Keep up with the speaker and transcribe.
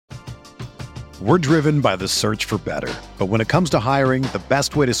We're driven by the search for better. But when it comes to hiring, the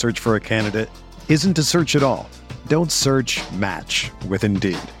best way to search for a candidate isn't to search at all. Don't search, match with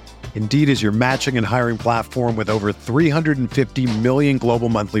Indeed. Indeed is your matching and hiring platform with over 350 million global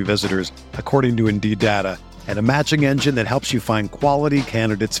monthly visitors, according to Indeed data, and a matching engine that helps you find quality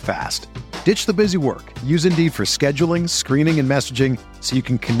candidates fast. Ditch the busy work. Use Indeed for scheduling, screening, and messaging so you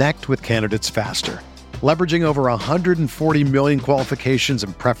can connect with candidates faster. Leveraging over 140 million qualifications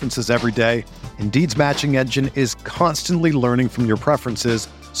and preferences every day, Indeed's matching engine is constantly learning from your preferences,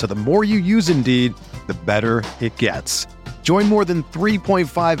 so the more you use Indeed, the better it gets. Join more than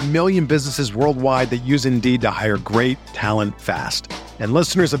 3.5 million businesses worldwide that use Indeed to hire great talent fast. And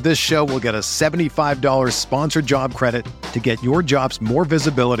listeners of this show will get a $75 sponsored job credit to get your jobs more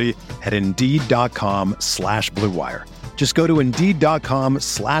visibility at Indeed.com/Blue Wire. Just go to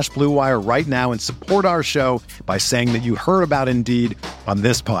Indeed.com/Blue Wire right now and support our show by saying that you heard about Indeed on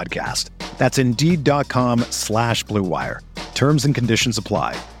this podcast. That's Indeed.com/Blue Wire. Terms and conditions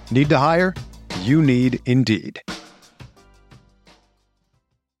apply. Need to hire? You need Indeed.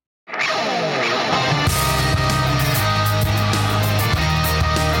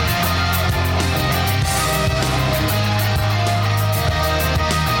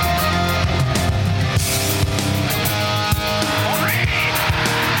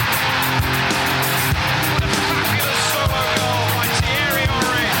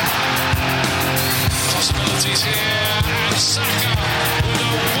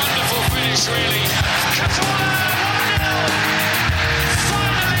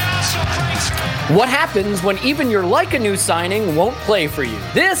 What happens when even your like-a-new signing won't play for you?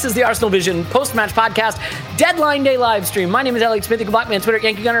 This is the Arsenal Vision post-match podcast, deadline day live stream. My name is Alex Smith, Black Man, Twitter,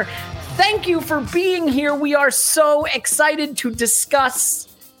 Yankee Gunner. Thank you for being here. We are so excited to discuss.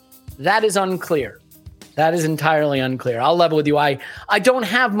 That is unclear. That is entirely unclear. I'll level with you. I don't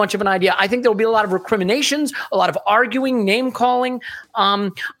have much of an idea. I think there will be a lot of recriminations, a lot of arguing, name calling.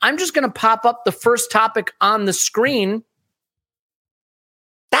 I'm just going to pop up the first topic on the screen.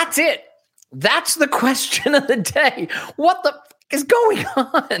 That's it. That's the question of the day. What the is going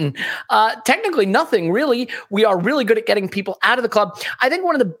on? Technically nothing, really. We are really good at getting people out of the club. I think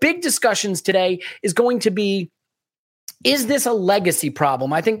one of the big discussions today is going to be, is this a legacy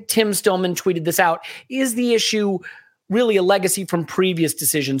problem? I think Tim Stillman tweeted this out. Is the issue really a legacy from previous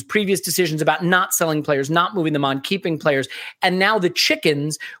decisions about not selling players, not moving them on, keeping players, and now the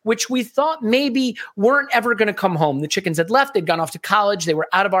Chickens, which we thought maybe weren't ever going to come home. The Chickens had left, they'd gone off to college, they were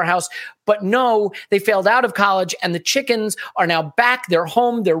out of our house, but no, they failed out of college, and the Chickens are now back, they're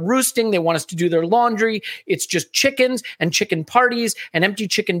home, they're roosting, they want us to do their laundry. It's just chickens and chicken parties and empty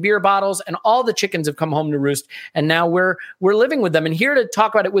chicken beer bottles, and all the chickens have come home to roost, and now we're living with them. And here to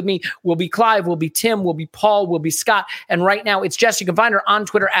talk about it with me will be Clive, will be Tim, will be Paul, will be Scott, and right now it's Jess. You can find her on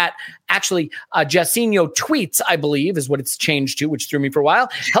Twitter at Jessinho Tweets, I believe is what it's changed to, which threw me for a while.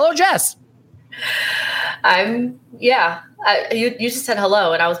 Hello, Jess. You just said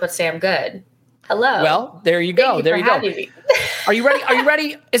hello, and I was about to say I'm good. Hello. Well, there you go. There you go. Are you ready? Are you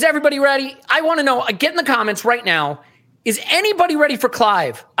ready? Is everybody ready? I want to know. Get in the comments right now. Is anybody ready for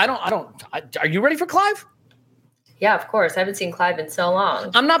Clive? Are you ready for Clive? Yeah, of course. I haven't seen Clive in so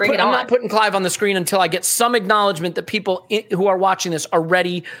long. I'm not putting Clive on the screen until I get some acknowledgement that people who are watching this are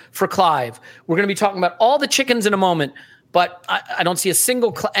ready for Clive. We're going to be talking about all the chickens in a moment, but I don't see a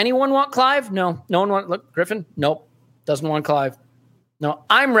single. Anyone want Clive? No one want. Look, Griffin. Nope, doesn't want Clive. No,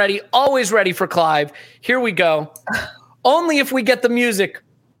 I'm ready. Always ready for Clive. Here we go. Only if we get the music.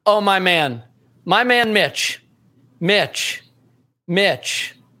 Oh, my man, Mitch.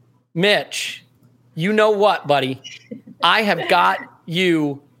 You know what, buddy? I have got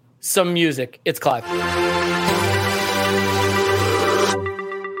you some music. It's Clive.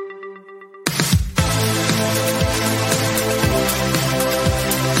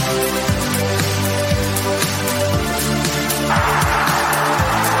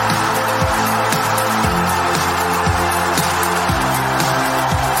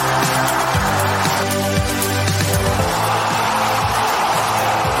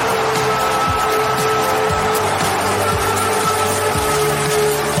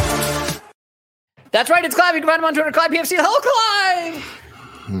 That's right, it's Clive. You can find him on Twitter, Clive PFC. Hello, Clive!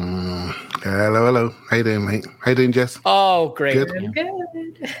 Hello. How you doing, mate? How you doing, Jess? Oh, great. Good? I'm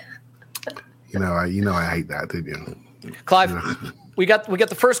good. You know I hate that, didn't you? Clive, we got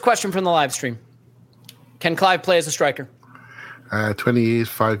the first question from the live stream. Can Clive play as a striker? 20 years,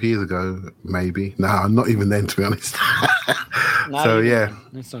 5 years ago, maybe. No, not even then, to be honest. Not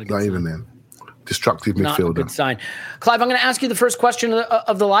even then. Destructive midfielder. Not a good sign. Clive, I'm going to ask you the first question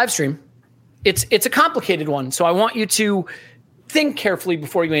of the live stream. It's a complicated one, so I want you to think carefully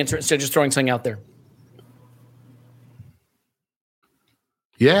before you answer it instead of just throwing something out there.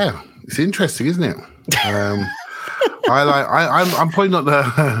 Yeah, it's interesting, isn't it? I'm probably not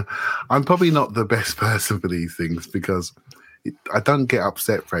the best person for these things because I don't get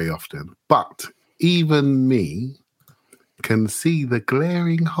upset very often. But even me can see the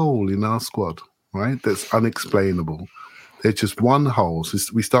glaring hole in our squad, right? That's unexplainable. There's just one hole. So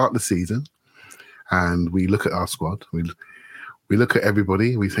we start the season and we look at our squad. We look at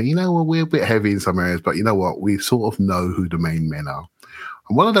everybody. We say, well, we're a bit heavy in some areas, but you know what? We sort of know who the main men are.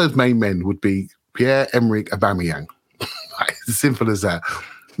 And one of those main men would be Pierre-Emerick Aubameyang. It's as simple as that.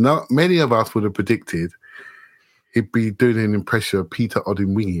 Not many of us would have predicted he'd be doing an impression of Peter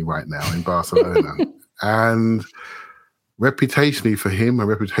Odemwingie right now in Barcelona. And reputationally for him and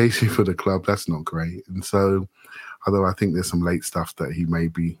reputationally for the club, that's not great. And so, although I think there's some late stuff that he may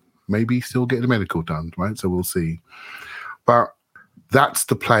be still getting the medical done, right? So we'll see. But that's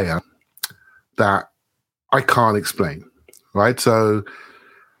the player that I can't explain, right? So,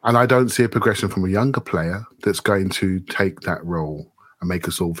 and I don't see a progression from a younger player that's going to take that role and make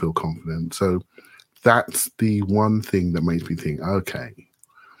us all feel confident. So that's the one thing that makes me think, okay,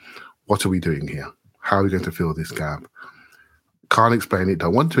 what are we doing here? How are we going to fill this gap? Can't explain it.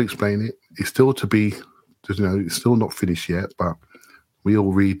 Don't want to explain it. It's still to be, it's still not finished yet, but we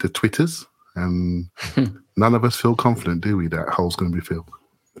all read the Twitters and none of us feel confident, do we, that hole's going to be filled?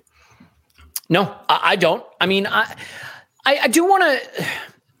 No, I don't. I mean, I do want to...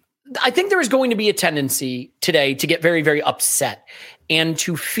 I think there is going to be a tendency today to get very, very upset and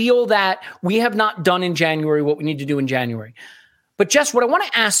to feel that we have not done in January what we need to do in January. But Jess, what I want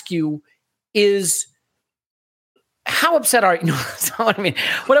to ask you is, how upset are you? No, that's not what I mean.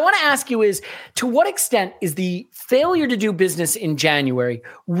 What I want to ask you is, to what extent is the failure to do business in January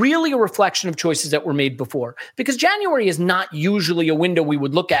really a reflection of choices that were made before? Because January is not usually a window we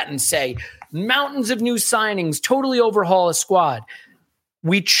would look at and say, mountains of new signings, totally overhaul a squad.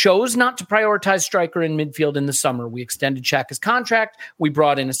 We chose not to prioritize striker in midfield in the summer. We extended Xhaka's contract. We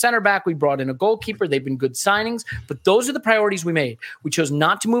brought in a center back. We brought in a goalkeeper. They've been good signings, but those are the priorities we made. We chose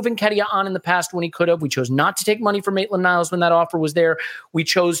not to move Nketiah on in the past when he could have. We chose not to take money from Maitland-Niles when that offer was there. We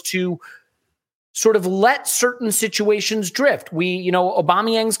chose to sort of let certain situations drift.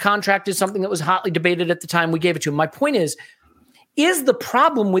 Aubameyang's contract is something that was hotly debated at the time we gave it to him. My point is the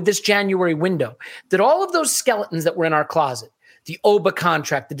problem with this January window that all of those skeletons that were in our closet, the Oba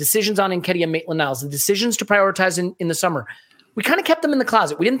contract, the decisions on Nketiah and Maitland-Niles, the decisions to prioritize in the summer, we kind of kept them in the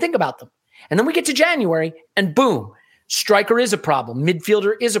closet. We didn't think about them. And then we get to January and boom, striker is a problem.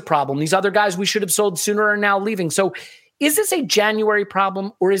 Midfielder is a problem. These other guys we should have sold sooner are now leaving. So is this a January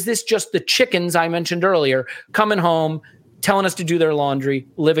problem, or is this just the chickens I mentioned earlier coming home, telling us to do their laundry,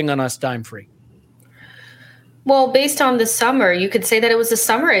 living on us dime free? Well, based on the summer, you could say that it was a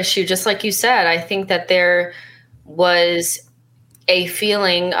summer issue, just like you said. I think that there was a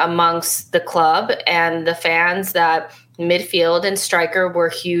feeling amongst the club and the fans that midfield and striker were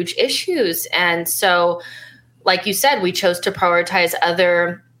huge issues. And so, like you said, we chose to prioritize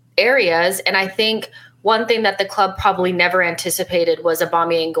other areas. And I think one thing that the club probably never anticipated was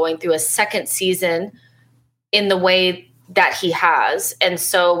Aubameyang going through a second season in the way that he has. And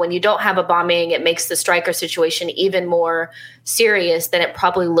so when you don't have Aubameyang, it makes the striker situation even more serious than it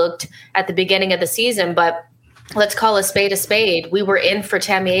probably looked at the beginning of the season. But let's call a spade a spade. We were in for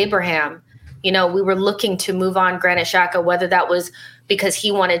Tammy Abraham. We were looking to move on Granit Xhaka, whether that was because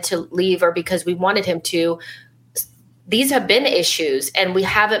he wanted to leave or because we wanted him to. These have been issues, and we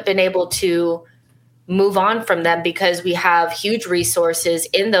haven't been able to move on from them because we have huge resources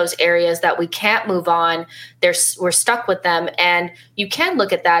in those areas that we can't move on. We're stuck with them. And you can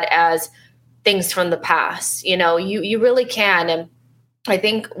look at that as things from the past. You really can. And I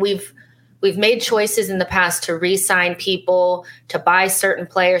think we've made choices in the past to re-sign people, to buy certain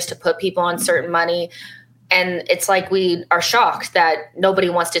players, to put people on certain money. And it's like we are shocked that nobody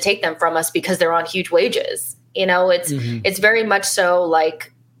wants to take them from us because they're on huge wages. It's very much so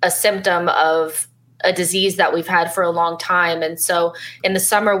like a symptom of a disease that we've had for a long time. And so in the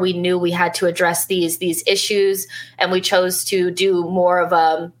summer, we knew we had to address these issues, and we chose to do more of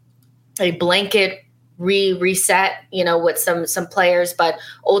a blanket reset, with some players, but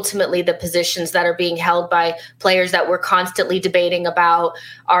ultimately the positions that are being held by players that we're constantly debating about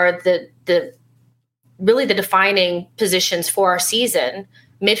are the really the defining positions for our season,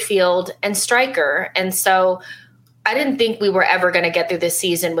 midfield and striker. And so I didn't think we were ever going to get through this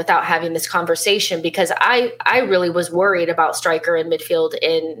season without having this conversation, because I really was worried about striker and midfield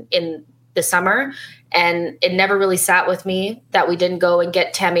in the summer, and it never really sat with me that we didn't go and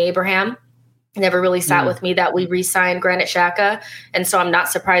get Tammy Abraham. never really sat with me that we re-signed Granit Xhaka. And so I'm not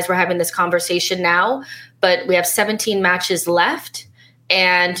surprised we're having this conversation now. But we have 17 matches left,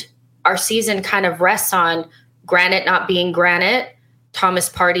 and our season kind of rests on Granit not being Granit, Thomas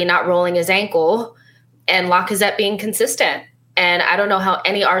Partey not rolling his ankle, and Lacazette being consistent. And I don't know how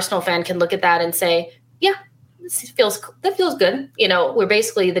any Arsenal fan can look at that and say, yeah, that feels good. You know, we're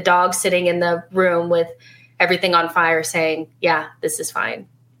basically the dog sitting in the room with everything on fire saying, yeah, this is fine.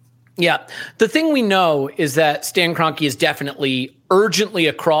 Yeah. The thing we know is that Stan Kroenke is definitely urgently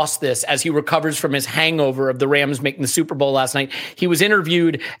across this as he recovers from his hangover of the Rams making the Super Bowl last night. He was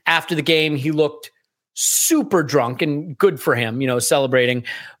interviewed after the game. He looked super drunk, and good for him, you know, celebrating.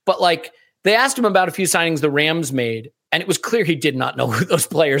 But like, they asked him about a few signings the Rams made, and it was clear he did not know who those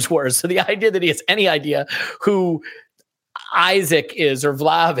players were. So the idea that he has any idea who Isaac is or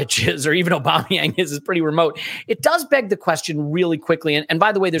Vlahovic is or even Aubameyang is pretty remote. It does beg the question really quickly. And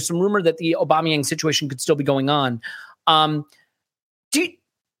by the way, there's some rumor that the Aubameyang situation could still be going on. Let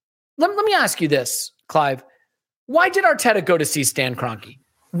me ask you this, Clive. Why did Arteta go to see Stan Kroenke?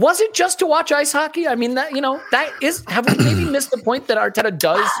 Was it just to watch ice hockey? I mean, that, you know, that is, have we maybe missed the point that Arteta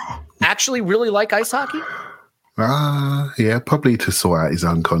does actually really like ice hockey? Yeah, probably to sort out his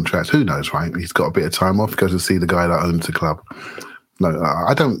own contract. Who knows, right? He's got a bit of time off, go to see the guy that owns the club. No,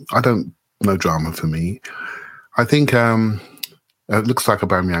 I don't, no drama for me. I think it looks like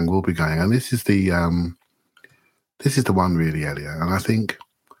Aubameyang will be going, and this is the one really, Elliot. And I think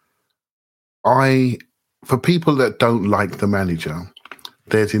for people that don't like the manager,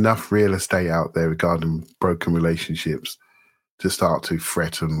 there's enough real estate out there regarding broken relationships to start to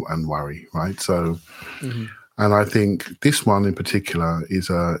fret and worry, right? So, and I think this one in particular is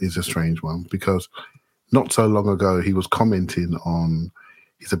a strange one, because not so long ago he was commenting on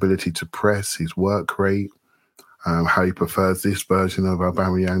his ability to press, his work rate, how he prefers this version of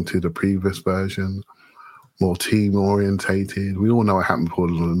Aubameyang to the previous version, more team orientated. We all know what happened for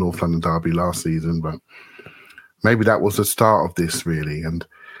the North London derby last season, but maybe that was the start of this really. And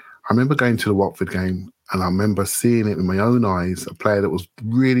I remember going to the Watford game, and I remember seeing it in my own eyes, a player that was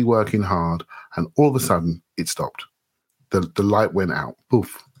really working hard, and all of a sudden it stopped. The light went out,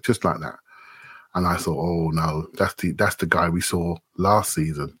 poof, just like that. And I thought, oh no, that's the guy we saw last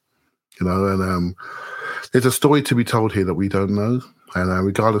season, you know. And there's a story to be told here that we don't know. And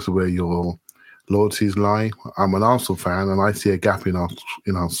regardless of where your loyalties lie, I'm an Arsenal fan, and I see a gap in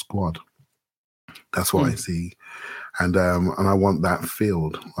our squad. That's what I see, and I want that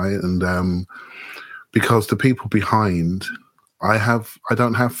filled, right? And because the people behind, I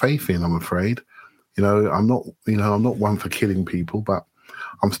don't have faith in. I'm afraid, you know, I'm not one for killing people, but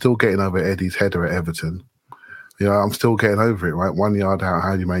I'm still getting over Eddie's header at Everton. You know, I'm still getting over it, right? 1 yard out,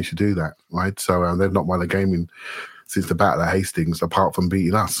 how do you manage to do that, right? So they've not won a game since the Battle of Hastings, apart from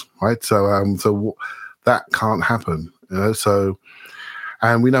beating us, right? So that can't happen, you know. So,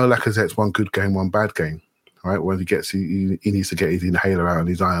 and we know Lacazette's one good game, one bad game, right? When he needs to get his inhaler out and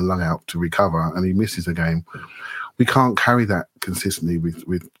his iron lung out to recover, and he misses a game. We can't carry that consistently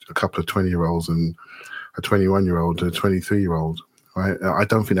with a couple of 20-year-olds and a 21-year-old, a 23-year-old, right? I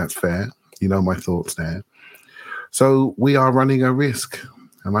don't think that's fair. You know my thoughts there. So we are running a risk,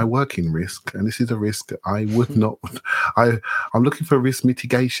 and I work in risk, and this is a risk I would not. I'm looking for risk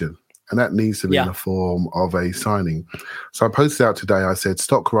mitigation, and that needs to be in the form of a signing. So I posted out today. I said,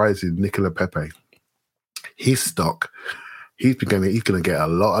 stock rising, Nicola Pepe. His stock, he's going to get a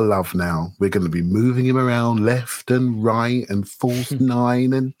lot of love now. We're going to be moving him around left and right and false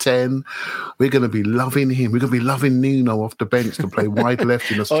 9 and 10. We're going to be loving him. We're going to be loving Nuno off the bench to play wide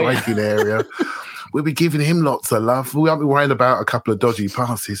left in the striking area. We'll be giving him lots of love. We won't be worrying about a couple of dodgy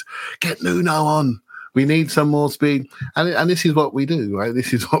passes. Get Nuno on. We need some more speed. And this is what we do, right?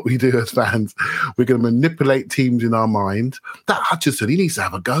 This is what we do as fans. We're going to manipulate teams in our mind. That Hutchinson, he needs to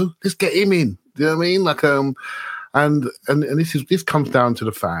have a go. Let's get him in. Do you know what I mean? Like, and this comes down to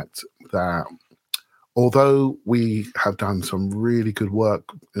the fact that although we have done some really good work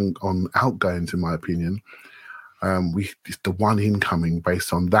on outgoings, in my opinion, it's the one incoming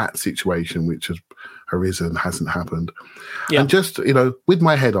based on that situation which has arisen hasn't happened. And just, you know, with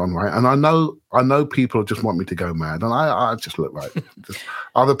my head on, right, and I know people just want me to go mad, and I just look like just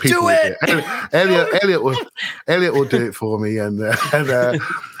other people. Do it. Elliot will do it for me, and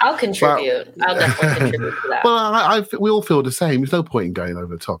I'll contribute. I'll definitely contribute to that. Well, we all feel the same. There's no point in going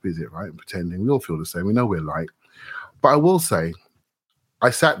over the top, is it? Right, and pretending. We all feel the same. We know we're like. But I will say,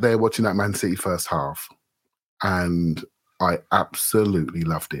 I sat there watching that Man City first half, and I absolutely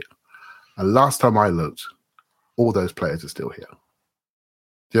loved it. And last time I looked, all those players are still here.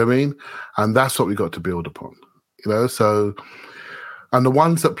 Do you know what I mean? And that's what we got to build upon. You know, so And the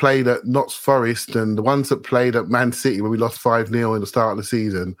ones that played at Notts Forest and the ones that played at Man City when we lost 5-0 in the start of the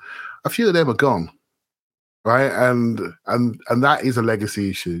season, a few of them are gone, right? And that is a legacy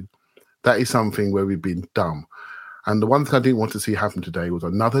issue. That is something where we've been dumb. And the one thing I didn't want to see happen today was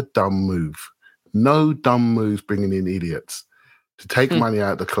another dumb move. No dumb moves bringing in idiots to take money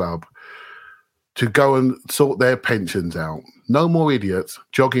out of the club, to go and sort their pensions out. No more idiots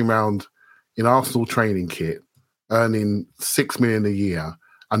jogging around in Arsenal training kit, earning $6 million a year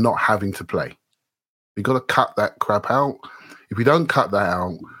and not having to play. We've got to cut that crap out. If we don't cut that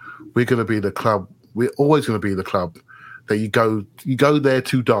out, we're going to be the club. We're always going to be the club that you go there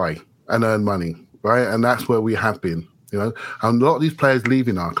to die and earn money, right? And that's where we have been, you know. And a lot of these players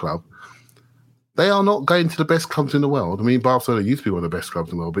leaving our club, they are not going to the best clubs in the world. I mean, Barcelona used to be one of the best clubs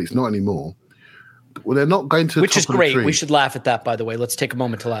in the world, but it's not anymore. Well, they're not going to the which top is of the great. tree. We should laugh at that, by the way. Let's take a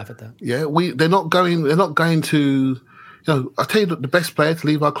moment to laugh at that. Yeah, they're not going to, you know, I'll tell you that the best player to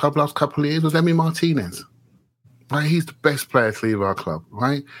leave our club last couple of years was Emi Martinez. Right? He's the best player to leave our club,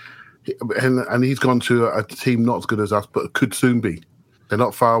 right? And he's gone to a team not as good as us, but could soon be. They're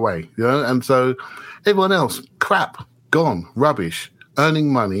not far away, you know? And so everyone else, crap, gone, rubbish,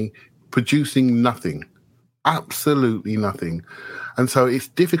 earning money, producing nothing, absolutely nothing. And so it's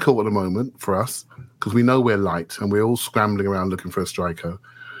difficult at the moment for us because we know we're light and we're all scrambling around looking for a striker.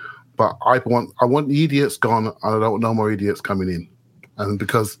 But I want the idiots gone. And I don't want no more idiots coming in. And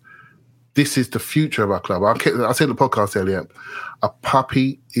because this is the future of our club. I said in the podcast earlier, a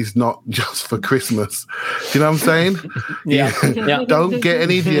puppy is not just for Christmas. Do you know what I'm saying? Yeah. Don't get an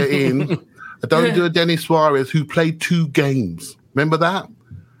idiot in. Don't do a Dennis Suarez who played 2 games. Remember that?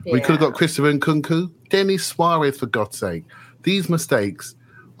 Yeah. We could have got Christopher Nkunku. Dennis Suarez, for God's sake. These mistakes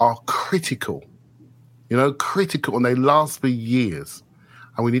are critical. You know, critical, and they last for years.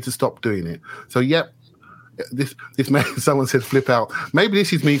 And we need to stop doing it. So, yep. This may, someone said flip out. Maybe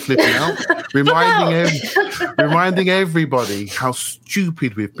this is me flipping out, reminding everybody how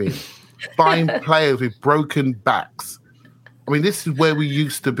stupid we've been, buying players with broken backs. I mean, this is where we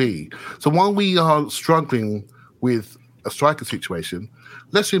used to be. So while we are struggling with a striker situation,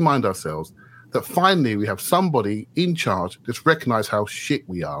 let's remind ourselves that finally we have somebody in charge that's recognized how shit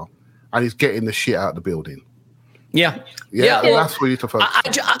we are and is getting the shit out of the building. Yeah. Well, that's where you need to focus.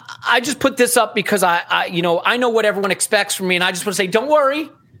 I just put this up because I know what everyone expects from me, and I just want to say, don't worry.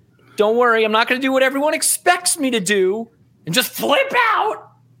 I'm not going to do what everyone expects me to do and just flip out.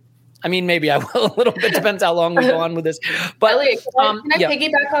 I mean, maybe I will a little bit. Depends how long we go on with this. But Elliot, can I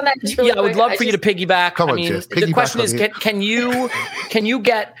piggyback on that? Just really I would love for you to piggyback. Come on, I mean, Jess, the question is, can you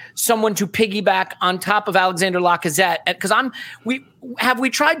get someone to piggyback on top of Alexander Lacazette? Because we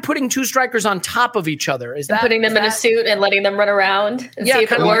tried putting 2 strikers on top of each other? Is that putting them in a suit and letting them run around and see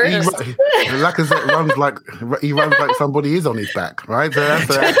if it works? Lacazette runs like somebody is on his back, right? So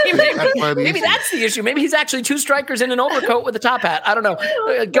maybe that's the issue. Maybe he's actually 2 strikers in an overcoat with a top hat. I don't know.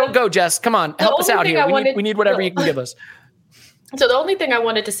 Go, Jess. Come on, help us out here. We need whatever you can give us. So the only thing I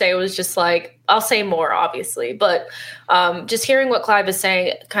wanted to say was just like, I'll say more, obviously, but just hearing what Clive is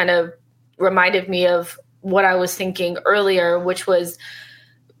saying kind of reminded me of what I was thinking earlier, which was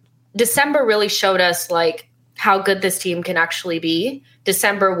December really showed us like how good this team can actually be.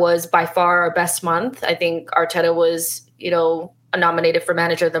 December was by far our best month. I think Arteta was, nominated for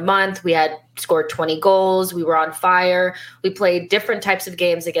Manager of the Month. We had scored 20 goals. We were on fire. We played different types of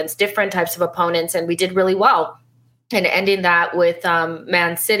games against different types of opponents, and we did really well. And ending that with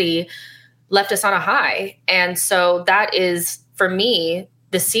Man City left us on a high. And so that is, for me,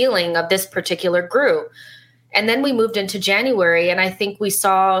 the ceiling of this particular group. And then we moved into January, and I think we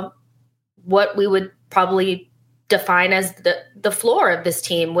saw what we would probably define as the floor of this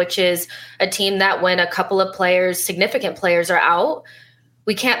team, which is a team that when a couple of significant players are out,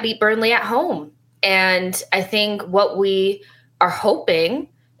 we can't beat Burnley at home. And I think what we are hoping,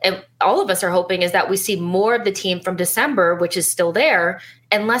 and all of us are hoping, is that we see more of the team from December, which is still there,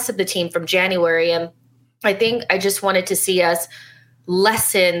 and less of the team from January. And I think I just wanted to see us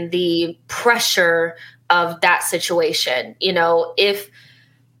lessen the pressure of that situation.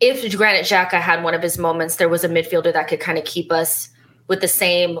 If Granit Xhaka had one of his moments, there was a midfielder that could kind of keep us with the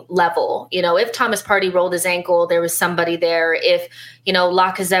same level. If Thomas Partey rolled his ankle, there was somebody there. If,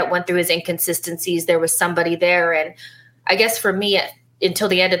 Lacazette went through his inconsistencies, there was somebody there. And I guess for me, until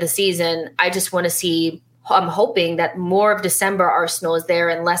the end of the season, I just want to see, I'm hoping that more of December Arsenal is there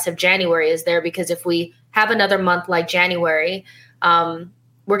and less of January is there, because if we have another month like January, we're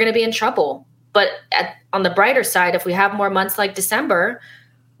going to be in trouble. But on the brighter side, if we have more months like December,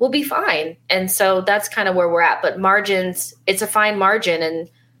 we'll be fine. And so that's kind of where we're at. But margins, it's a fine margin, and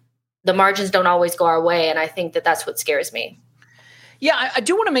the margins don't always go our way. And I think that that's what scares me. Yeah, I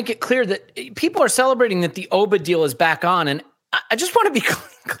do want to make it clear that people are celebrating that the Oba deal is back on. And I just want to be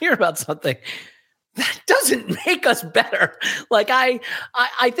clear about something. That doesn't make us better. Like, I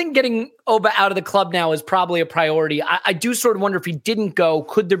think getting Oba out of the club now is probably a priority. I do sort of wonder, if he didn't go,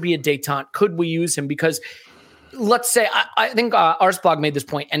 could there be a détente? Could we use him? Because let's say, I think Arsblog made this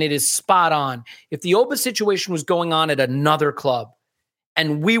point, and it is spot on. If the Oba situation was going on at another club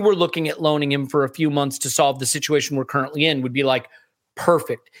and we were looking at loaning him for a few months to solve the situation we're currently in, would be like,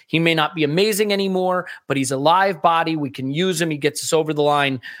 perfect. He may not be amazing anymore, but he's a live body. We can use him. He gets us over the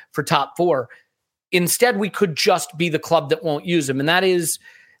line for top 4. Instead, we could just be the club that won't use him. And that is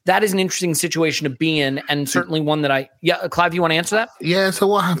an interesting situation to be in, and certainly one that Clive, you want to answer that? Yeah, so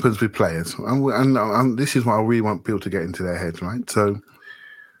what happens with players? And this is what I really want people to get into their heads, right? So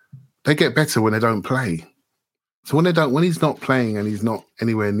they get better when they don't play. So when he's not playing and he's not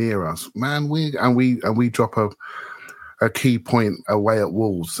anywhere near us, man, we drop a key point away at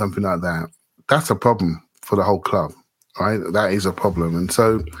Wolves, something like that. That's a problem for the whole club, right? That is a problem. And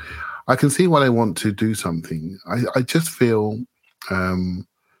so I can see why they want to do something. I just feel,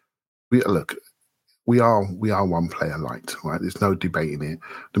 we are one player light, right? There's no debating it.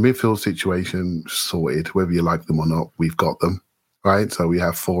 The midfield situation sorted, whether you like them or not, we've got them, right? So we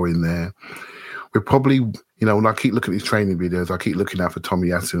have 4 in there. We're probably, when I keep looking at these training videos, I keep looking out for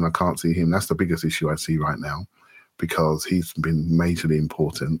Tomiyasu and I can't see him. That's the biggest issue I see right now, because he's been majorly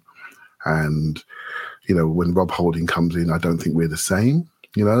important. And, when Rob Holding comes in, I don't think we're the same.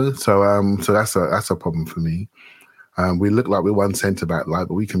 So that's a problem for me. We look like we're one centre back,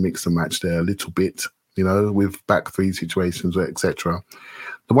 but we can mix and match there a little bit, with back 3 situations, etc.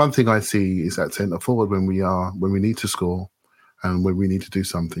 The one thing I see is that centre forward when we need to score and when we need to do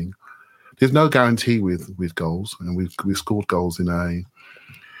something. There's no guarantee with goals, and we've scored goals in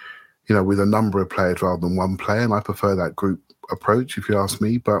with a number of players rather than one player, and I prefer that group approach, if you ask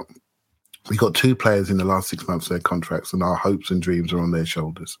me. But we got 2 players in the last 6 months of their contracts, and our hopes and dreams are on their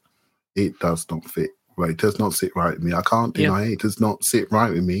shoulders. It does not fit right. It does not sit right with me. I can't deny it. It does not sit right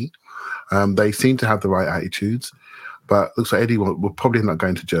with me. They seem to have the right attitudes, but looks like Eddie will probably not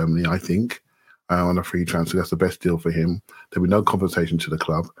going to Germany, I think, on a free transfer. That's the best deal for him. There'll be no compensation to the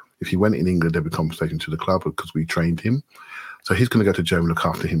club. If he went in England, there'll be compensation to the club because we trained him. So he's going to go to Germany, look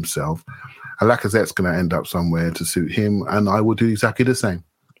after himself. And Lacazette's going to end up somewhere to suit him, and I will do exactly the same.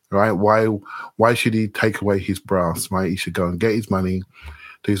 Right? Why should he take away his brass? Right? He should go and get his money,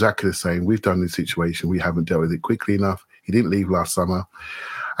 do exactly the same. We've done this situation. We haven't dealt with it quickly enough. He didn't leave last summer.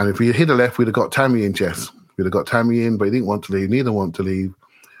 And if we had hit a left, we'd have got Tammy in, Jess. We'd have got Tammy in, but he didn't want to leave. Neither want to leave.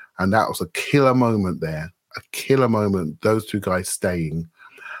 And that was a killer moment there. A killer moment, those 2 guys staying.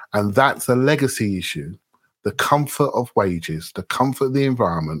 And that's a legacy issue. The comfort of wages, the comfort of the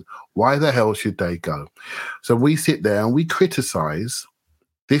environment. Why the hell should they go? So we sit there and we criticize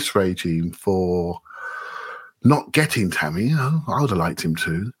this regime for not getting Tammy. I would have liked him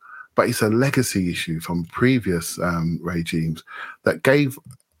to, but it's a legacy issue from previous regimes that gave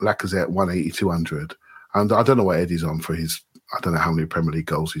Lacazette 180, 200. And I don't know what Eddie's on for his, I don't know how many Premier League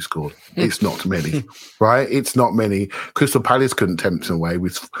goals he scored. It's not many, right? It's not many. Crystal Palace couldn't tempt him away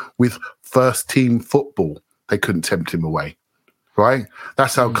with first team football. They couldn't tempt him away, right?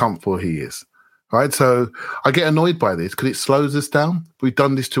 That's how comfortable he is. Right, so I get annoyed by this because it slows us down. We've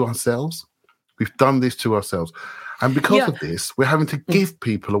done this to ourselves. And because of this, we're having to give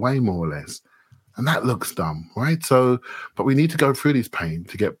people away more or less. And that looks dumb, right? So, but we need to go through this pain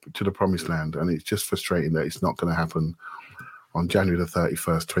to get to the promised land. And it's just frustrating that it's not going to happen on January the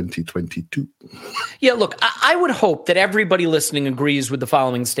 31st, 2022. Yeah, look, I would hope that everybody listening agrees with the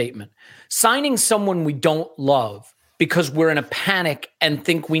following statement. Signing someone we don't love because we're in a panic and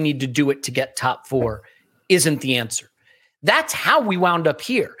think we need to do it to get top 4 isn't the answer. That's how we wound up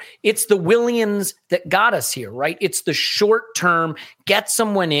here. It's the Williams that got us here, right? It's the short term, get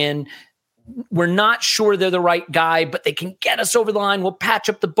someone in. We're not sure they're the right guy, but they can get us over the line. We'll patch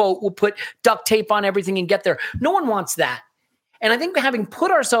up the boat. We'll put duct tape on everything and get there. No one wants that. And I think having put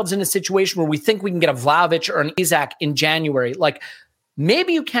ourselves in a situation where we think we can get a Vlahovic or an Isak in January, like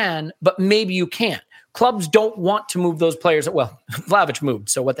maybe you can, but maybe you can't. Clubs don't want to move those players. Well, Vlahovic moved,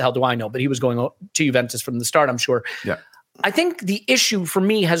 so what the hell do I know? But he was going to Juventus from the start, I'm sure. Yeah. I think the issue for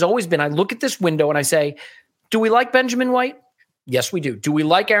me has always been, I look at this window and I say, do we like Benjamin White? Yes, we do. Do we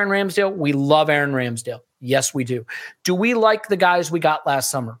like Aaron Ramsdale? We love Aaron Ramsdale. Yes, we do. Do we like the guys we got last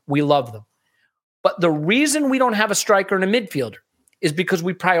summer? We love them. But the reason we don't have a striker and a midfielder is because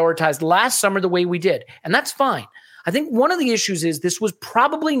we prioritized last summer the way we did. And that's fine. I think one of the issues is this was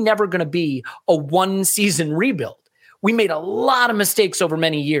probably never going to be a one-season rebuild. We made a lot of mistakes over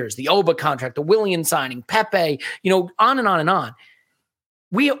many years. The Oba contract, the Willian signing, Pepe, on and on and on.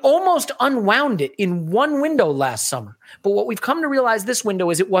 We almost unwound it in one window last summer. But what we've come to realize this window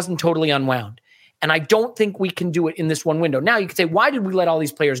is it wasn't totally unwound. And I don't think we can do it in this one window. Now you could say, why did we let all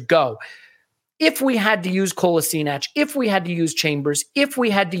these players go? If we had to use Kolasinac, if we had to use Chambers, if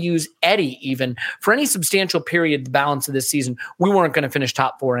we had to use Eddie even for any substantial period, the balance of this season, we weren't going to finish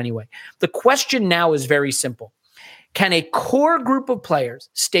top 4 anyway. The question now is very simple. Can a core group of players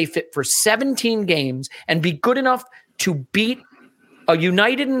stay fit for 17 games and be good enough to beat a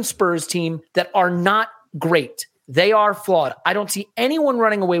United and Spurs team that are not great? They are flawed. I don't see anyone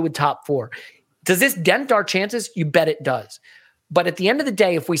running away with top 4. Does this dent our chances? You bet it does. But at the end of the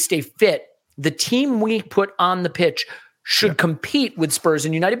day, if we stay fit, the team we put on the pitch should compete with Spurs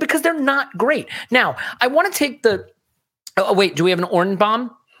and United because they're not great. Now, I want to take the... Oh, wait, do we have an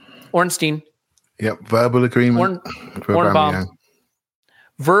Ornbaum? Ornstein? Yep, verbal agreement for Aubameyang.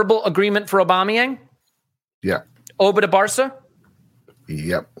 Verbal agreement for Aubameyang? Yeah. Oba to Barca?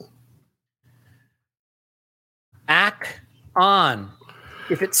 Yep. Act on.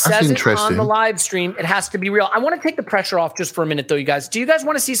 If it says it on the live stream, it has to be real. I want to take the pressure off just for a minute, though, you guys. Do you guys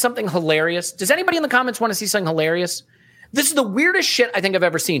want to see something hilarious? Does anybody in the comments want to see something hilarious? This is the weirdest shit I think I've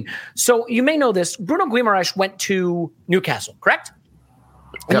ever seen. So you may know this. Bruno Guimaraes went to Newcastle, correct?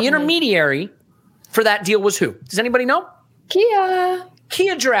 And the intermediary for that deal was who? Does anybody know? Kia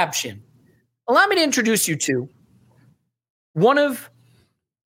Joorabchian. Allow me to introduce you to one of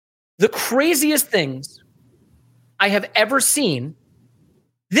the craziest things I have ever seen.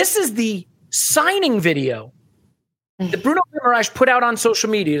 This is the signing video that Bruno Guimaraes put out on social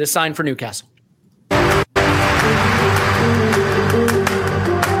media to sign for Newcastle.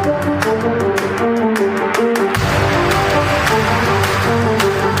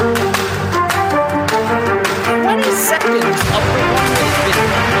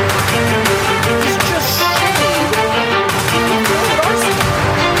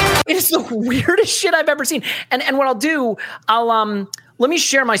 It's the weirdest shit I've ever seen. And what I'll do, let me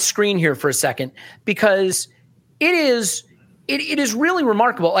share my screen here for a second because it is really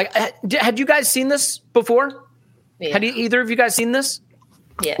remarkable. Like, had you guys seen this before? Yeah. Had either of you guys seen this?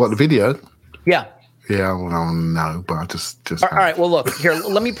 Yes. What, the video? Yeah. Yeah, well, no, but I just. All right. Well, look here.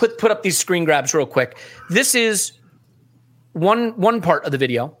 Let me put up these screen grabs real quick. This is one part of the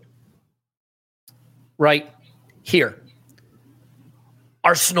video. Right here.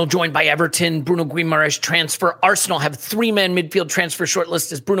 Arsenal joined by Everton. Bruno Guimaraes transfer. Arsenal have 3-man midfield transfer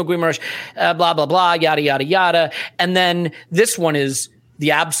shortlist as Bruno Guimaraes. Blah blah blah. Yada yada yada. And then this one is the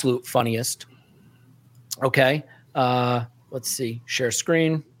absolute funniest. Okay. Let's see. Share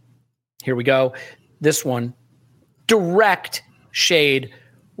screen. Here we go. This one, direct shade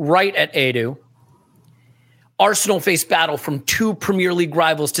right at Edu. Arsenal face battle from 2 Premier League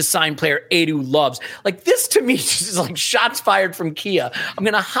rivals to sign player Edu loves. Like, this to me is like shots fired from Kia. I'm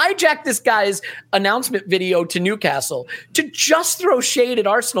going to hijack this guy's announcement video to Newcastle to just throw shade at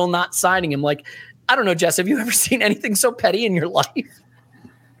Arsenal not signing him. Like, I don't know, Jess, have you ever seen anything so petty in your life?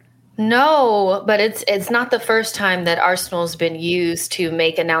 No, but it's not the first time that Arsenal's been used to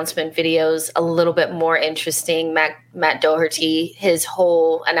make announcement videos a little bit more interesting. Matt Doherty, his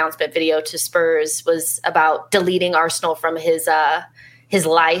whole announcement video to Spurs was about deleting Arsenal from his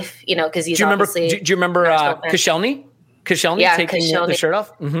life, because he's obviously. Do you remember Koscielny? Koscielny taking the shirt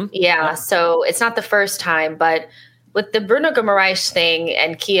off? Mm-hmm. Yeah, so it's not the first time, but with the Bruno Guimaraes thing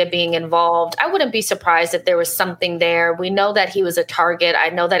and Kia being involved, I wouldn't be surprised if there was something there. We know that he was a target. I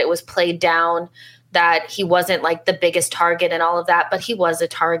know that it was played down, that he wasn't like the biggest target and all of that, but he was a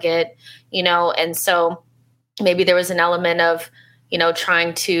target, and so maybe there was an element of,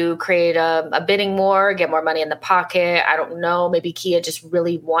 trying to create a bidding war, get more money in the pocket. I don't know. Maybe Kia just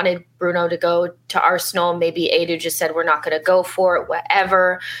really wanted Bruno to go to Arsenal. Maybe Edu just said, we're not going to go for it,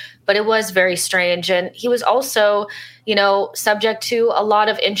 whatever. But it was very strange. And he was also, subject to a lot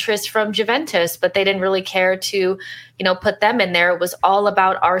of interest from Juventus, but they didn't really care to, put them in there. It was all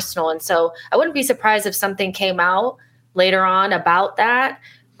about Arsenal. And so I wouldn't be surprised if something came out later on about that.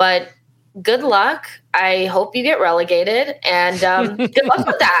 But good luck. I hope you get relegated, and good luck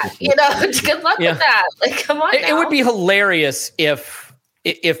with that. Good luck with that. Like, come on. It would be hilarious if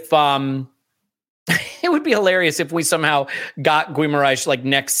it would be hilarious if we somehow got Guimaraes like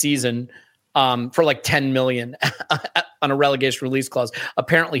next season for like 10 million on a relegation release clause.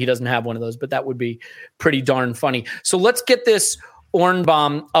 Apparently he doesn't have one of those, but that would be pretty darn funny. So let's get this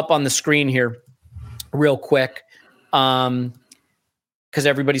Ornbaum up on the screen here real quick. Because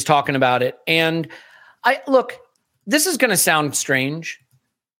everybody's talking about it. And look, this is going to sound strange.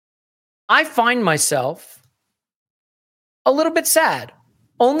 I find myself a little bit sad,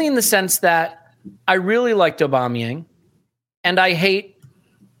 only in the sense that I really liked Aubameyang, and I hate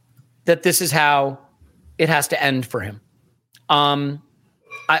that this is how it has to end for him.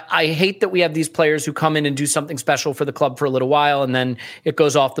 I hate that we have these players who come in and do something special for the club for a little while, and then it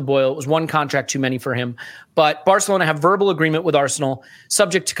goes off the boil. It was one contract too many for him. But Barcelona have verbal agreement with Arsenal,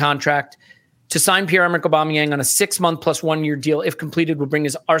 subject to contract, to sign Pierre-Emerick Aubameyang on a 6-month plus 1-year deal. If completed, would bring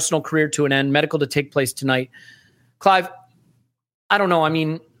his Arsenal career to an end. Medical to take place tonight. Clive, I don't know. I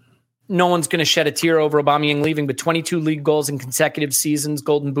mean, no one's going to shed a tear over Aubameyang leaving, but 22 league goals in consecutive seasons,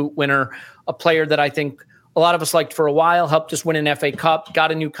 Golden Boot winner, a player that I think a lot of us liked for a while, helped us win an FA Cup, got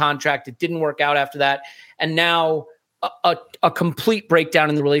a new contract. It didn't work out after that. And now a complete breakdown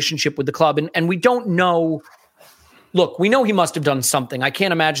in the relationship with the club. And we don't know. Look, we know he must have done something. I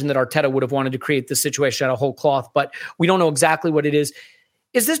can't imagine that Arteta would have wanted to create this situation out of whole cloth, but we don't know exactly what it is.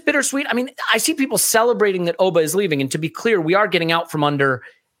 Is this bittersweet? I mean, I see people celebrating that Oba is leaving. And to be clear, we are getting out from under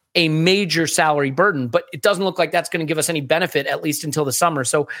a major salary burden, but it doesn't look like that's going to give us any benefit, at least until the summer.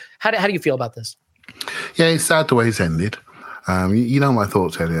 So how do you feel about this? Yeah, it's sad the way it's ended. You know my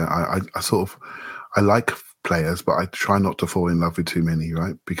thoughts, Elliot. I like players, but I try not to fall in love with too many,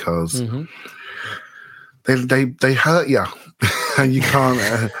 right? Because they hurt you, and you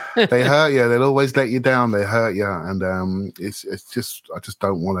can't. They hurt you. They'll always let you down. They hurt you, and it's just I just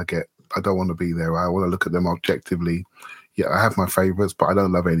don't want to get. I don't want to be there. I want to look at them objectively. Yeah, I have my favourites, but I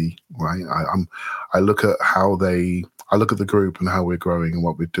don't love any. Right? I look at how they. I look at the group and how we're growing and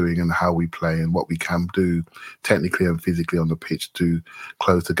what we're doing and how we play and what we can do technically and physically on the pitch to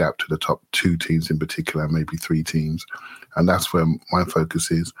close the gap to the top 2 teams in particular, maybe 3 teams. And that's where my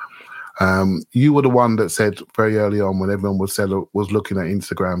focus is. You were the one that said very early on when everyone was looking at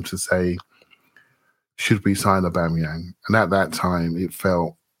Instagram to say, should we sign Aubameyang? And at that time, it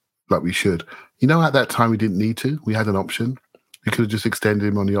felt like we should. You know, at that time, we didn't need to. We had an option. We could have just extended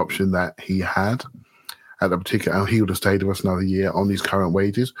him on the option that he had. At the particular, and he would have stayed with us another year on these current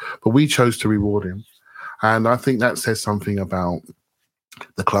wages, but we chose to reward him, and I think that says something about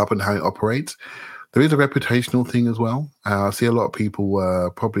the club and how it operates. There is a reputational thing as well. I see a lot of people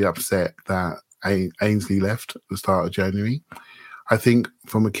were probably upset that Ainsley left at the start of January. I think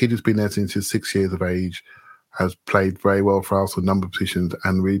from a kid who's been there since he's 6 years of age, has played very well for us on a number of positions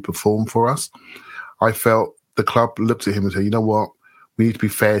and really performed for us. I felt the club looked at him and said, you know what? We need to be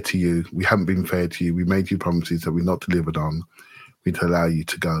fair to you. We haven't been fair to you. We made you promises that we've not delivered on. We need to allow you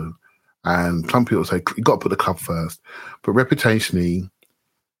to go. And some people say, you've got to put the club first. But reputationally,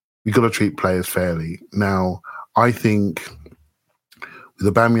 you've got to treat players fairly. Now, I think with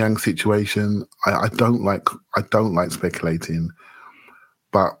the Aubameyang situation, I don't like speculating.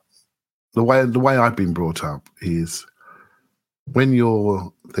 But the way I've been brought up is when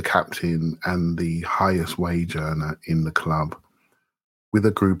you're the captain and the highest wage earner in the club, with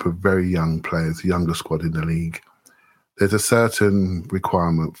a group of very young players, the youngest squad in the league, there's a certain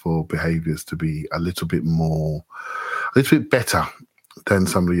requirement for behaviours to be a little bit better than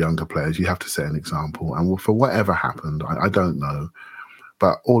some of the younger players. You have to set an example. And for whatever happened, I don't know.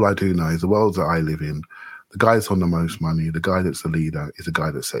 But all I do know is the world that I live in, the guy that's on the most money, the guy that's the leader, is the guy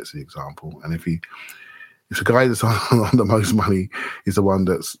that sets the example. And if the guy that's on the most money is the one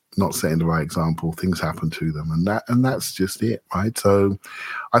that's not setting the right example, things happen to them. And that's just it, right? So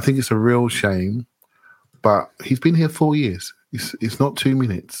I think it's a real shame, but he's been here 4 years. It's not 2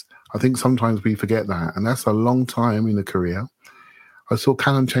 minutes. I think sometimes we forget that, and that's a long time in a career. I saw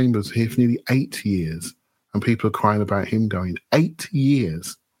Callum Chambers here for nearly 8 years, and people are crying about him going 8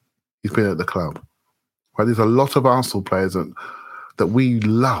 years he's been at the club. Right? There's a lot of Arsenal players that we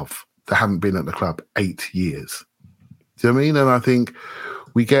love that haven't been at the club 8 years. Do you know what I mean? And I think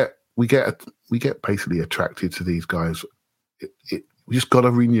we get basically attracted to these guys. We just got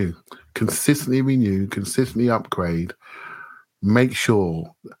to consistently upgrade, make sure.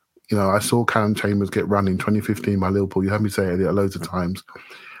 You know, I saw Callum Chambers get run in 2015 by Liverpool. You heard me say it loads of times,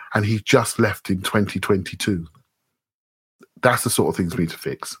 and he just left in 2022. That's the sort of things we need to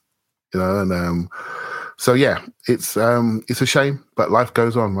fix. You know, and so yeah, it's a shame, but life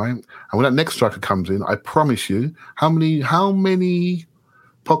goes on, right? And when that next striker comes in, I promise you, how many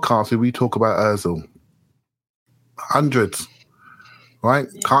podcasts did we talk about Ozil? Hundreds, right?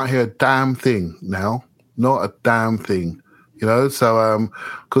 Can't hear a damn thing now, not a damn thing, you know. So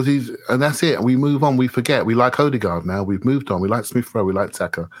because and that's it. We move on. We forget. We like Odegaard now. We've moved on. We like Smith Rowe. We like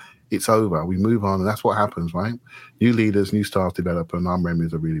Saka. It's over. We move on, and that's what happens, right? New leaders, new stars develop, and our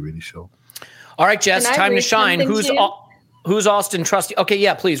memories are really, really short. All right, Jess, time to shine. Who's Austin Trusty? Okay,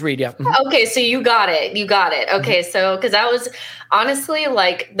 yeah, please read. Yeah. Okay, so you got it. Okay, so because that was honestly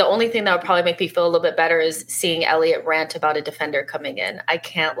like the only thing that would probably make me feel a little bit better is seeing Elliot rant about a defender coming in. I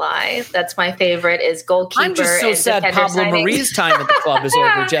can't lie. That's my favorite is goalkeeper. I'm just so sad Pablo Marie's time at the club is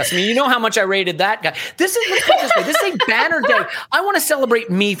over, Jess. I mean, you know how much I rated that guy. Let's put it this way. This is a banner day. I want to celebrate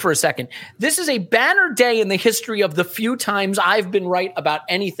me for a second. This is a banner day in the history of the few times I've been right about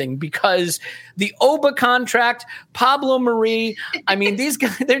anything because the Oba contract, Pablo Marie, I mean, these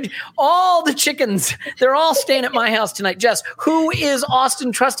guys, they're all the chickens. They're all staying at my house tonight. Jess, who is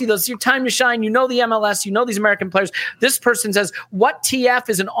Austin Trusty? This is your time to shine. You know the MLS. You know these American players. This person says, what TF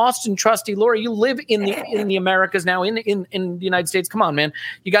is an Austin Trusty? Laura, you live in the Americas now, in the United States. Come on, man.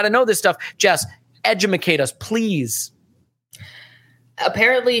 You got to know this stuff. Jess, educate us, please.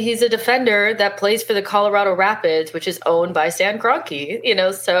 Apparently he's a defender that plays for the Colorado Rapids, which is owned by Stan Kroenke,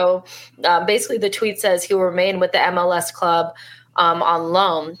 so basically the tweet says he will remain with the MLS club on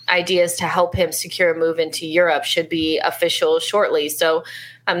loan. Ideas to help him secure a move into Europe should be official shortly. So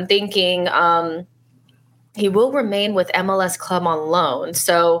I'm thinking he will remain with MLS club on loan.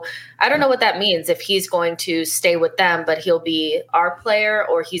 So I don't know what that means, if he's going to stay with them, but he'll be our player,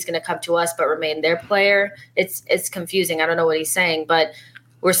 or he's going to come to us but remain their player. It's confusing. I don't know what he's saying, but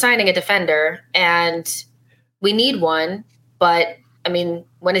we're signing a defender and we need one. But I mean,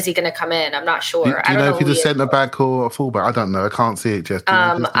 when is he going to come in? I'm not sure. Do you know if he's a centre back or a fullback? I don't know. I can't see it, Jess.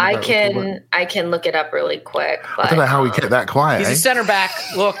 I can look it up really quick. But, I don't know how we get that quiet. He's a centre back.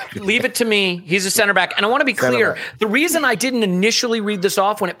 Look, leave it to me. He's a centre back. And I want to be clear. The reason I didn't initially read this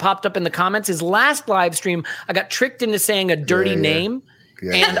off when it popped up in the comments is last live stream, I got tricked into saying a dirty name.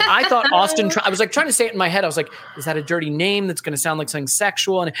 Yeah. And I thought I was like trying to say it in my head. I was like, is that a dirty name that's going to sound like something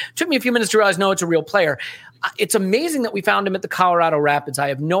sexual? And it took me a few minutes to realize, no, it's a real player. It's amazing that we found him at the Colorado Rapids. I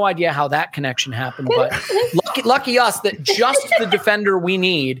have no idea how that connection happened, but lucky us that just the defender we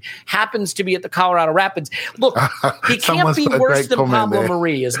need happens to be at the Colorado Rapids. Look, he can't be worse than Pablo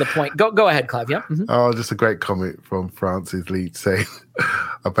Marie is the point. Go ahead, Clive. Yeah. Mm-hmm. Oh, just a great comment from Francis Leach saying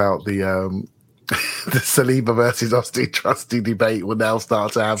about the Saliba versus Austin Trusty debate will now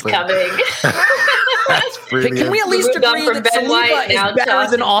start to happen. That's brilliant. Can we at least agree that Saliba is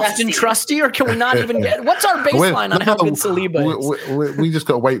better than Austin Trusty, or can we not even get? What's our baseline on how good Saliba is? We just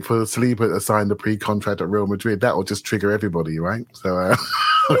got to wait for Saliba to sign the pre-contract at Real Madrid. That will just trigger everybody, right? So,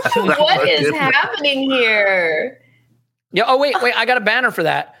 what is happening here? Yeah. Oh wait. I got a banner for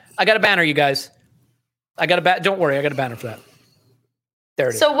that. I got a banner, you guys. Don't worry. I got a banner for that. There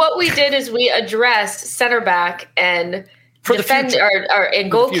it is. So what we did is we addressed center back and defender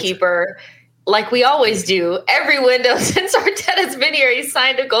and goalkeeper like we always do. Every window since Arteta's been here, he's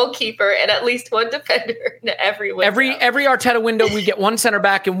signed a goalkeeper and at least one defender in every window. Every Arteta window, we get one center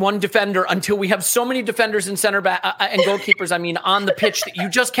back and one defender until we have so many defenders and center back and goalkeepers. I mean, on the pitch that you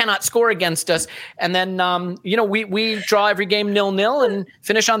just cannot score against us. And then we draw every game 0-0 and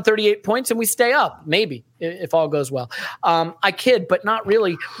finish on 38 points and we stay up. Maybe if all goes well. I kid, but not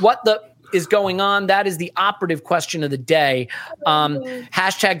really. What is going on? That is the operative question of the day.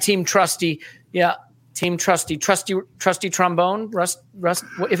 Hashtag Team Trusty. Yeah. Team Trusty Trombone. Rust.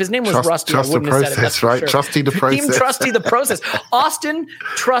 If his name was Rusty, I wouldn't have said it. That's right. Sure. Trusty the process. Team Trusty the process. Austin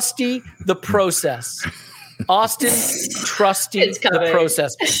Trusty the process. Austin Trusty the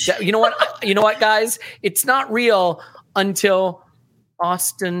process. You know what, guys? It's not real until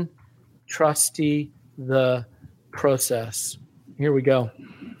Austin Trusty the process. Here we go.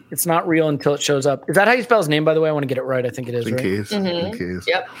 It's not real until it shows up. Is that how you spell his name, by the way? I want to get it right. I think it is. I think right? it is. Mm-hmm. I think it is.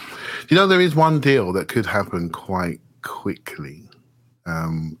 Yep. There is one deal that could happen quite quickly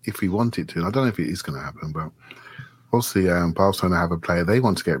if we wanted to. I don't know if it is going to happen, but obviously Barcelona have a player they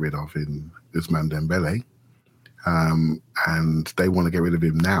want to get rid of in Ousmane Dembele, and they want to get rid of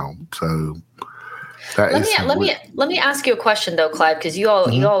him now. So let me ask you a question though, Clive, because you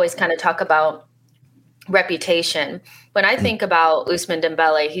always kind of talk about reputation. When I think about Ousmane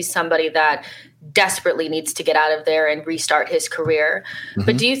Dembele, he's somebody that desperately needs to get out of there and restart his career. Mm-hmm.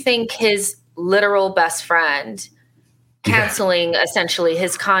 But do you think his literal best friend canceling essentially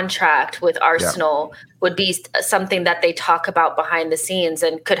his contract with Arsenal would be something that they talk about behind the scenes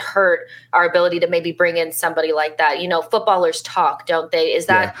and could hurt our ability to maybe bring in somebody like that? Footballers talk, don't they? Is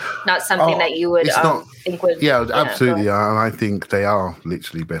that not something that you would think would? Yeah, absolutely. And I think they are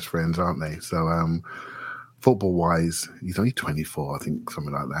literally best friends, aren't they? So, football-wise, he's only 24, I think,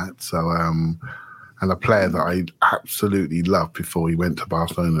 something like that. So, and a player that I absolutely loved before he went to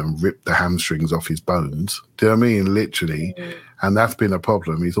Barcelona and ripped the hamstrings off his bones. Do you know what I mean? Literally. Mm-hmm. And that's been a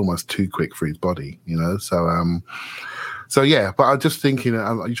problem. He's almost too quick for his body, So, yeah. But I'm just thinking,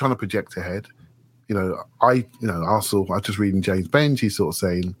 are you trying to project ahead? Arsenal. I was just reading James Benge. He's sort of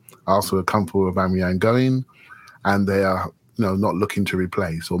saying Arsenal are comfortable with Aubameyang going, and they are, not looking to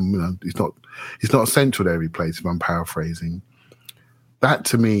replace, or it's not essential they replace. If I'm paraphrasing, that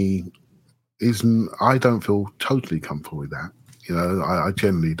to me is, I don't feel totally comfortable with that. I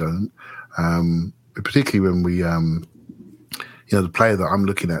generally don't, particularly when we, the player that I'm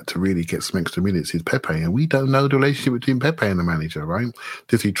looking at to really get some extra minutes is Pepe, and we don't know the relationship between Pepe and the manager, right?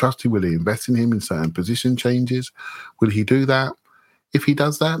 Does he trust him? Will he invest in him in certain position changes? Will he do that? If he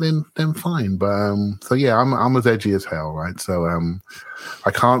does that, then fine. But I'm as edgy as hell, right? So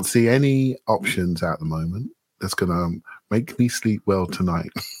I can't see any options at the moment that's gonna make me sleep well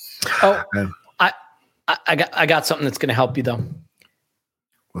tonight. Oh, I got something that's gonna help you though.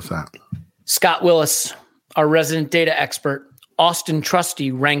 What's that? Scott Willis, our resident data expert. Austin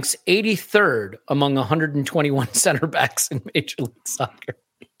Trusty ranks 83rd among 121 center backs in Major League Soccer.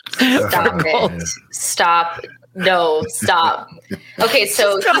 Stop it. Stop. No, stop. Okay,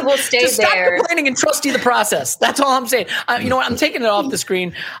 so he will stay just there. Stop complaining and trust you the process. That's all I'm saying. You know what? I'm taking it off the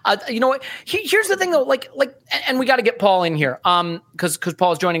screen. You know what? Here's the thing, though. Like, and we got to get Paul in here, because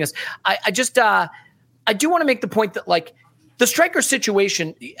Paul is joining us. I do want to make the point that, like, the striker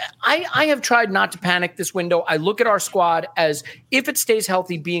situation, I have tried not to panic this window. I look at our squad as, if it stays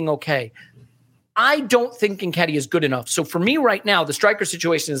healthy, being okay. I don't think Nketiah is good enough. So for me right now, the striker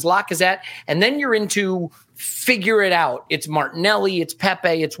situation is Lacazette, and then you're into figure it out. It's Martinelli, it's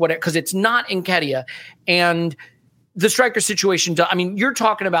Pepe, it's whatever, because it's not Nketiah. And the striker situation, I mean, you're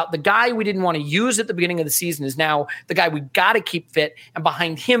talking about the guy we didn't want to use at the beginning of the season is now the guy we got to keep fit, and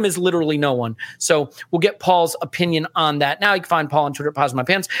behind him is literally no one. So we'll get Paul's opinion on that. Now you can find Paul on Twitter, Pause My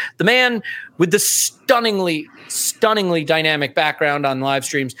Pants, the man with the stunningly dynamic background on live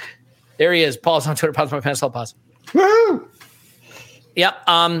streams. There he is. Paul's on Twitter, Pause My Pants, Pause. Woo! Yep.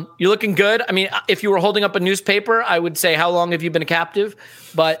 You're looking good. I mean, if you were holding up a newspaper, I would say, how long have you been a captive?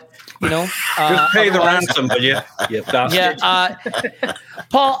 But just pay the ransom, will you? Yeah.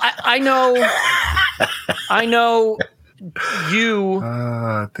 Paul, I know you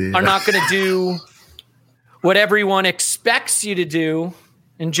are not going to do what everyone expects you to do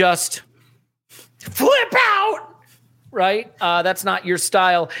and just flip out, right? That's not your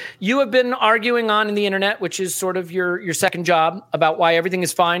style. You have been arguing in the internet, which is sort of your second job, about why everything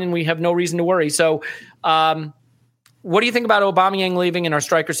is fine and we have no reason to worry. So, what do you think about Aubameyang leaving in our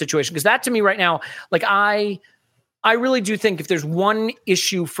striker situation? Because that, to me right now, like, I really do think if there's one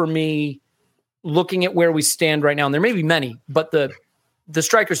issue for me looking at where we stand right now, and there may be many, but the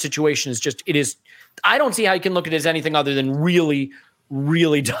striker situation is I don't see how you can look at it as anything other than really,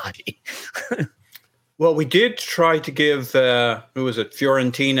 really dodgy. Well, we did try to give,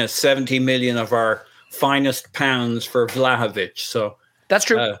 Fiorentina 70 million of our finest pounds for Vlahovic. So that's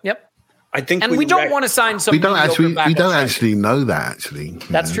true. Yep. I think, and we don't want to sign some. We don't actually know that. Actually,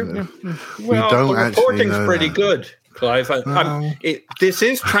 that's true. Yeah. Well, the reporting's pretty good, Clive. This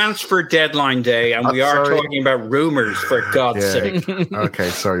is transfer deadline day, and we are talking about rumors, for God's sake. Okay,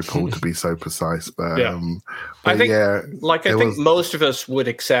 sorry, Paul, to be so precise, but I think most of us would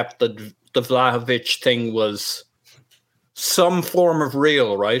accept that the Vlahovic thing was some form of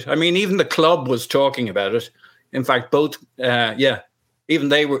real, right? I mean, even the club was talking about it. In fact, both, even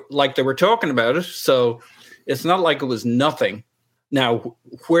they were talking about it. So it's not like it was nothing. Now,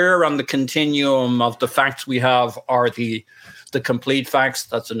 where on the continuum of the facts we have are the complete facts,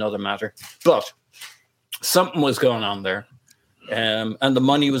 that's another matter. But something was going on there. And the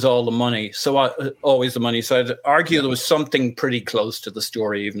money was all the money. So always the money. So I'd argue there was something pretty close to the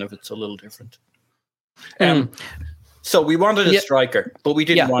story, even if it's a little different. So we wanted a striker, but we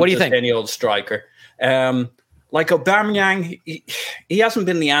didn't want just any old striker. Like Aubameyang, he hasn't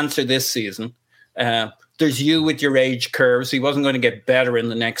been the answer this season. There's you with your age curves. He wasn't going to get better in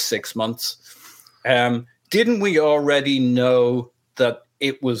the next 6 months. Didn't we already know that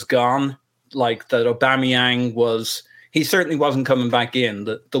it was gone? Like that Aubameyang he certainly wasn't coming back in.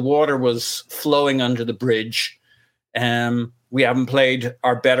 The water was flowing under the bridge. We haven't played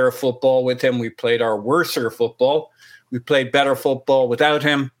our better football with him. We played our worser football. We played better football without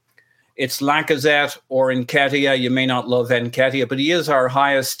him. It's Lacazette or Nketiah. You may not love Nketiah, but he is our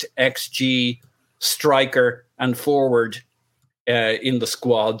highest XG striker and forward in the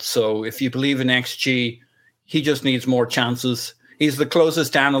squad. So if you believe in XG, he just needs more chances. He's the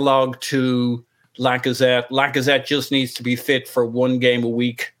closest analog to Lacazette. Lacazette just needs to be fit for one game a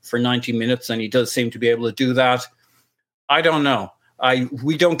week for 90 minutes, and he does seem to be able to do that. I don't know.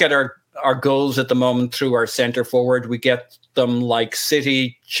 We don't get our goals at the moment through our centre forward. We get them like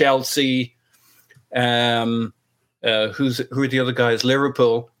City, Chelsea, who are the other guys?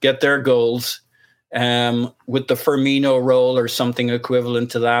 Liverpool get their goals. with the Firmino role or something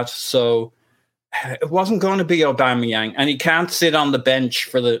equivalent to that. So it wasn't going to be Aubameyang, and he can't sit on the bench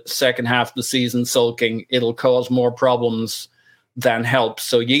for the second half of the season sulking. It'll cause more problems than help.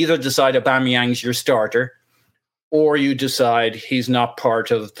 So you either decide Aubameyang's your starter, or you decide he's not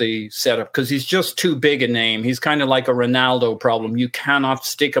part of the setup because he's just too big a name. He's kind of like a Ronaldo problem. You cannot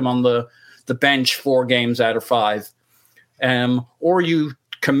stick him on the bench 4 games out of 5. Or you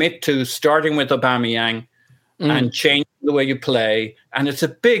commit to starting with Aubameyang and change the way you play. And it's a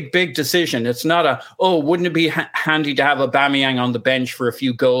big, big decision. It's not wouldn't it be handy to have Aubameyang on the bench for a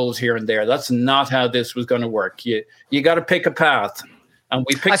few goals here and there? That's not how this was going to work. You got to pick a path. And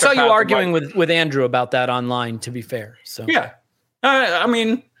we picked. I saw you arguing with Andrew about that online, to be fair. So yeah. I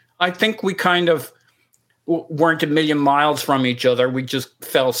mean, I think we kind of weren't a million miles from each other. We just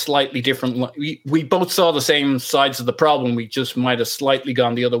fell slightly different. We both saw the same sides of the problem. We just might have slightly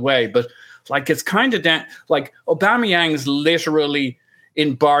gone the other way. But like, it's kind of like Aubameyang's literally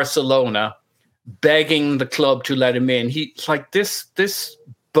in Barcelona begging the club to let him in. He's like, this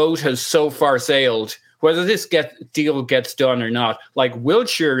boat has so far sailed, whether this deal gets done or not. Like,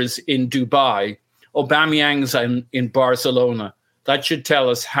 Wilshere is in Dubai, Aubameyang's in Barcelona. That should tell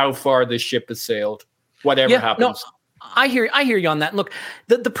us how far this ship has sailed. Whatever happens. No, I hear you on that. And look,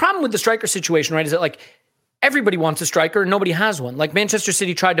 the problem with the striker situation, right, is that like everybody wants a striker and nobody has one. Like Manchester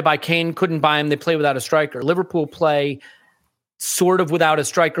City tried to buy Kane, couldn't buy him. They play without a striker. Liverpool play sort of without a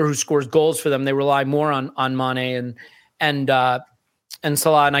striker who scores goals for them. They rely more on Mane and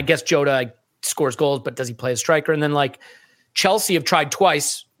Salah, and I guess Jota scores goals, but does he play a striker? And then like Chelsea have tried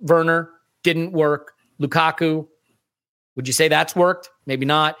twice. Werner didn't work. Lukaku, would you say that's worked? Maybe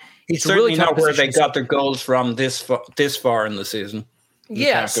not. It's certainly really not where they got their goals from this far in the season.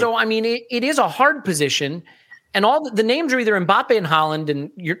 Yeah, so I mean, it is a hard position, and all the names are either Mbappe and Haaland,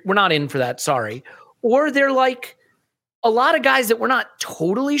 and we're not in for that, sorry, or they're like a lot of guys that we're not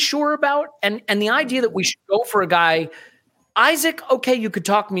totally sure about, and the idea that we should go for a guy, Isaac, okay, you could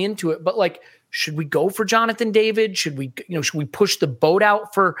talk me into it, but like, should we go for Jonathan David? Should we push the boat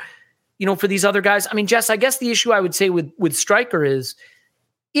out for these other guys? I mean, Jess, I guess the issue I would say with striker is,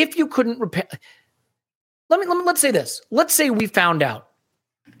 if you couldn't repair, let's say this. Let's say we found out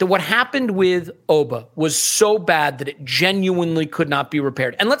that what happened with Oba was so bad that it genuinely could not be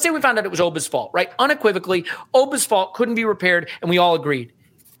repaired. And let's say we found out it was Oba's fault, right? Unequivocally, Oba's fault, couldn't be repaired, and we all agreed.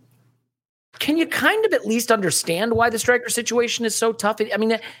 Can you kind of at least understand why the striker situation is so tough? I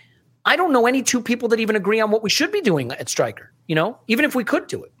mean, I don't know any 2 people that even agree on what we should be doing at striker, even if we could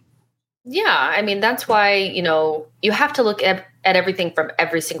do it. Yeah, I mean, that's why, you have to look at everything from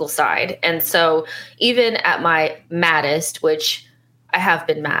every single side. And so even at my maddest, which I have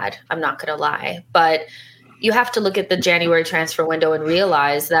been mad, I'm not going to lie, but you have to look at the January transfer window and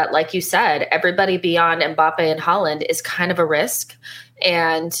realize that, like you said, everybody beyond Mbappe and Haaland is kind of a risk.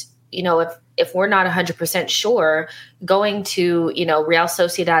 And, if we're not 100% sure, going to, Real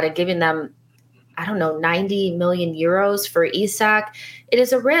Sociedad and giving them, 90 million euros for Isak, it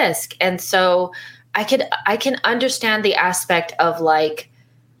is a risk. And so I can understand the aspect of like,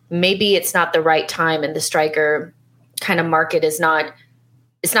 maybe it's not the right time and the striker kind of market it's not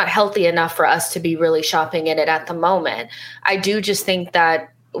healthy enough for us to be really shopping in it at the moment. I do just think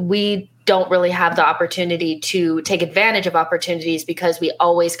that we don't really have the opportunity to take advantage of opportunities because we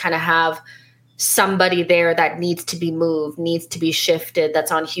always kind of have somebody there that needs to be moved, needs to be shifted,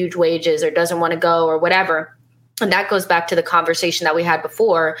 that's on huge wages or doesn't want to go or whatever. And that goes back to the conversation that we had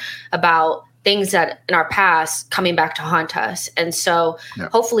before about things that in our past coming back to haunt us. And so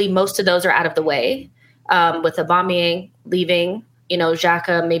hopefully most of those are out of the way, with Aubameyang leaving,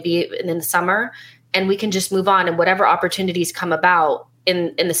 Xhaka maybe in the summer, and we can just move on, and whatever opportunities come about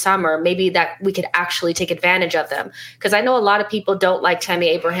in the summer, maybe that we could actually take advantage of them. Because I know a lot of people don't like Tammy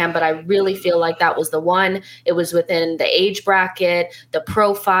Abraham, but I really feel like that was the one. It was within the age bracket, the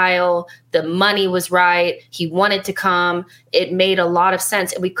profile, the money was right. He wanted to come. It made a lot of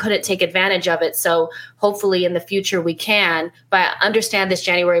sense, and we couldn't take advantage of it. So hopefully in the future we can. But I understand this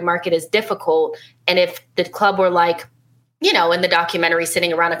January market is difficult. And if the club were like, in the documentary,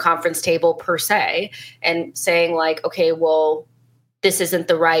 sitting around a conference table per se and saying like, okay, well, this isn't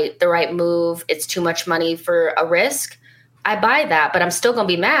the right move. It's too much money for a risk. I buy that, but I'm still going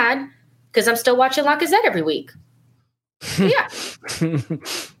to be mad because I'm still watching Lacazette every week. Yeah.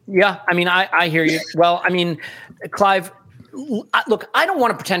 Yeah. I mean, I hear you. Well, I mean, Clive, look, I don't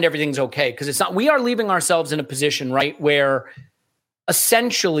want to pretend everything's okay because it's not. We are leaving ourselves in a position, right, where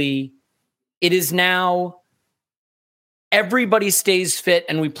essentially it is now everybody stays fit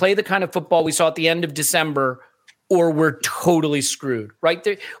and we play the kind of football we saw at the end of December, or we're totally screwed, right?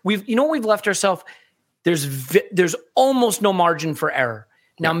 We've left ourselves. there's almost no margin for error.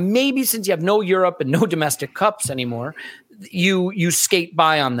 Now, maybe since you have no Europe and no domestic cups anymore, you skate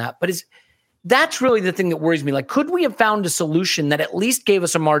by on that. But that's really the thing that worries me. Like, could we have found a solution that at least gave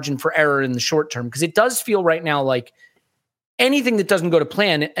us a margin for error in the short term? Because it does feel right now like anything that doesn't go to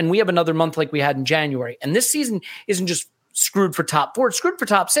plan, and we have another month like we had in January. And this season isn't just screwed for top 4, it's screwed for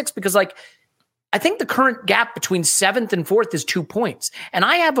top 6 because, like, I think the current gap between 7th and 4th is 2 points. And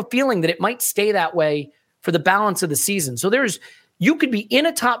I have a feeling that it might stay that way for the balance of the season. So you could be in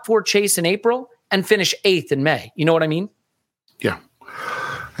a top 4 chase in April and finish 8th in May. You know what I mean? Yeah.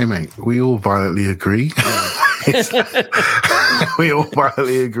 Hey, mate, we all violently agree. We all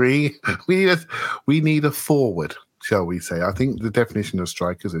violently agree. We need a forward, shall we say. I think the definition of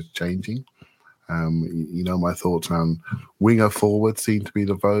strikers is changing. My thoughts around winger forward seem to be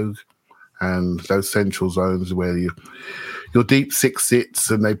the vogue. And those central zones where your deep 6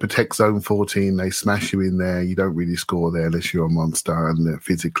 sits and they protect zone 14, they smash you in there. You don't really score there unless you're a monster and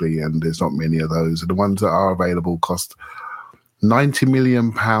physically, and there's not many of those. And the ones that are available cost £90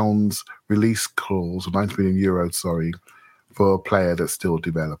 million release clause, or €90 million, for a player that's still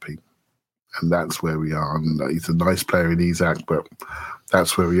developing. And that's where we are. And he's a nice player in Isak, but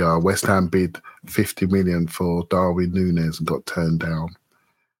that's where we are. West Ham bid $50 million for Darwin Núñez and got turned down.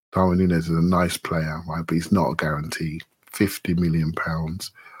 Darwin Núñez is a nice player, right? But he's not a guarantee. £50 million.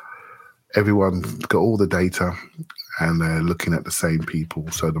 Everyone's got all the data and they're looking at the same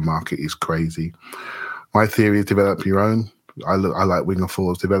people. So the market is crazy. My theory is develop your own. I like winger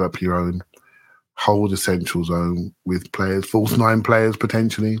forwards, develop your own, hold a central zone with players, false 9 players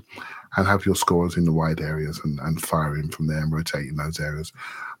potentially, and have your scorers in the wide areas and fire in from there and rotate in those areas.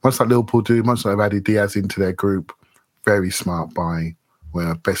 Much like Liverpool do, much like they've added Diaz into their group, very smart buy.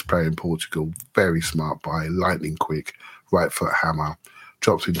 We're best player in Portugal, very smart buy, lightning quick, right foot hammer,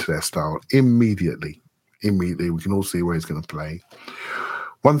 drops into their style immediately. We can all see where he's going to play.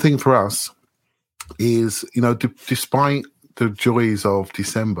 One thing for us is, despite the joys of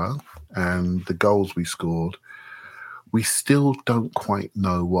December and the goals we scored, we still don't quite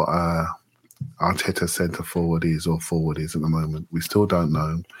know what Arteta centre forward is or forward is at the moment. We still don't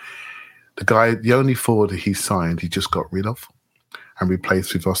know. The only forward he signed, he just got rid of and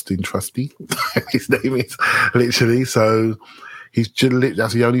replaced with Austin Trusty. His name is literally. So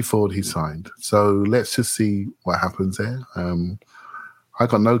that's the only forward he signed. So let's just see what happens there. I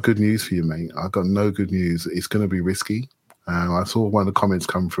got no good news for you, mate. I got no good news. It's going to be risky. I saw one of the comments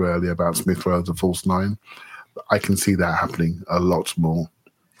come through earlier about Smith Rowe as a false 9. I can see that happening a lot more,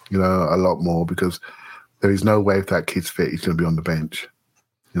 because there is no way if that kid's fit, he's going to be on the bench.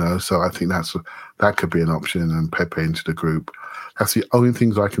 So I think that could be an option, and Pepe into the group. That's the only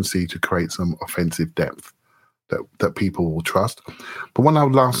things I can see to create some offensive depth that people will trust. But one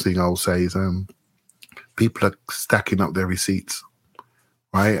last thing I'll say is people are stacking up their receipts,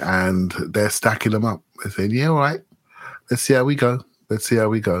 right? And they're stacking them up. They're saying, yeah, all right, let's see how we go.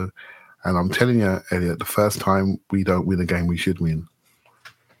 And I'm telling you, Elliot, the first time we don't win a game we should win,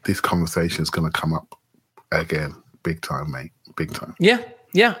 this conversation is going to come up again. Big time, mate. Big time. Yeah.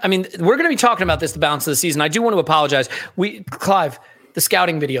 I mean, we're going to be talking about this the balance of the season. I do want to apologize. Clive, the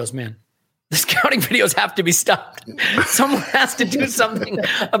scouting videos, man. The scouting videos have to be stopped. Someone has to do something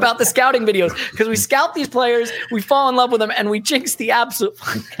about the scouting videos, because we scout these players, we fall in love with them, and we jinx the absolute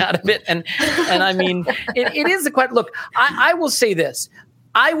fuck out of it. And I mean, it is the question. Look, I will say this.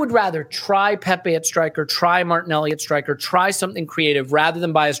 I would rather try Pepe at striker, try Martinelli at striker, try something creative rather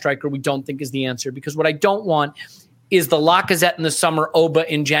than buy a striker we don't think is the answer. Because what I don't want is the Lacazette in the summer, Oba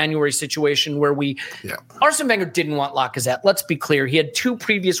in January situation where Arsene Wenger didn't want Lacazette. Let's be clear. He had 2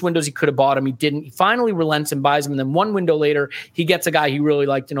 previous windows he could have bought him. He didn't. He finally relents and buys him. And then 1 window later, he gets a guy he really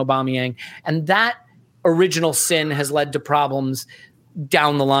liked in Aubameyang. And that original sin has led to problems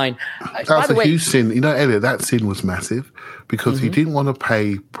down the line. That was a huge sin. Elliot, that sin was massive because he didn't want to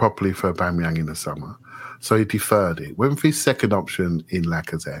pay properly for Aubameyang in the summer. So he deferred it. Went for his second option in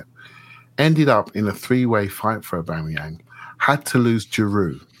Lacazette. Ended up in a 3-way fight for Aubameyang. Had to lose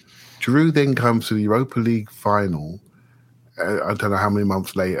Giroud. Giroud then comes to the Europa League final, I don't know how many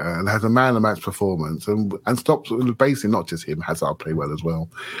months later, and has a man-of-the-match performance and stops, basically not just him, Hazard play well as well.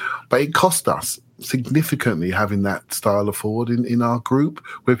 But it cost us significantly having that style of forward in our group,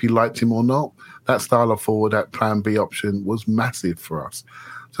 whether you liked him or not. That style of forward, that plan B option was massive for us.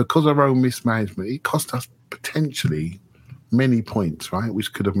 So because of our own mismanagement, it cost us potentially many points, right?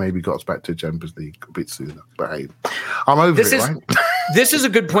 Which could have maybe got us back to Champions League a bit sooner. But hey, I'm over right? This is a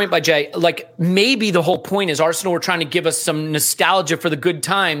good point by Jay. Like, maybe the whole point is Arsenal were trying to give us some nostalgia for the good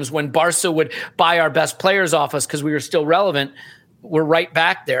times when Barca would buy our best players off us because we were still relevant. we're right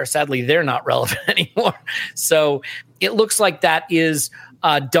back there. Sadly, they're not relevant anymore. So it looks like that is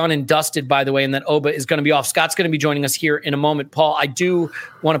done and dusted, by the way, and that Oba is going to be off. Scott's going to be joining us here in a moment. Paul, I do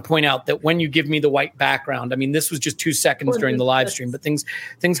want to point out that when you give me the white background, I mean, this was just 2 seconds during the live stream, but things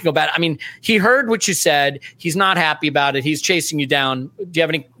can go bad. I mean, he heard what you said. He's not happy about it. He's chasing you down. Do you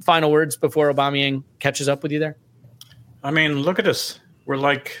have any final words before Aubameyang catches up with you there? I mean, look at us. We're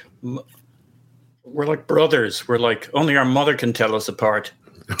like brothers. We're like only our mother can tell us apart.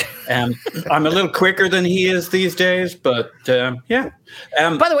 I'm a little quicker than he is these days, but yeah.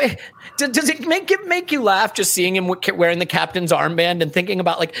 By the way, does it make you laugh just seeing him wearing the captain's armband and thinking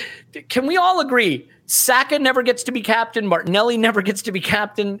about, like, can we all agree Saka never gets to be captain, Martinelli never gets to be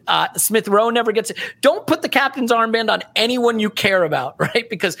captain, Smith Rowe never gets it. Don't put the captain's armband on anyone you care about, right?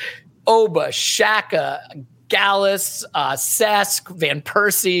 Because Oba, Xhaka, Gallus, Cesc, Van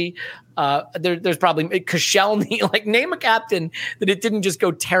Persie, there's probably Koscielny, like, name a captain that it didn't just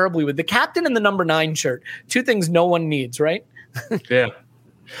go terribly with. The captain and the number 9 shirt, 2 things no one needs, right? Yeah.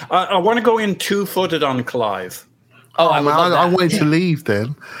 I want to go in 2-footed on Clive. Oh, I wanted to leave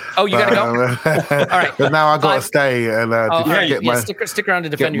then. Oh, you got to go? All right. But now I got to stay and stick around to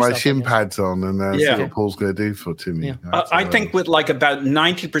defend yourself. Get my shin pads on and see what Paul's going to do to me. Yeah. I think with like about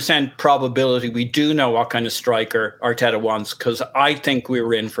 90% probability, we do know what kind of striker Arteta wants, because I think we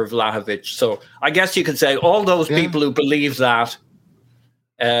were in for Vlahovic. So I guess you could say all those people who believe that,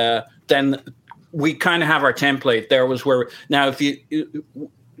 then we kind of have our template. There was where now if you,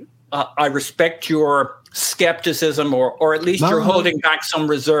 I respect your skepticism, or at least you're holding back some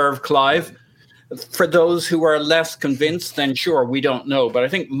reserve, Clive. For those who are less convinced, then sure, we don't know. But I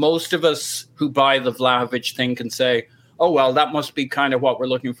think most of us who buy the Vlahovic thing can say, oh, well, that must be kind of what we're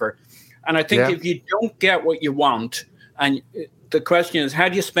looking for. And I think if you don't get what you want, and the question is, how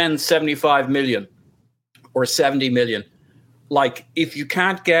do you spend 75 million or 70 million? Like, if you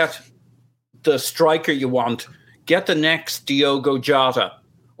can't get the striker you want, get the next Diogo Jota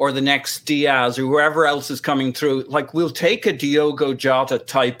or the next Diaz or whoever else is coming through. Like, we'll take a Diogo Jota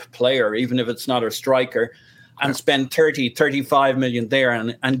type player, even if it's not a striker, and spend 30-35 million there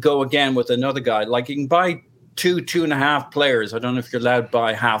and go again with another guy. Like, you can buy 2.5 players. I don't know if you're allowed to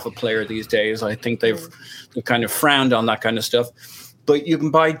buy half a player these days. I think they've kind of frowned on that kind of stuff. But you can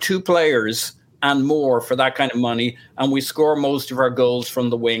buy 2 players and more for that kind of money, and we score most of our goals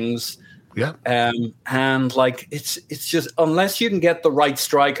from the wings. Yeah. And like it's just, unless you can get the right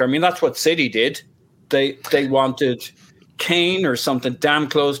striker. I mean, that's what City did. They wanted Kane or something damn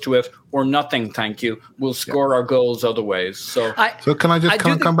close to it, or nothing, thank you. We'll score our goals other ways. So can I just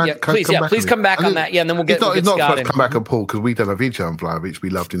come back? Please come back on that. Yeah, and then we'll get it's not Scott to come back on Paul, because we don't have each other on Vlahovic.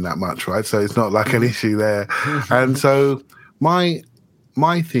 We loved him that much, right? So it's not like an issue there. And so my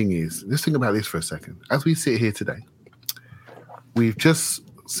thing is, let's think about this for a second. As we sit here today, we've just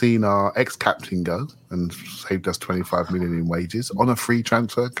seen our ex-captain go and saved us 25 million in wages on a free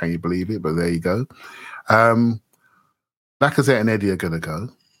transfer. Can you believe it? But there you go. Lacazette and Eddie are going to go.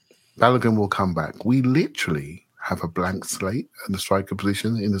 Balogun will come back. We literally have a blank slate in the striker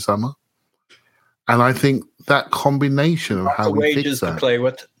position in the summer. And I think that combination of how we fix that, to play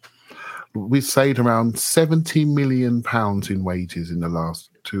with. We've saved around £70 million in wages in the last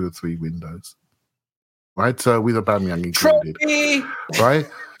 2 or 3 windows. Right, so with Aubameyang included, right?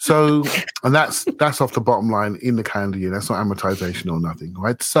 So, and that's off the bottom line in the calendar year. That's not amortization or nothing,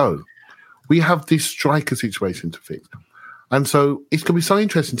 right? So, we have this striker situation to fix, and so it's going to be so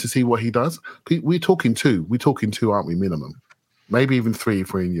interesting to see what he does. We're talking 2, aren't we? Minimum, maybe even 3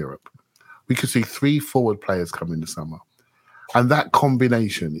 if we're in Europe. We could see 3 forward players come in the summer, and that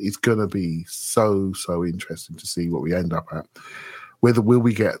combination is going to be so interesting to see what we end up at. Will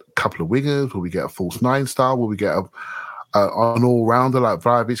we get a couple of wingers? Will we get a false 9 star? Will we get an all-rounder like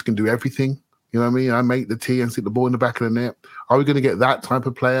Vlahovic can do everything? You know what I mean? I make the tea and stick the ball in the back of the net. Are we going to get that type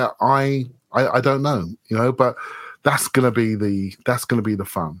of player? I don't know, you know, but that's going to be the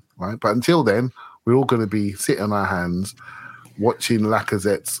fun, right? But until then, we're all going to be sitting on our hands watching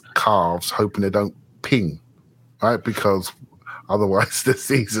Lacazette's calves, hoping they don't ping, right? Because otherwise the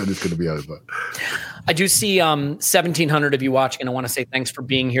season is going to be over. I do see 1,700 of you watching, and I want to say thanks for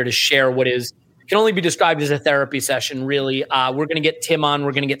being here to share what can only be described as a therapy session, really. We're going to get Tim on.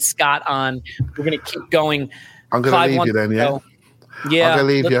 We're going to get Scott on. We're going to keep going. I'm going to leave you then, yeah? Yeah. I'm going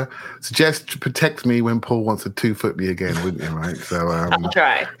to leave you. Suggest to protect me when Paul wants to 2-foot me again, wouldn't you, right? So I'll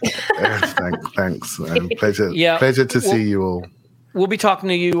try. Thanks. Pleasure to see you all. We'll be talking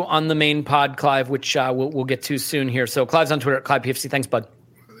to you on the main pod, Clive, which we'll get to soon here. So Clive's on Twitter at ClivePFC. Thanks, bud.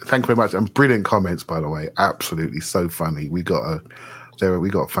 Thank you very much. And brilliant comments, by the way. Absolutely so funny. We got Sarah, we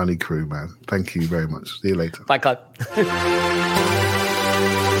got a funny crew, man. Thank you very much. See you later. Bye, Claude.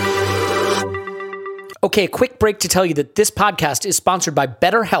 Okay, a quick break to tell you that this podcast is sponsored by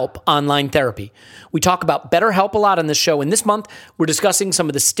BetterHelp Online Therapy. We talk about BetterHelp a lot on this show, and this month we're discussing some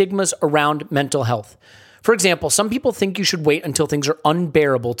of the stigmas around mental health. For example, some people think you should wait until things are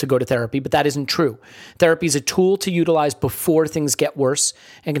unbearable to go to therapy, but that isn't true. Therapy is a tool to utilize before things get worse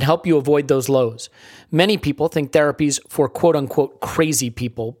and can help you avoid those lows. Many people think therapy's for quote-unquote crazy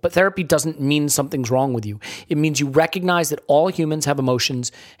people, but therapy doesn't mean something's wrong with you. It means you recognize that all humans have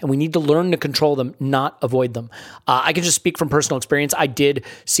emotions, and we need to learn to control them, not avoid them. I can just speak from personal experience. I did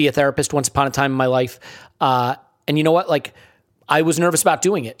see a therapist once upon a time in my life, and you know what? I was nervous about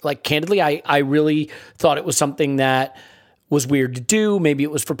doing it. Candidly, I really thought it was something that was weird to do. Maybe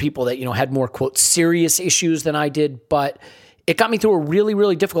it was for people that, had more, quote, serious issues than I did. But it got me through a really,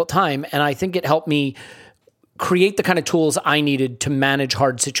 really difficult time. And I think it helped me create the kind of tools I needed to manage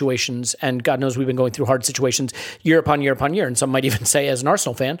hard situations. And God knows we've been going through hard situations year upon year upon year. And some might even say, as an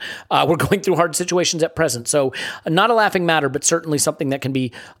Arsenal fan, we're going through hard situations at present. So not a laughing matter, but certainly something that can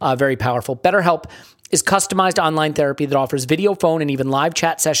be very powerful. BetterHelp is customized online therapy that offers video, phone, and even live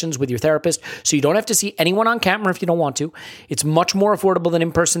chat sessions with your therapist, so you don't have to see anyone on camera if you don't want to. It's much more affordable than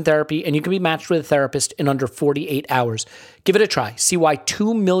in-person therapy, and you can be matched with a therapist in under 48 hours. Give it a try. See why over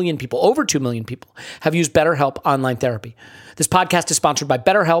 2 million people, have used BetterHelp online therapy. This podcast is sponsored by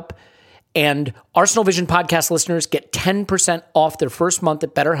BetterHelp, and Arsenal Vision podcast listeners get 10% off their first month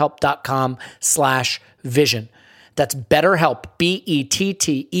at BetterHelp.com/vision. That's BetterHelp, BetterHelp,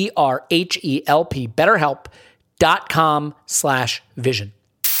 BetterHelp.com/vision.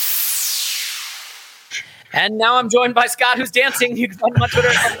 And now I'm joined by Scott, who's dancing. You can find him on Twitter.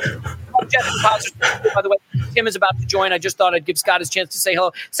 By the way, Tim is about to join. I just thought I'd give Scott his chance to say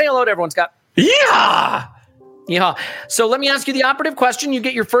hello. Say hello to everyone, Scott. Yeah. So let me ask you the operative question. You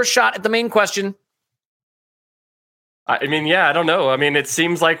get your first shot at the main question. I don't know. It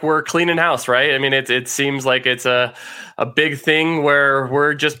seems like we're cleaning house, right? It seems like it's a big thing where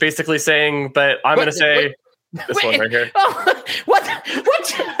we're just basically saying, but I'm going to say this one right here. Oh, what's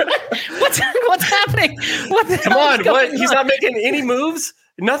happening? Come on, what? He's not making any moves?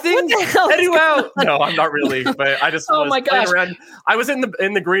 Nothing? What the hell is going on? No, I'm not really, but I just oh my gosh. Around. I was in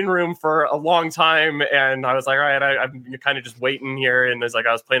the green room for a long time, and I was like, all right, I'm kind of just waiting here, and it's like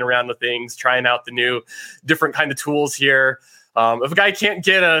I was playing around with things, trying out the new different kind of tools here. If a guy can't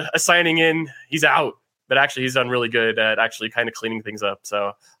get a signing in, he's out. But actually, he's done really good at actually kind of cleaning things up.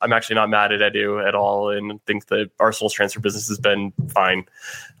 So I'm actually not mad at Edu at all, and think the Arsenal's transfer business has been fine.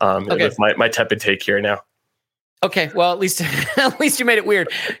 Okay. With my tepid take here now. Okay, well, at least you made it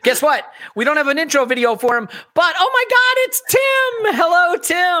weird. Guess what? We don't have an intro video for him, but oh my God, it's Tim! Hello,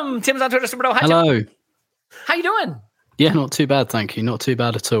 Tim. Tim's on Twitter. Hello. Tim. How you doing? Yeah, not too bad, thank you. Not too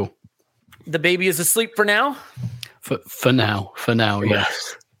bad at all. The baby is asleep for now? For now,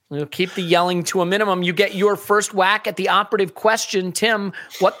 yes. We'll keep the yelling to a minimum. You get your first whack at the operative question. Tim,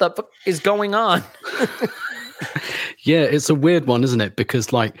 what the fuck is going on? Yeah, it's a weird one, isn't it? Because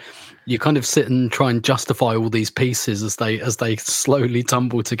you kind of sit and try and justify all these pieces as they slowly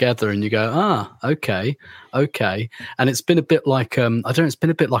tumble together, and you go, okay, and it's been a bit like it's been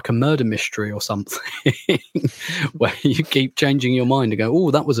a bit like a murder mystery or something, where you keep changing your mind and go,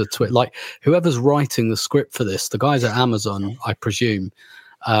 oh, that was a twist. Like whoever's writing the script for this, the guys at Amazon, I presume,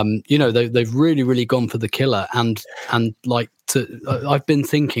 they've really, really gone for the killer, and I've been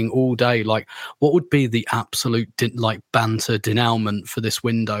thinking all day, what would be the absolute banter denouement for this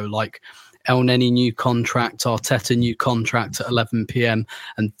window? El Neni new contract, Arteta new contract at 11 p.m.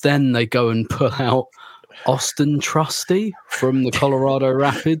 And then they go and pull out Austin Trusty from the Colorado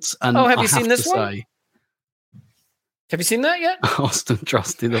Rapids. And have you seen this one? Have you seen that yet? Austin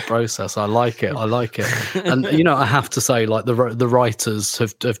Trusty, the process. I like it. And, I have to say, the writers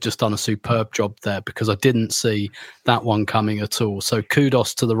have just done a superb job there, because I didn't see that one coming at all. So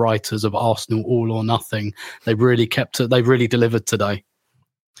kudos to the writers of Arsenal All or Nothing. They really kept it. They really delivered today.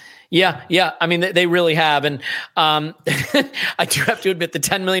 Yeah. They really have. And I do have to admit the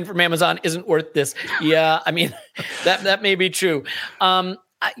 10 million from Amazon isn't worth this. Yeah. That may be true. The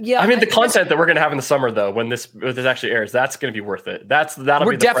content that we're going to have in the summer, though, when this actually airs, that's going to be worth it.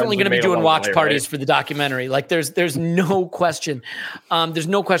 We're definitely going to be doing watch parties for the documentary. There's no question. There's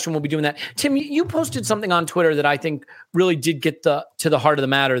no question we'll be doing that. Tim, you posted something on Twitter that I think really did get to the heart of the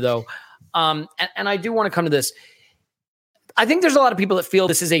matter, though. And I do want to come to this. I think there's a lot of people that feel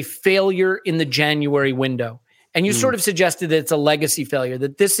this is a failure in the January window. And you sort of suggested that it's a legacy failure,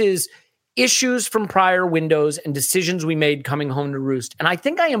 that this is issues from prior windows and decisions we made coming home to roost. And I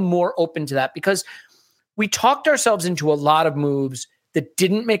think I am more open to that, because we talked ourselves into a lot of moves that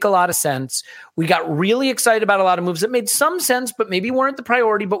didn't make a lot of sense. We got really excited about a lot of moves that made some sense, but maybe weren't the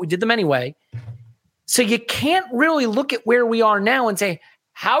priority, but we did them anyway. So you can't really look at where we are now and say,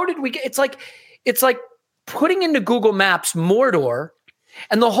 how did we get, it's like putting into Google Maps Mordor,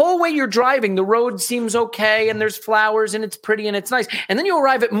 and the whole way you're driving, the road seems okay, and there's flowers, and it's pretty, and it's nice. And then you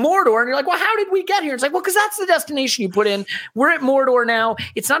arrive at Mordor, and you're like, well, how did we get here? It's like, well, because that's the destination you put in. We're at Mordor now.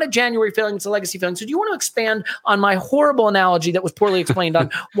 It's not a January feeling, it's a legacy feeling. So do you want to expand on my horrible analogy that was poorly explained on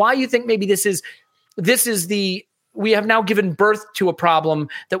why you think maybe we have now given birth to a problem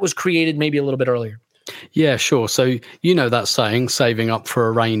that was created maybe a little bit earlier? Yeah, sure. So you know that saying, saving up for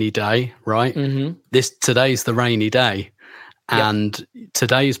a rainy day, right? Mm-hmm. Today's the rainy day. And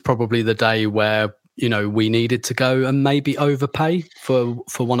today's probably the day where, you know, we needed to go and maybe overpay for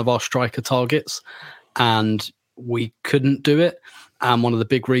one of our striker targets, and we couldn't do it. And one of the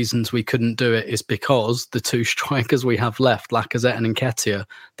big reasons we couldn't do it is because the two strikers we have left, Lacazette and Nketiah,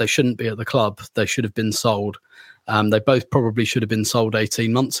 they shouldn't be at the club. They should have been sold. They both probably should have been sold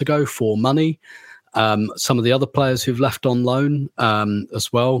 18 months ago for money. Some of the other players who've left on loan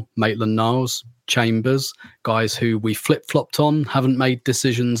as well, Maitland-Niles, Chambers, guys who we flip-flopped on, haven't made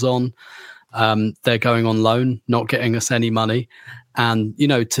decisions on. They're going on loan, not getting us any money. And, you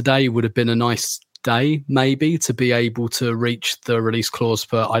know, today would have been a nice day, maybe, to be able to reach the release clause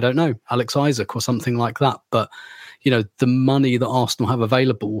for, I don't know, Alex Isak or something like that. But, you know, the money that Arsenal have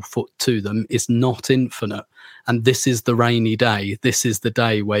available to them is not infinite. And this is the rainy day. This is the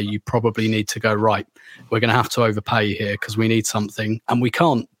day where you probably need to go, right, we're going to have to overpay here because we need something. And we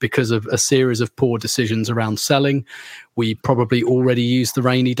can't because of a series of poor decisions around selling. We probably already used the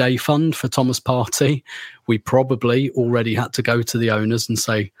rainy day fund for Thomas Partey. We probably already had to go to the owners and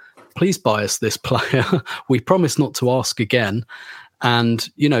say, please buy us this player. We promise not to ask again. And,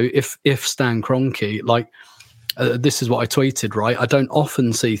 you know, if Stan Kroenke, like, this is what I tweeted, right? I don't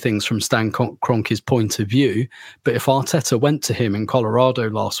often see things from Stan Kroenke's point of view, but if Arteta went to him in Colorado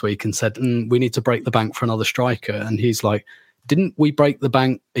last week and said, we need to break the bank for another striker, and he's like, didn't we break the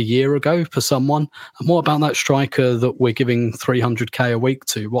bank a year ago for someone? And what about that striker that we're giving 300k a week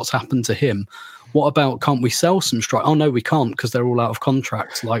to? What's happened to him? What about, can't we sell some strikers? Oh, no, we can't because they're all out of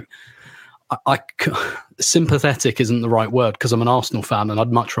contracts. Like, sympathetic isn't the right word because I'm an Arsenal fan and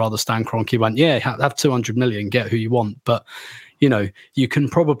I'd much rather Stan Kroenke went, yeah, have 200 million, get who you want. But, you know, you can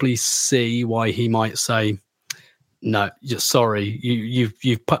probably see why he might say, no, sorry,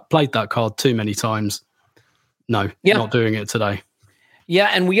 you've played that card too many times. No, not doing it today. Yeah,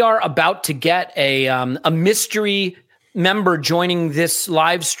 and we are about to get a mystery member joining this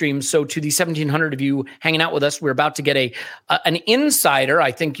live stream. So to the 1,700 of you hanging out with us, we're about to get an insider,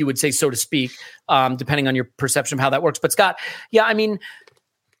 I think you would say, so to speak, depending on your perception of how that works. But Scott, yeah, I mean,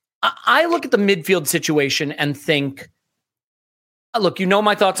 I look at the midfield situation and think, look, you know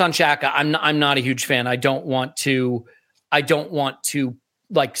my thoughts on Xhaka. I'm not a huge fan. I don't want to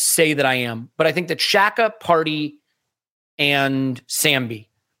like say that I am, but I think that Xhaka, Partey, and Sambi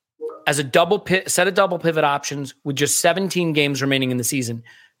as a set of double pivot options with just 17 games remaining in the season,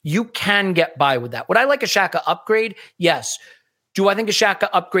 you can get by with that. Would I like a Xhaka upgrade? Yes. Do I think a Xhaka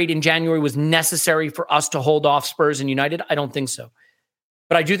upgrade in January was necessary for us to hold off Spurs and United? I don't think so.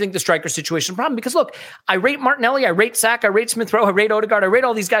 But I do think the striker situation is a problem because, look, I rate Martinelli, I rate Saka, I rate Smith Rowe, I rate Odegaard, I rate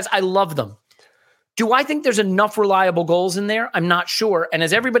all these guys. I love them. Do I think there's enough reliable goals in there? I'm not sure. And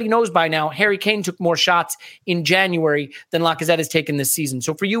as everybody knows by now, Harry Kane took more shots in January than Lacazette has taken this season.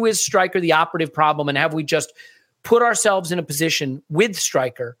 So for you, is striker the operative problem? And have we just put ourselves in a position with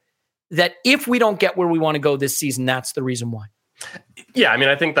striker that if we don't get where we want to go this season, that's the reason why? Yeah, I mean,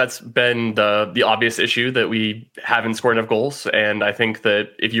 I think that's been the obvious issue that we haven't scored enough goals. And I think that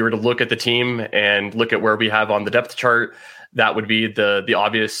if you were to look at the team and look at where we have on the depth chart, that would be the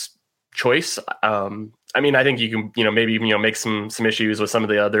obvious choice. I mean, I think you can, maybe, make some issues with some of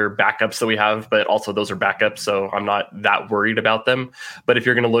the other backups that we have, but also those are backups. So I'm not that worried about them. But if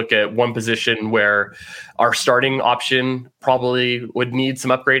you're going to look at one position where our starting option probably would need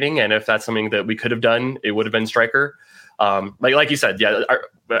some upgrading, and if that's something that we could have done, it would have been striker. Like you said, yeah,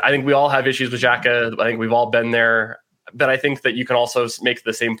 I think we all have issues with Xhaka. I think we've all been there, but I think that you can also make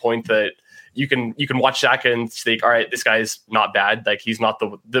the same point that you can watch Xhaka and think, all right, this guy's not bad. Like he's not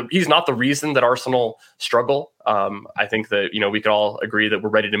the reason that Arsenal struggle. I think that, we could all agree that we're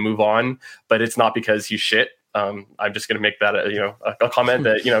ready to move on, but it's not because he's shit. I'm just going to make that a comment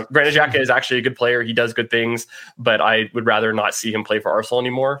that, Granit Xhaka is actually a good player. He does good things, but I would rather not see him play for Arsenal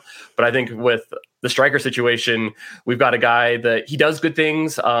anymore. But I think with the striker situation, we've got a guy that he does good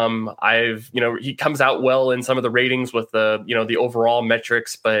things. He comes out well in some of the ratings with the overall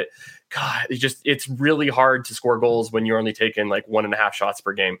metrics, but God, it's really hard to score goals when you're only taking like 1.5 shots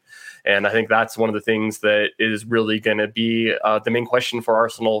per game. And I think that's one of the things that is really going to be the main question for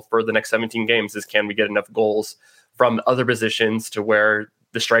Arsenal for the next 17 games is, can we get enough goals from other positions to where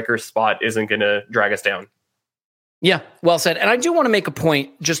the striker spot isn't going to drag us down? Yeah, well said. And I do want to make a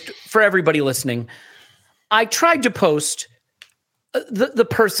point just for everybody listening. I tried to post the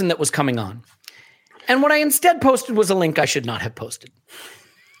person that was coming on. And what I instead posted was a link I should not have posted.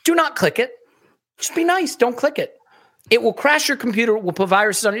 Do not click it. Just be nice. Don't click it. It will crash your computer. It will put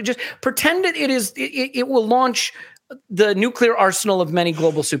viruses on it. Just pretend it will launch the nuclear arsenal of many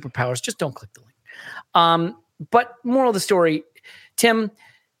global superpowers. Just don't click the link. But moral of the story, Tim,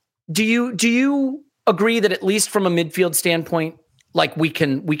 do you agree that at least from a midfield standpoint, like we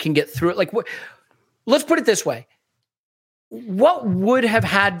can get through it? Like, let's put it this way: what would have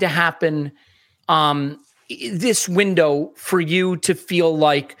had to happen this window for you to feel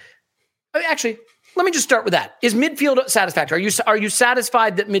like? Actually, let me just start with that. Is midfield satisfactory? Are you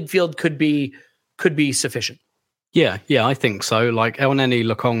satisfied that midfield could be sufficient? Yeah, I think so. Like Elneny,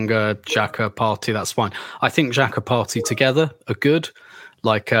 Lokonga, Xhaka, Partey, that's fine. I think Xhaka, Partey together are good.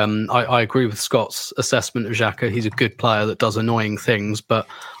 Like, I agree with Scott's assessment of Xhaka. He's a good player that does annoying things, but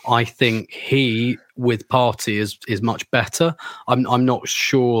I think he with Partey is much better. I'm not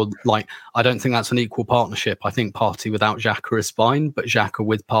sure. Like, I don't think that's an equal partnership. I think Partey without Xhaka is fine, but Xhaka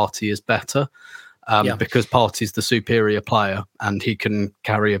with Partey is better because Partey's the superior player and he can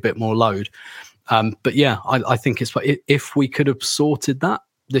carry a bit more load. But yeah, I think if we could have sorted that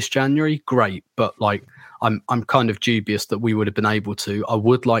this January, great. But like, I'm kind of dubious that we would have been able to. I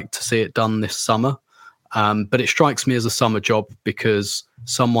would like to see it done this summer, but it strikes me as a summer job because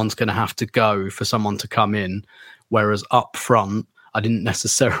someone's going to have to go for someone to come in. Whereas up front, I didn't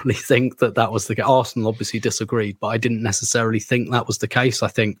necessarily think that was the case. Arsenal obviously disagreed, but I didn't necessarily think that was the case. I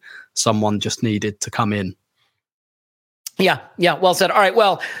think someone just needed to come in. Yeah, well said. All right,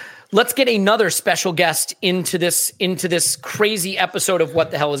 well, let's get another special guest into this crazy episode of What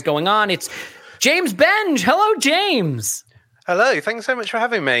the Hell is Going On. It's James Benge. Hello, James. Hello. Thanks so much for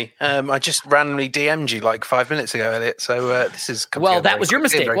having me. I just randomly DM'd you like 5 minutes ago, Elliot. So this is that was your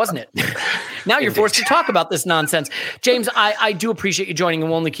mistake, wasn't it? Now you're forced to talk about this nonsense. James, I do appreciate you joining,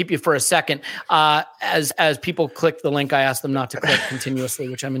 and we'll only keep you for a second. As people click the link, I ask them not to click continuously,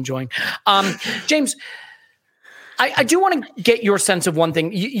 which I'm enjoying. James, I do want to get your sense of one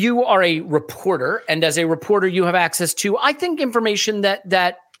thing. You are a reporter, and as a reporter, you have access to, I think, information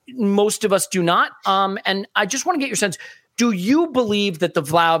that most of us do not. And I just want to get your sense. Do you believe that the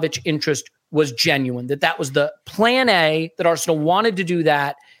Vlahovic interest was genuine, that was the plan A, that Arsenal wanted to do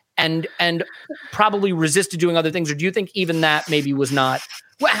that and probably resisted doing other things? Or do you think even that maybe was not?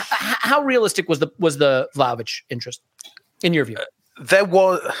 How realistic was the Vlahovic interest in your view? There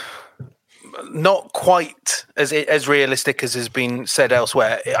was not quite as realistic as has been said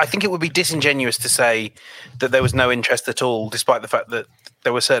elsewhere. I think it would be disingenuous to say that there was no interest at all, despite the fact that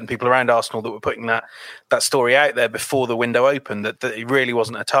there were certain people around Arsenal that were putting that story out there before the window opened, that it really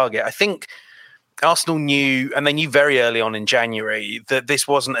wasn't a target. I think Arsenal knew, and they knew very early on in January, that this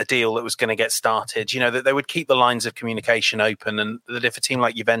wasn't a deal that was going to get started. You know, that they would keep the lines of communication open, and that if a team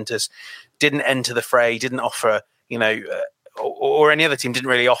like Juventus didn't enter the fray, didn't offer, or any other team didn't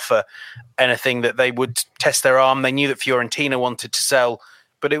really offer anything, that they would test their arm. They knew that Fiorentina wanted to sell,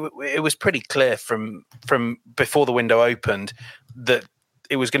 but it was pretty clear from before the window opened that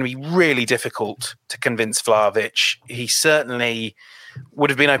it was going to be really difficult to convince Vlahovic. He certainly would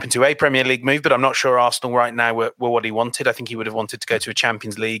have been open to a Premier League move, but I'm not sure Arsenal right now were what he wanted. I think he would have wanted to go to a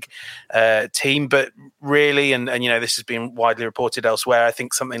Champions League team, but really, and this has been widely reported elsewhere, I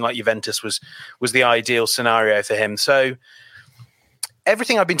think something like Juventus was the ideal scenario for him. So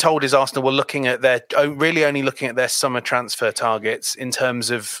everything I've been told is Arsenal were looking at really only looking at their summer transfer targets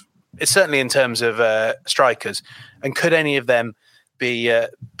certainly in terms of strikers, and could any of them be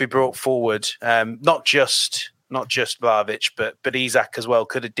brought forward? Not just Vlahovic, but Isak as well.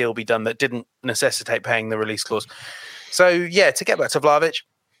 Could a deal be done that didn't necessitate paying the release clause? So yeah, to get back to Vlahovic,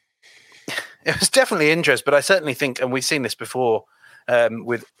 it was definitely interest, but I certainly think, and we've seen this before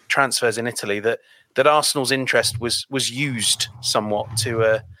with transfers in Italy, that Arsenal's interest was used somewhat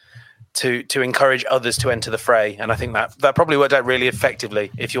to encourage others to enter the fray, and I think that probably worked out really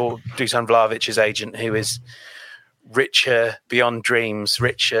effectively if you're Dusan Vlahovic's agent, who is richer beyond dreams,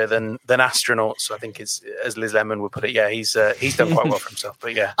 richer than astronauts, I think is, as Liz Lemon would put it. Yeah, he's done quite well for himself.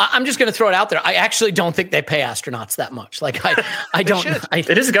 But yeah, I'm just going to throw it out there. I actually don't think they pay astronauts that much. Like I don't.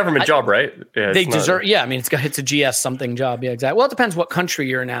 It is a government job, right? Yeah, they deserve. Yeah, I mean, it's a GS something job. Yeah, exactly. Well, it depends what country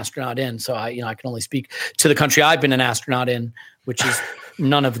you're an astronaut in. So I can only speak to the country I've been an astronaut in, which is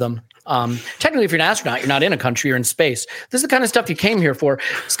none of them. Technically, if you're an astronaut, you're not in a country, you're in space. This is the kind of stuff you came here for.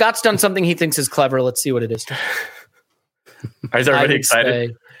 Scott's done something he thinks is clever. Let's see what it is. Is everybody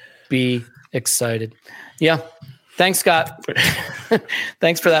excited? Be excited. Yeah. Thanks, Scott.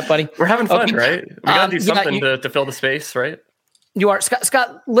 Thanks for that, buddy. We're having fun, right? We got to do something to fill the space, right? You are.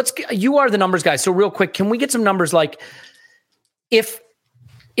 Scott, you are the numbers guy. So real quick, can we get some numbers like if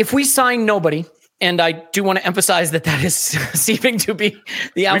we sign nobody, and I do want to emphasize that is seeming to be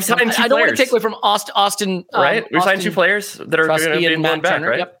the outcome. I don't want to take away from Austin. Right? We've signed 2 players that are going to be in one back,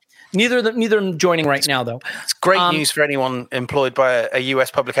 right? Yep. Neither of them joining right now, though. It's great news for anyone employed by a US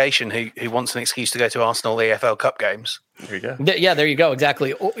publication who wants an excuse to go to Arsenal EFL Cup games. There you go. Yeah, there you go.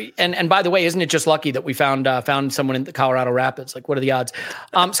 Exactly. And by the way, isn't it just lucky that we found someone in the Colorado Rapids? Like, what are the odds?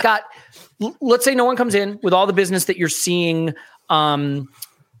 Scott, let's say no one comes in with all the business that you're seeing.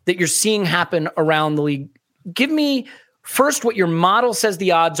 That you're seeing happen around the league. Give me first what your model says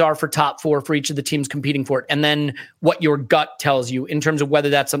the odds are for top 4 for each of the teams competing for it, and then what your gut tells you in terms of whether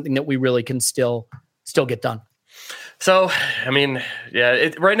that's something that we really can still get done. So, I mean, yeah,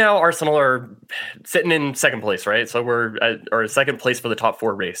 right now Arsenal are sitting in second place, right? So we're at second place for the top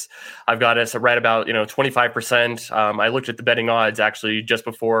 4 race. I've got us right about 25%. I looked at the betting odds actually just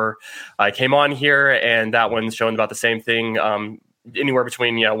before I came on here, and that one's showing about the same thing. Anywhere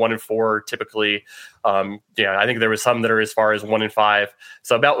between 1 and 4 typically. I think there was some that are as far as 1 and 5.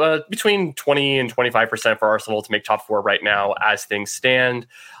 So about between 20 and 25% for Arsenal to make top 4 right now as things stand.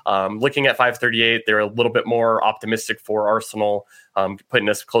 Looking at 538, they're a little bit more optimistic for Arsenal, putting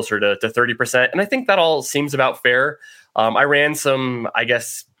us closer to 30%. And I think that all seems about fair. I ran some,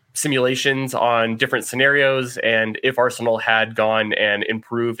 simulations on different scenarios, and if Arsenal had gone and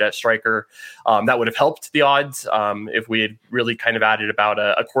improved at striker, that would have helped the odds. If we had really kind of added about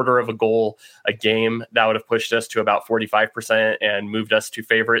a quarter of a goal a game, that would have pushed us to about 45% and moved us to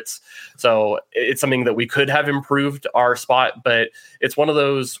favorites. So it's something that we could have improved our spot, but it's one of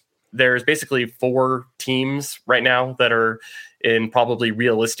those, there's basically 4 teams right now that are in probably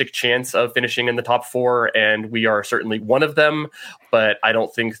realistic chance of finishing in the top 4, and we are certainly one of them. But I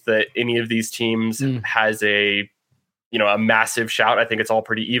don't think that any of these teams has a massive shout. I think it's all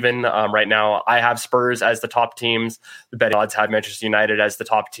pretty even right now. I have Spurs as the top teams. The betting odds have Manchester United as the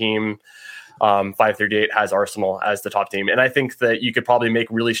top team. 538 has Arsenal as the top team. And I think that you could probably make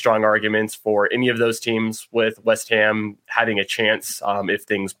really strong arguments for any of those teams, with West Ham having a chance if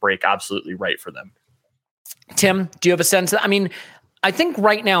things break absolutely right for them. Tim, do you have a sense? I mean, I think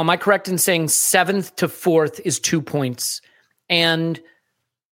right now, am I correct in saying 7th to 4th is 2 points? And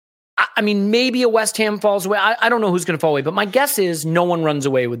I mean, maybe a West Ham falls away. I don't know who's going to fall away, but my guess is no one runs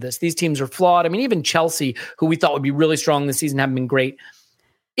away with this. These teams are flawed. I mean, even Chelsea, who we thought would be really strong this season, haven't been great.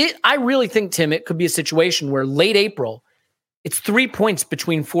 I really think, Tim, it could be a situation where late April, it's 3 points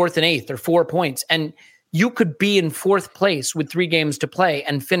between 4th and 8th, or 4 points. And you could be in 4th place with 3 games to play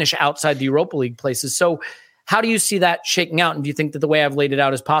and finish outside the Europa League places. So how do you see that shaking out? And do you think that the way I've laid it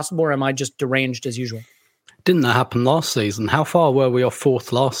out is possible, or am I just deranged as usual? Didn't that happen last season? How far were we off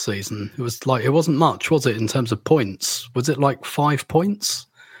 4th last season? It wasn't much, was it, in terms of points? Was it like 5 points?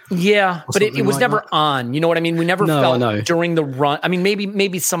 Yeah, but it was never on. You know what I mean? We never felt during the run. I mean,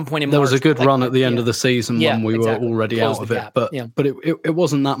 maybe some point in March. There was a good run at the end of the season when we were already out of it. But it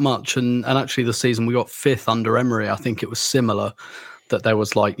wasn't that much. And actually the season we got 5th under Emery, I think it was similar, that there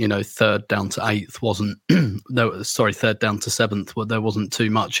was 3rd down to 8th wasn't, 3rd down to 7th, well, there wasn't too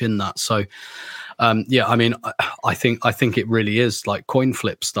much in that. So, I mean, I think it really is like coin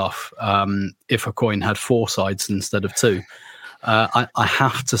flip stuff. If a coin had 4 sides instead of 2. I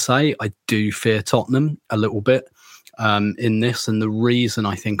have to say, I do fear Tottenham a little bit in this. And the reason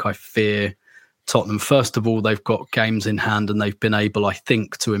I think I fear Tottenham, first of all, they've got games in hand and they've been able, I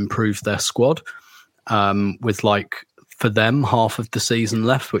think, to improve their squad with for them, half of the season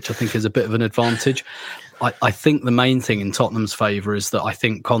left, which I think is a bit of an advantage. I think the main thing in Tottenham's favour is that I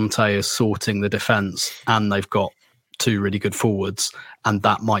think Conte is sorting the defence and they've got 2 really good forwards, and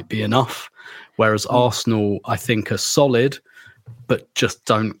that might be enough. Whereas Arsenal, I think, are solid, but just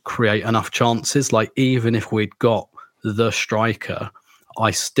don't create enough chances. Even if we'd got the striker,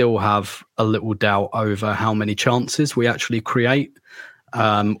 I still have a little doubt over how many chances we actually create.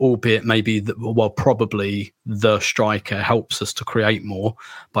 Albeit maybe, probably the striker helps us to create more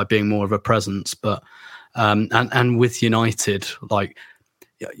by being more of a presence. But And with United, like,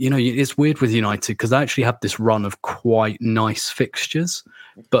 it's weird with United because they actually had this run of quite nice fixtures,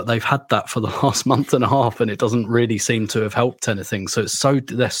 but they've had that for the last month and a half, and it doesn't really seem to have helped anything. So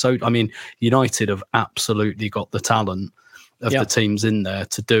I mean, United have absolutely got the talent of the teams in there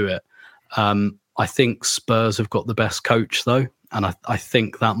to do it. I think Spurs have got the best coach though, and I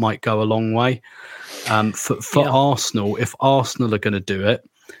think that might go a long way. For Arsenal, if Arsenal are going to do it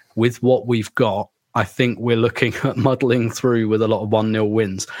with what we've got, I think we're looking at muddling through with a lot of 1-0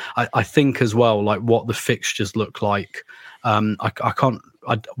 wins. I think as well, like what the fixtures look like. I can't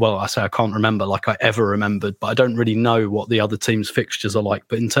remember like I ever remembered, but I don't really know what the other team's fixtures are like.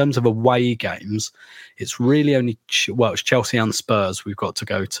 But in terms of away games, it's really only, it's Chelsea and Spurs we've got to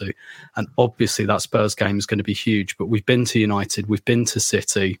go to. And obviously that Spurs game is going to be huge, but we've been to United, we've been to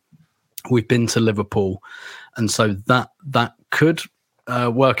City, we've been to Liverpool. And so that could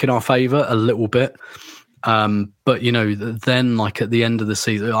work in our favour a little bit. But, then like at the end of the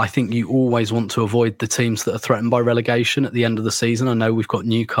season, I think you always want to avoid the teams that are threatened by relegation at the end of the season. I know we've got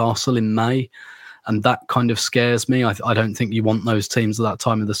Newcastle in May, and that kind of scares me. I don't think you want those teams at that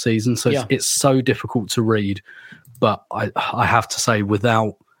time of the season. So it's so difficult to read. But I have to say,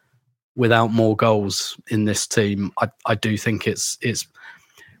 without more goals in this team, I do think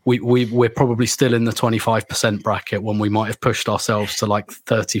we're probably still in the 25% bracket when we might have pushed ourselves to like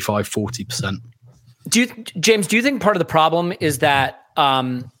 35, 40%. James, do you think part of the problem is that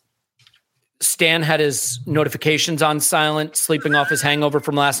Stan had his notifications on silent, sleeping off his hangover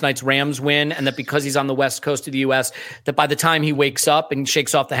from last night's Rams win, and that because he's on the west coast of the U.S., that by the time he wakes up and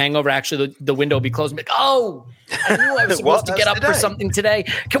shakes off the hangover, actually the window will be closed and be like, oh, I knew I was supposed to get up for something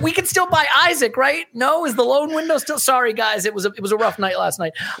today. We can still buy Isaac, right? No, is the loan window still? Sorry, guys, it was a rough night last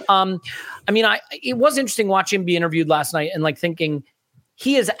night. It was interesting watching him be interviewed last night and like thinking,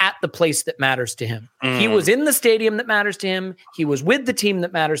 he is at the place that matters to him. He was in the stadium that matters to him. He was with the team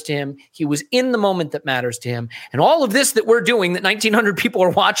that matters to him. He was in the moment that matters to him. And all of this that we're doing, that 1,900 people are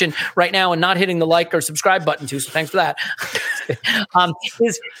watching right now and not hitting the like or subscribe button to, so thanks for that,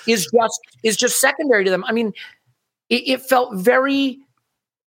 is just secondary to them. I mean, it felt very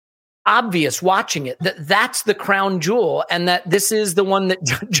obvious watching it that's the crown jewel and that this is the one that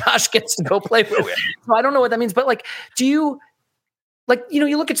Josh gets to go play with. So I don't know what that means, but like, you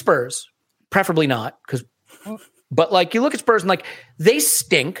look at Spurs, preferably not, but like you look at Spurs and like they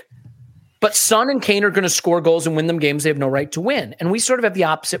stink, but Son and Kane are going to score goals and win them games they have no right to win. And we sort of have the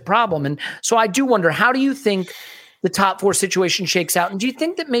opposite problem. And so I do wonder, how do you think the top four situation shakes out? And do you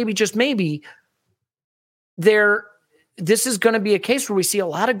think that maybe, just maybe, this is going to be a case where we see a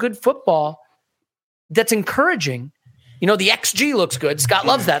lot of good football that's encouraging? The XG looks good. Scott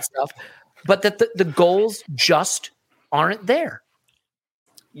loves that stuff, but that the goals just aren't there.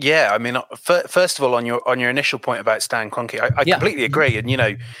 Yeah, I mean, first of all, on your initial point about Stan Kroenke, I completely agree.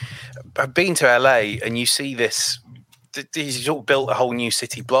 And I've been to LA, and you see this. He's all built a whole new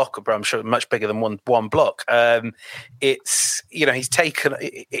city block, but I'm sure much bigger than one block. It's he's taken.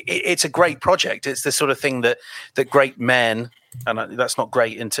 It's a great project. It's the sort of thing that great men, and that's not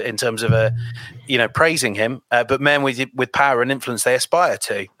great in terms of praising him, but men with power and influence they aspire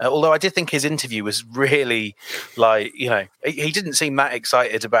to. Although I did think his interview was really like he didn't seem that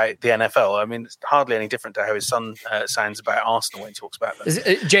excited about the NFL. I mean, it's hardly any different to how his son sounds about Arsenal when he talks about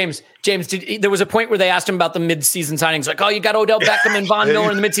that. James, there was a point where they asked him about the mid-season signings, like, oh, you got Odell Beckham and Von Miller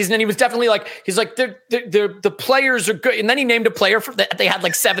in the mid-season, and he was definitely like, he's like, the players are good, and then he named a player that they had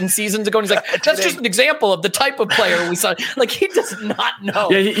like 7 seasons ago, and he's like, that's just an example of the type of player we saw. Like, he does not know.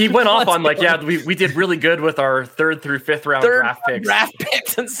 Yeah, he went off on like, we did really good with our 3rd through 5th round draft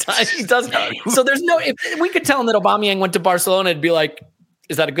picks and stuff. He doesn't. So there's no. If we could tell him that Aubameyang went to Barcelona, it'd be like,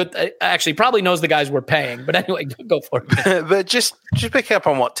 is that a good? Actually, probably knows the guys we're paying. But anyway, go for it. But just picking up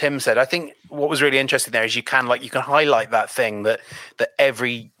on what Tim said, I think what was really interesting there is you can highlight that thing that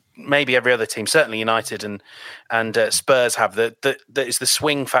maybe every other team, certainly United and Spurs have, that is the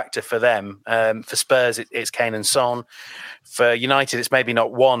swing factor for them. For Spurs, it's Kane and Son. For United, it's maybe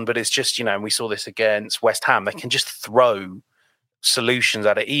not one, but it's just, and we saw this against West Ham. They can just throw solutions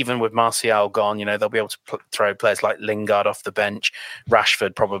at it. Even with Martial gone, they'll be able to throw players like Lingard off the bench,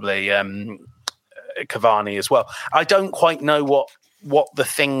 Rashford probably, Cavani as well. I don't quite know what the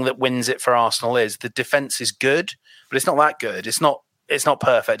thing that wins it for Arsenal is. The defense is good, but it's not that good. It's not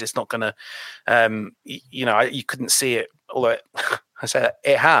perfect. It's not going to, you couldn't see it, although I say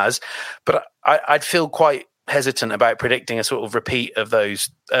it has, but I'd feel quite hesitant about predicting a sort of repeat of those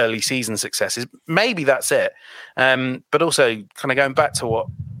early season successes. Maybe that's it. But also kind of going back to what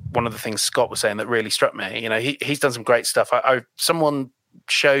one of the things Scott was saying that really struck me, he's done some great stuff. Someone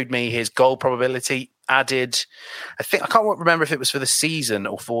showed me his goal probability added. I can't remember if it was for the season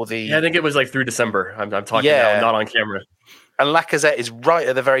or for the. Yeah, I think it was like through December. I'm talking now, not on camera. And Lacazette is right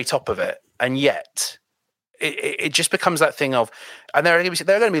at the very top of it, and yet it just becomes that thing of. And there are going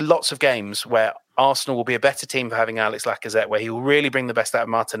to be lots of games where Arsenal will be a better team for having Alex Lacazette, where he will really bring the best out of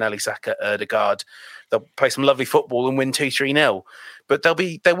Martinelli, Saka, Ødegaard. They'll play some lovely football and win 2-3-0. But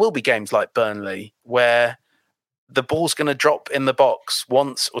there will be games like Burnley where the ball's going to drop in the box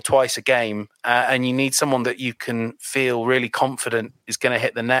once or twice a game, and you need someone that you can feel really confident is going to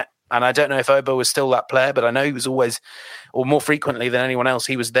hit the net. And I don't know if Obo was still that player, but I know he was always, or more frequently than anyone else,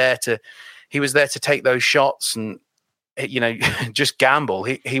 he was there to take those shots and, just gamble.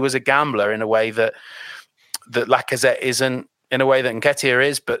 He was a gambler in a way that Lacazette isn't, in a way that Nketiah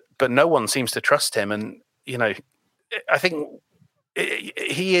is, but no one seems to trust him. And, I think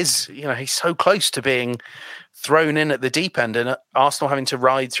he is, he's so close to being thrown in at the deep end, and Arsenal having to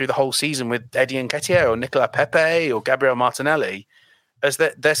ride through the whole season with Eddie Nketiah or Nicolas Pepe or Gabriel Martinelli as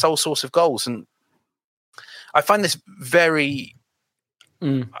their sole source of goals. And I find this very...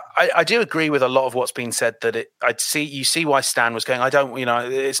 I do agree with a lot of what's been said, that you see why Stan was going,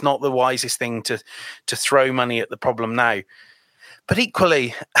 it's not the wisest thing to throw money at the problem now. But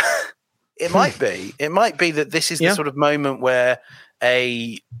equally, it might be that this is the sort of moment where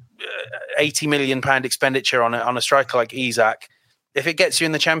a £80 million expenditure on a striker like Isak, if it gets you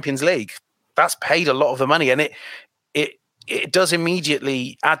in the Champions League, that's paid a lot of the money, and it does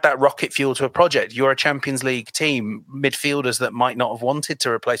immediately add that rocket fuel to a project. You're a Champions League team. Midfielders that might not have wanted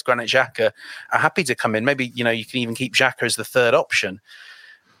to replace Granit Xhaka are happy to come in. Maybe, you can even keep Xhaka as the third option.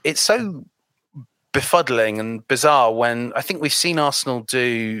 It's so befuddling and bizarre when I think we've seen Arsenal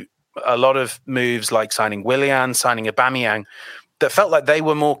do a lot of moves like signing Willian, signing Aubameyang, that felt like they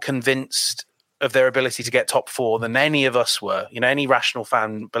were more convinced of their ability to get top four than any of us were, any rational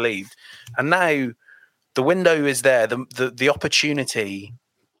fan believed. And now the window is there. The opportunity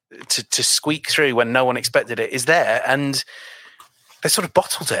to squeak through when no one expected it is there, and they sort of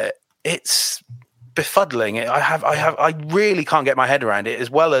bottled it. It's befuddling. I really can't get my head around it,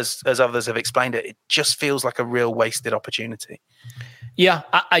 as well as others have explained it. It just feels like a real wasted opportunity. Yeah,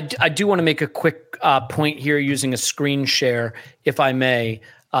 I do want to make a quick point here using a screen share, if I may.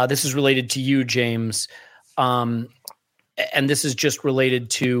 This is related to you, James, and this is just related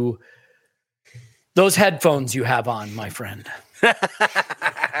to those headphones you have on, my friend.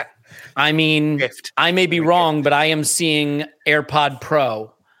 I mean, I may be wrong, but I am seeing AirPod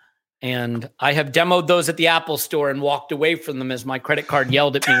Pro, and I have demoed those at the Apple Store and walked away from them as my credit card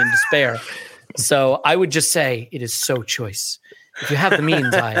yelled at me in despair. So I would just say it is so choice. If you have the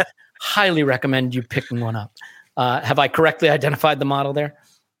means, I highly recommend you picking one up. Have I correctly identified the model there?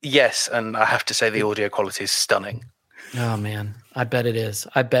 Yes, and I have to say the audio quality is stunning. Oh, man. I bet it is.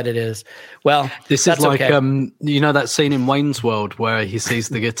 Well, this is like, okay. That scene in Wayne's World where he sees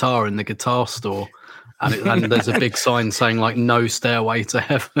the guitar in the guitar store and there's a big sign saying like no stairway to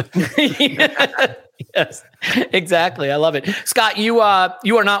heaven. Yes, exactly. I love it. Scott, you are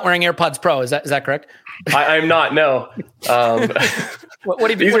not wearing AirPods Pro. Is that correct? I'm not. No.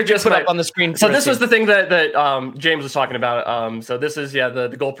 What have you just put up on the screen? So this was the thing that James was talking about. So this is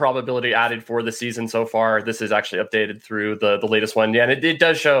the goal probability added for the season so far. This is actually updated through the latest one. Yeah, and it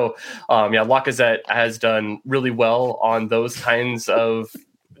does show. Lacazette has done really well on those kinds of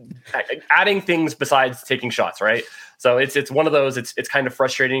adding things besides taking shots. Right. So it's one of those. It's kind of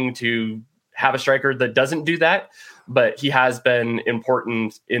frustrating to have a striker that doesn't do that, but he has been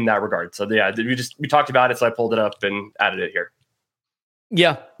important in that regard. So yeah, we talked about it, so I pulled it up and added it here.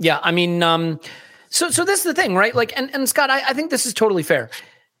 Yeah. I mean, so this is the thing, right? Like, and Scott, I think this is totally fair.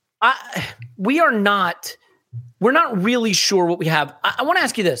 We're not really sure what we have. I want to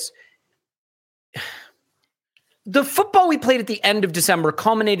ask you this. The football we played at the end of December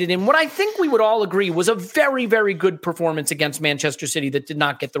culminated in what I think we would all agree was a very, very good performance against Manchester City that did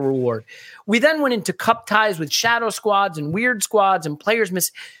not get the reward. We then went into cup ties with shadow squads and weird squads and players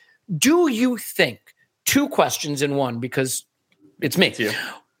miss. Do you think, two questions in one, because it's me.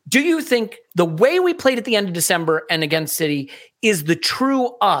 Do you think the way we played at the end of December and against City is the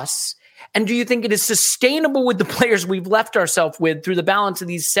true us? And do you think it is sustainable with the players we've left ourselves with through the balance of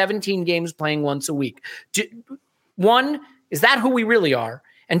these 17 games playing once a week? One, is that who we really are?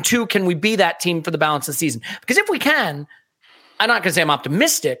 And two, can we be that team for the balance of the season? Because if we can, I'm not going to say I'm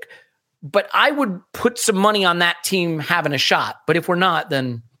optimistic, but I would put some money on that team having a shot. But if we're not,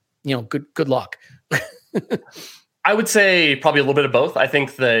 then, good luck. I would say probably a little bit of both. I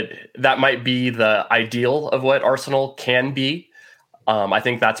think that might be the ideal of what Arsenal can be. I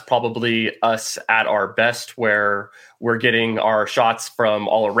think that's probably us at our best, where we're getting our shots from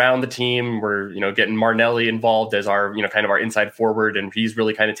all around the team. We're, getting Martinelli involved as our, kind of our inside forward, and he's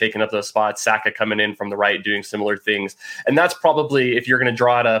really kind of taking up those spots. Saka coming in from the right, doing similar things. And that's probably, if you're going to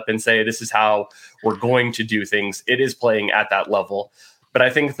draw it up and say, this is how we're going to do things, it is playing at that level. But I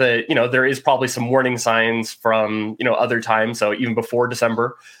think that, there is probably some warning signs from, other times. So even before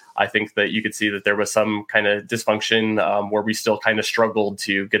December, I think that you could see that there was some kind of dysfunction where we still kind of struggled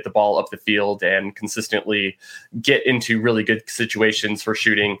to get the ball up the field and consistently get into really good situations for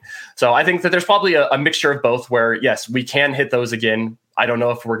shooting. So I think that there's probably a mixture of both where, yes, we can hit those again. I don't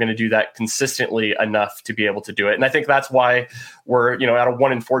know if we're going to do that consistently enough to be able to do it. And I think that's why we're, at a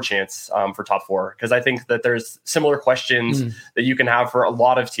 1 in 4 chance for top 4. Because I think that there's similar questions that you can have for a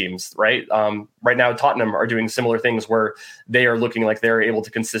lot of teams, right? Right now, Tottenham are doing similar things where they are looking like they're able to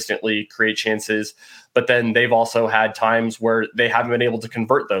consistently create chances. But then they've also had times where they haven't been able to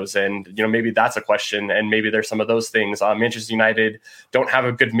convert those. And, maybe that's a question. And maybe there's some of those things. Manchester United don't have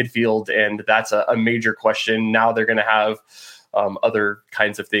a good midfield. And that's a major question. Now they're going to have other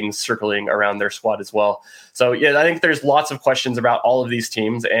kinds of things circling around their squad as well. So, yeah, I think there's lots of questions about all of these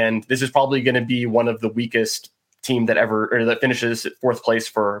teams, and this is probably going to be one of the weakest team that finishes 4th place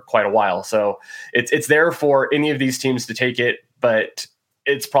for quite a while. So it's there for any of these teams to take it, but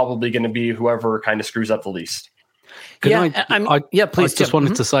it's probably going to be whoever kind of screws up the least. Please. I just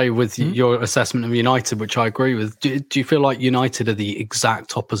wanted to say with your assessment of United, which I agree with, do you feel like United are the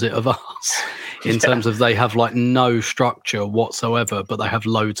exact opposite of us in terms of they have like no structure whatsoever, but they have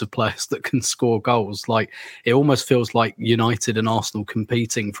loads of players that can score goals? Like it almost feels like United and Arsenal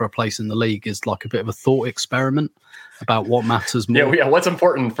competing for a place in the league is like a bit of a thought experiment about what matters more. Yeah, what's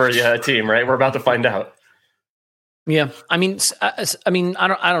important for a team, right? We're about to find out. Yeah, I mean,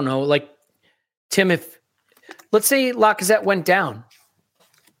 I don't know. Like Tim, if let's say Lacazette went down,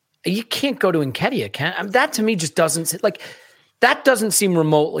 you can't go to Nketiah, can? I mean, that to me just doesn't like. That doesn't seem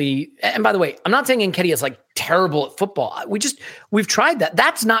remotely. And by the way, I'm not saying Nketiah is like terrible at football. We've tried that.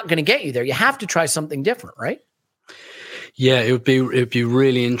 That's not going to get you there. You have to try something different, right? Yeah, it would be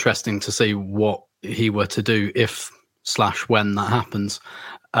really interesting to see what he were to do if/when that happens.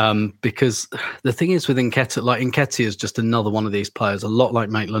 Because the thing is with Nketiah is just another one of these players, a lot like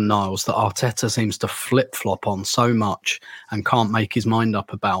Maitland-Niles, that Arteta seems to flip-flop on so much and can't make his mind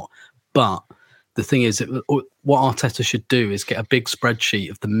up about. But the thing is, what Arteta should do is get a big spreadsheet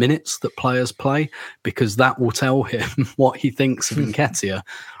of the minutes that players play, because that will tell him what he thinks of Nketiah,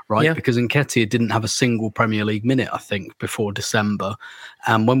 right? Yeah. Because Nketiah didn't have a single Premier League minute, I think, before December.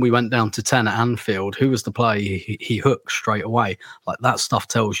 And when we went down to 10 at Anfield, who was the player he hooked straight away? Like that stuff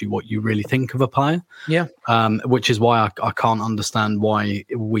tells you what you really think of a player. Yeah. Which is why I can't understand why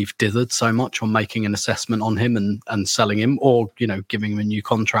we've dithered so much on making an assessment on him and selling him, or, giving him a new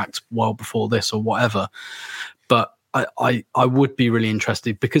contract well before this or whatever. But I would be really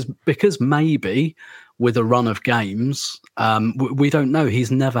interested because maybe with a run of games, we don't know.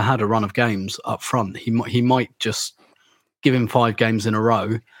 He's never had a run of games up front. He might just give him 5 games in a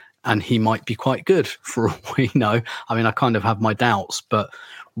row and he might be quite good for all we know. I mean, I kind of have my doubts, but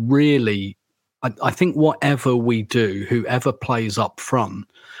really, I think whatever we do, whoever plays up front,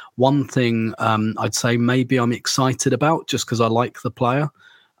 one thing I'd say maybe I'm excited about just because I like the player.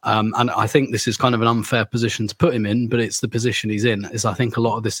 And I think this is kind of an unfair position to put him in, but it's the position he's in, is I think a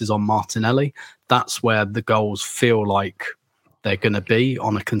lot of this is on Martinelli. That's where the goals feel like they're going to be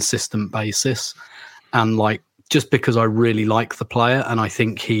on a consistent basis. And like, just because I really like the player, and I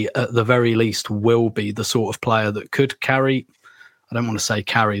think he, at the very least, will be the sort of player that could carry, I don't want to say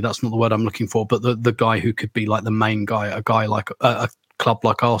carry, that's not the word I'm looking for, but the guy who could be like the main guy, a guy like a club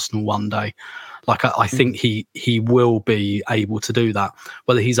like Arsenal one day. Like, I think he will be able to do that.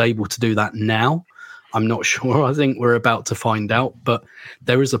 Whether he's able to do that now, I'm not sure. I think we're about to find out. But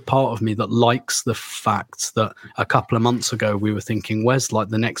there is a part of me that likes the fact that a couple of months ago we were thinking, where's like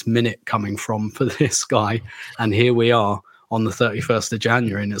the next minute coming from for this guy? And here we are on the 31st of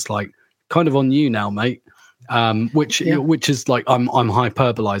January, and it's like, kind of on you now, mate. Which is like, I'm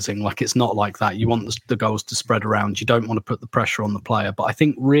hyperbolizing. Like, it's not like that. You want the goals to spread around. You don't want to put the pressure on the player. But I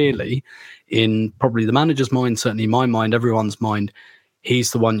think really, in probably the manager's mind, certainly my mind, everyone's mind,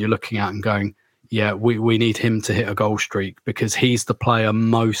 he's the one you're looking at and going, yeah, we need him to hit a goal streak, because he's the player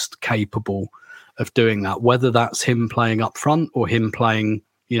most capable of doing that. Whether that's him playing up front or him playing,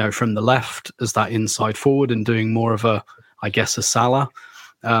 from the left as that inside forward and doing more of a Salah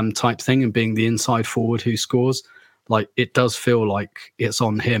type thing and being the inside forward who scores. Like, it does feel like it's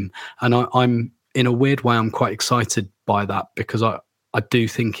on him. And I'm in a weird way, I'm quite excited by that, because I do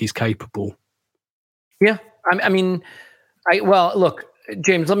think he's capable. Yeah. I mean, Well, look,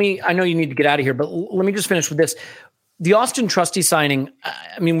 James, I know you need to get out of here, but let me just finish with this. The Austin Trusty signing,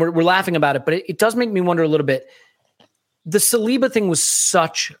 I mean, we're laughing about it, but it does make me wonder a little bit. The Saliba thing was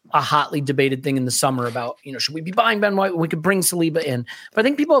such a hotly debated thing in the summer about, should we be buying Ben White when we could bring Saliba in? But I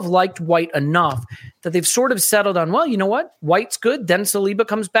think people have liked White enough that they've sort of settled on, well, you know what? White's good. Then Saliba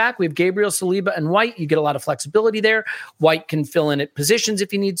comes back. We have Gabriel, Saliba, and White. You get a lot of flexibility there. White can fill in at positions if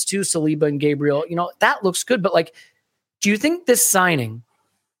he needs to. Saliba and Gabriel, that looks good. But do you think this signing,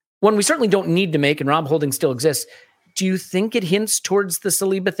 one we certainly don't need to make, and Rob Holding still exists, do you think it hints towards the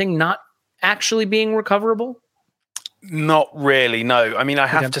Saliba thing not actually being recoverable? Not really, no. I mean, I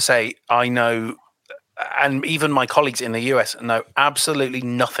have to say, I know, and even my colleagues in the US know absolutely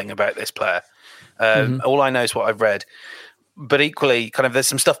nothing about this player. All I know is what I've read. But equally, kind of, there's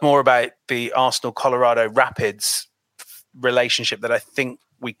some stuff more about the Arsenal-Colorado Rapids relationship that I think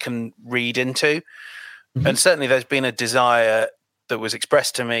we can read into. And certainly there's been a desire that was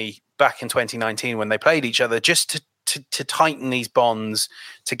expressed to me back in 2019 when they played each other, just to tighten these bonds,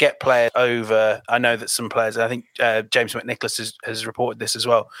 to get players over. I know that some players, I think James McNicholas has reported this as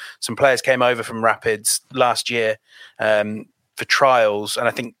well. Some players came over from Rapids last year for trials, and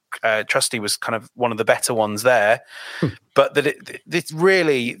I think Trusty was kind of one of the better ones there. But that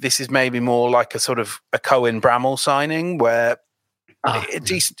this is maybe more like a sort of a Cohen Bramall signing where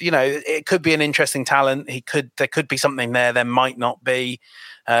it could be an interesting talent. There could be something there might not be.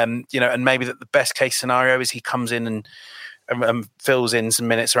 And maybe that the best case scenario is he comes in and fills in some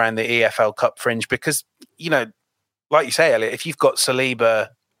minutes around the EFL Cup fringe because, like you say, Elliot, if you've got Saliba,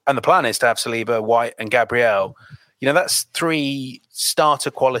 and the plan is to have Saliba, White and Gabriel, that's 3 starter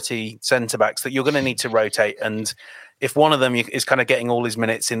quality centre-backs that you're going to need to rotate. And if one of them is kind of getting all his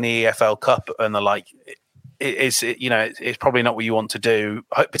minutes in the EFL Cup and the like, it's probably not what you want to do,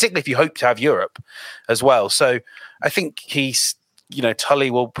 particularly if you hope to have Europe as well. So I think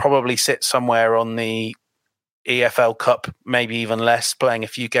Tully will probably sit somewhere on the EFL Cup, maybe even less, playing a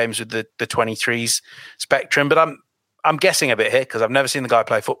few games with the 23s spectrum. But I'm guessing a bit here because I've never seen the guy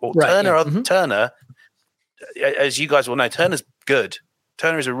play football. Right, Turner, as you guys will know, Turner's good.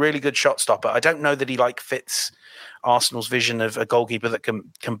 Turner is a really good shot stopper. I don't know that he fits Arsenal's vision of a goalkeeper that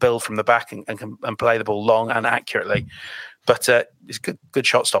can build from the back and play the ball long and accurately. But he's a good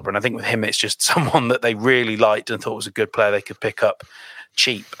shot stopper. And I think with him, it's just someone that they really liked and thought was a good player they could pick up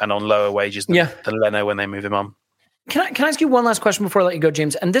cheap and on lower wages than Leno when they move him on. Can I ask you one last question before I let you go,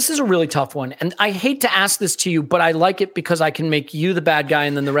 James? And this is a really tough one. And I hate to ask this to you, but I like it because I can make you the bad guy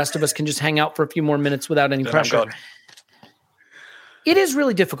and then the rest of us can just hang out for a few more minutes without any pressure. It is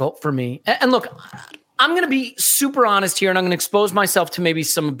really difficult for me. And look, I'm going to be super honest here and I'm going to expose myself to maybe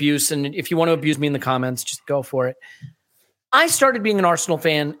some abuse. And if you want to abuse me in the comments, just go for it. I started being an Arsenal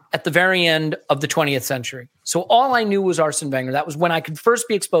fan at the very end of the 20th century. So all I knew was Arsene Wenger. That was when I could first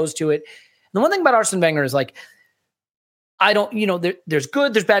be exposed to it. And the one thing about Arsene Wenger is there's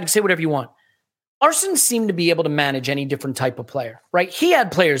good, there's bad, you can say whatever you want. Arsene seemed to be able to manage any different type of player, right? He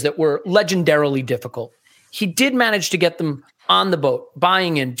had players that were legendarily difficult. He did manage to get them on the boat,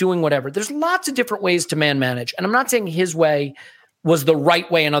 buying in, doing whatever. There's lots of different ways to manage. And I'm not saying his way was the right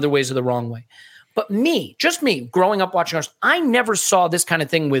way and other ways are the wrong way. But just me, growing up watching Arsenal, I never saw this kind of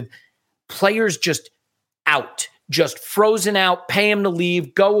thing with players just out, just frozen out, pay them to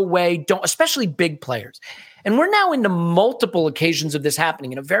leave, go away, especially big players. And we're now into multiple occasions of this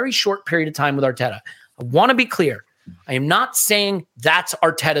happening in a very short period of time with Arteta. I want to be clear. I am not saying that's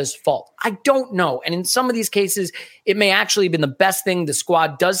Arteta's fault. I don't know. And in some of these cases, it may actually have been the best thing. The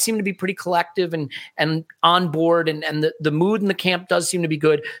squad does seem to be pretty collective and on board, and the mood in the camp does seem to be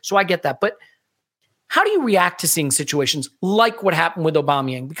good. So I get that. But how do you react to seeing situations like what happened with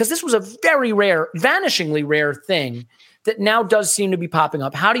Aubameyang? Because this was a very rare, vanishingly rare thing that now does seem to be popping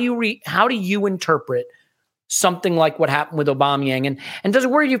up. How do you interpret something like what happened with Aubameyang? And does it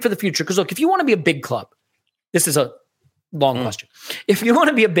worry you for the future? Because look, if you want to be a big club, this is a long question. If you want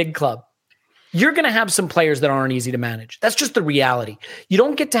to be a big club, you're going to have some players that aren't easy to manage. That's just the reality. You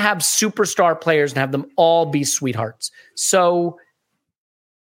don't get to have superstar players and have them all be sweethearts. So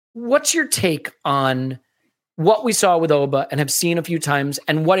what's your take on what we saw with Oba and have seen a few times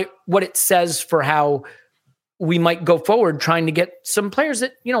and what it says for how we might go forward trying to get some players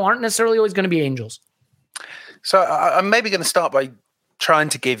that, aren't necessarily always going to be angels? So I'm maybe going to start by trying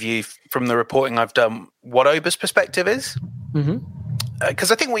to give you, from the reporting I've done, what Oba's perspective is.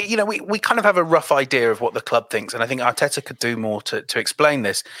 Because I think we kind of have a rough idea of what the club thinks, and I think Arteta could do more to explain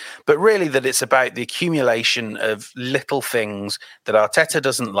this. But really, that it's about the accumulation of little things that Arteta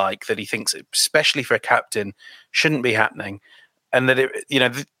doesn't like, that he thinks, especially for a captain, shouldn't be happening. and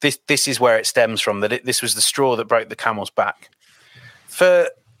that this is where it stems from. That this was the straw that broke the camel's back. For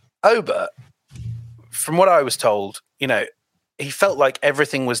Oba, from what I was told, he felt like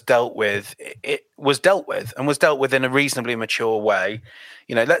everything was dealt with. It was dealt with in a reasonably mature way.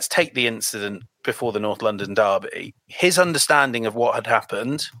 Let's take the incident before the North London derby. His understanding of what had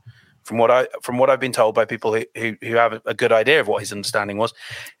happened, from what I've been told by people who have a good idea of what his understanding was,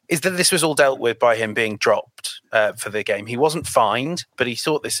 is that this was all dealt with by him being dropped for the game. He wasn't fined, but he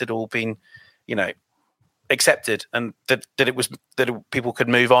thought this had all been, accepted, and that people could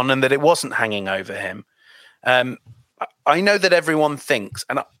move on, and that it wasn't hanging over him. I know that everyone thinks,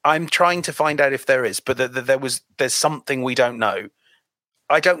 and I'm trying to find out if there is, but there's something we don't know.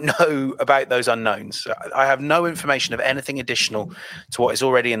 I don't know about those unknowns. I have no information of anything additional to what is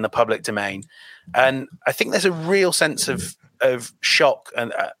already in the public domain, and I think there's a real sense of shock,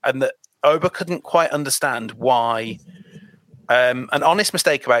 and that Oba couldn't quite understand why an honest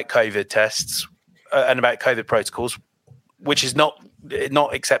mistake about COVID tests and about COVID protocols, which is not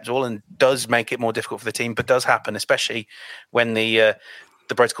acceptable and does make it more difficult for the team, but does happen, especially when the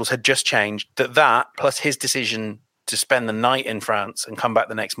protocols had just changed. That plus his decision to spend the night in France and come back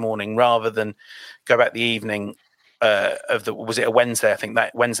the next morning rather than go back the evening was it a Wednesday? I think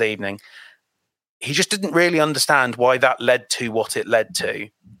that Wednesday evening. He just didn't really understand why that led to what it led to.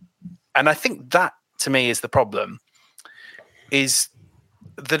 And I think that, to me, is the problem, is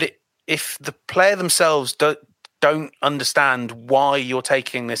that if the player themselves don't understand why you're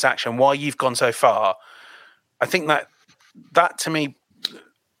taking this action, why you've gone so far, I think that to me,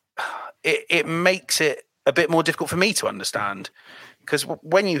 it makes it a bit more difficult for me to understand. Because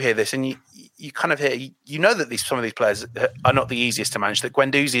when you hear this and you kind of hear, that some of these players are not the easiest to manage, that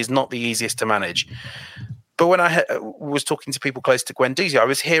Guendouzi is not the easiest to manage. But when I was talking to people close to Guendouzi, I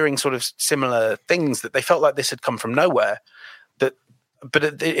was hearing sort of similar things, that they felt like this had come from nowhere.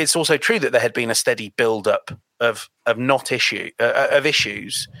 But it's also true that there had been a steady build-up of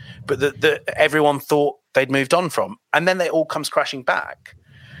issues, but that everyone thought they'd moved on from, and then it all comes crashing back.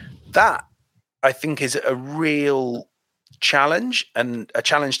 That, I think, is a real challenge, and a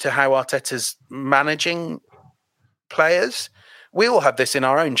challenge to how Arteta's managing players. We all have this in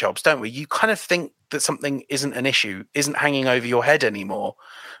our own jobs, don't we? You kind of think that something isn't an issue, isn't hanging over your head anymore,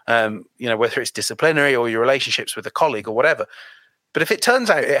 whether it's disciplinary or your relationships with a colleague or whatever. But if it turns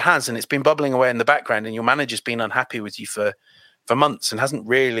out it has, and it's been bubbling away in the background, and your manager's been unhappy with you for months and hasn't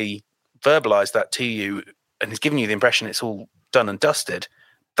really verbalized that to you, and has given you the impression it's all done and dusted,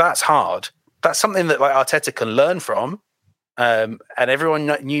 that's hard. That's something that Arteta can learn from. And everyone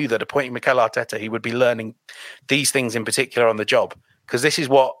knew that appointing Mikel Arteta, he would be learning these things in particular on the job, because this is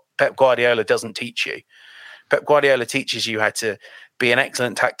what Pep Guardiola doesn't teach you. Pep Guardiola teaches you how to be an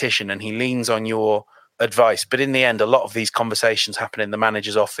excellent tactician, and he leans on your advice. But in the end, a lot of these conversations happen in the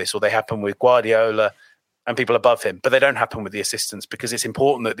manager's office, or they happen with Guardiola and people above him, but they don't happen with the assistants, because it's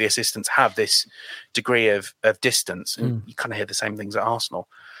important that the assistants have this degree of distance. And you kind of hear the same things at Arsenal.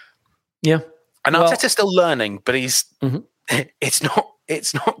 Yeah. And Arteta's still learning, but he's it's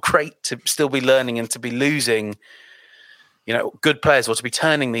not great to still be learning and to be losing, good players, or to be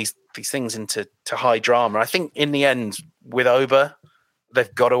turning these things into high drama. I think in the end, with Oba,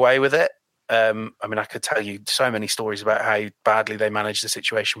 they've got away with it. I could tell you so many stories about how badly they managed the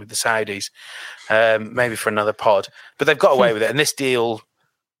situation with the Saudis, maybe for another pod, but they've got away with it. And this deal,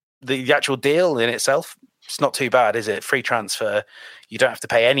 the actual deal in itself, it's not too bad, is it? Free transfer. You don't have to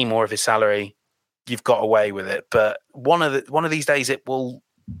pay any more of his salary. You've got away with it. But one of these days it will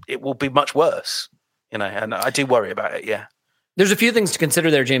be much worse, and I do worry about it. Yeah. There's a few things to consider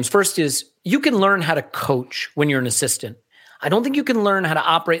there, James. First is you can learn how to coach when you're an assistant. I don't think you can learn how to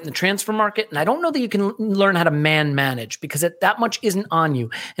operate in the transfer market, and I don't know that you can learn how to manage, because that much isn't on you.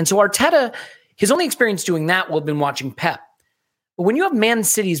 And so Arteta, his only experience doing that will have been watching Pep. But when you have Man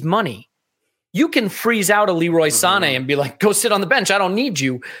City's money, you can freeze out a Leroy Sané and be like, go sit on the bench. I don't need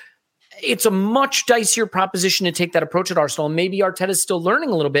you. It's a much dicier proposition to take that approach at Arsenal. And maybe Arteta's still learning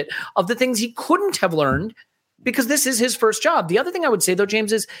a little bit of the things he couldn't have learned, because this is his first job. The other thing I would say, though,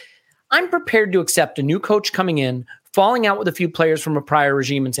 James, is I'm prepared to accept a new coach coming in, falling out with a few players from a prior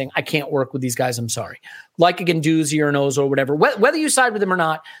regime and saying, I can't work with these guys, I'm sorry. Like a Guendouzi or an Ozil or whatever. Whether you side with him or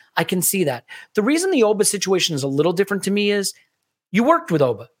not, I can see that. The reason the Oba situation is a little different to me is you worked with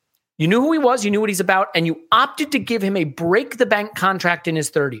Oba. You knew who he was, you knew what he's about, and you opted to give him a break-the-bank contract in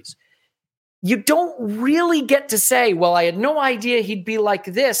his 30s. You don't really get to say, well, I had no idea he'd be like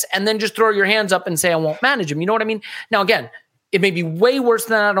this, and then just throw your hands up and say, I won't manage him. You know what I mean? Now, again, it may be way worse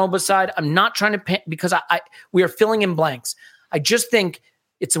than that on Oba's side. I'm not trying to, because we are filling in blanks. I just think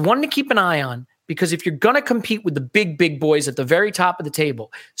it's one to keep an eye on, because if you're going to compete with the big boys at the very top of the table,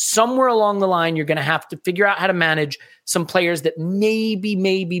 somewhere along the line, you're going to have to figure out how to manage some players that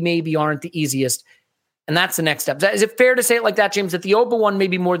maybe aren't the easiest. And that's the next step. Is it fair to say it like that, James, that the Oba one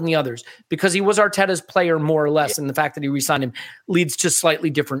maybe more than the others because he was Arteta's player more or less, and the fact that he re-signed him leads to slightly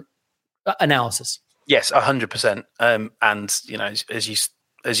different analysis? Yes, 100%. And you know,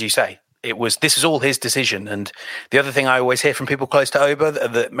 as you say, this is all his decision. And the other thing I always hear from people close to Oba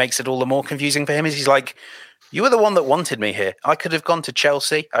that makes it all the more confusing for him is he's like, "You were the one that wanted me here. I could have gone to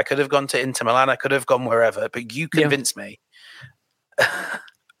Chelsea. I could have gone to Inter Milan. I could have gone wherever, but you convinced me."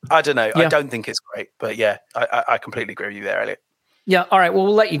 I don't know. Yeah. I don't think it's great, but yeah, I completely agree with you there, Elliot. Yeah. All right. Well,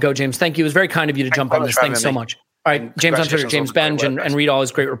 we'll let you go, James. Thank you. It was very kind of you to jump on this. Thanks so much. All right. James on Twitter, James Benge, and read all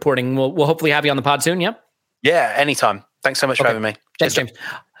his great reporting. We'll hopefully have you on the pod soon. Yeah. Yeah. Anytime. Thanks so much for having me. Thanks, James.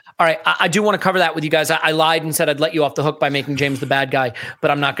 All right. I do want to cover that with you guys. I lied and said I'd let you off the hook by making James the bad guy, but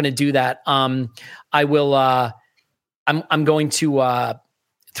I'm not going to do that. I will. I'm going to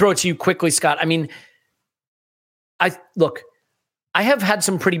throw it to you quickly, Scott. I mean, I have had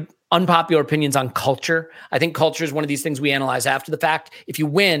some pretty unpopular opinions on culture. I think culture is one of these things we analyze after the fact. If you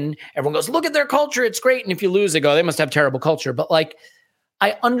win, everyone goes, look at their culture, it's great. And if you lose, they go, they must have terrible culture. But like,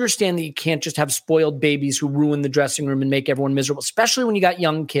 I understand that you can't just have spoiled babies who ruin the dressing room and make everyone miserable, especially when you got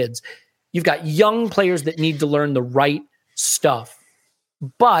young kids. You've got young players that need to learn the right stuff.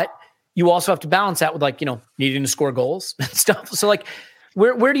 But you also have to balance that with like, you know, needing to score goals and stuff. So like,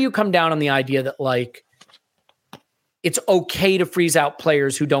 where do you come down on the idea that like, it's okay to freeze out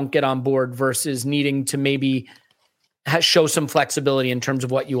players who don't get on board versus needing to maybe show some flexibility in terms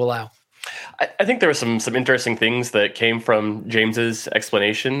of what you allow? I think there were some interesting things that came from James's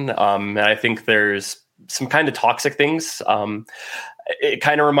explanation. And I think there's some kind of toxic things. It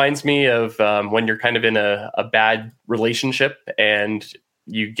kind of reminds me of when you're kind of in a bad relationship and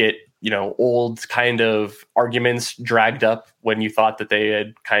you get, you know, old kind of arguments dragged up when you thought that they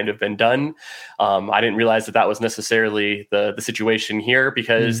had kind of been done. I didn't realize that was necessarily the situation here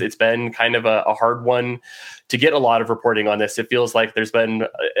because it's been kind of a hard one to get a lot of reporting on this. It feels like there's been,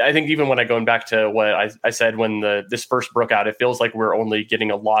 I think even when I going back to what I said when this first broke out, it feels like we're only getting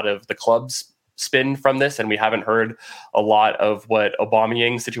a lot of the club's spin from this, and we haven't heard a lot of what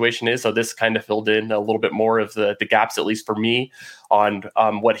Aubameyang's situation is. So this kind of filled in a little bit more of the gaps, at least for me, on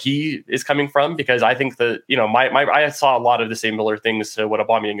what he is coming from. Because I think that, you know, I saw a lot of the similar things to what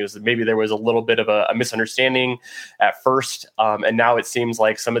Aubameyang is. Maybe there was a little bit of a misunderstanding at first, and now it seems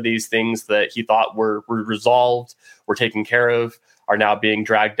like some of these things that he thought were resolved, were taken care of, are now being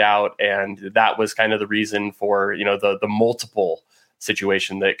dragged out, and that was kind of the reason for, you know, the multiple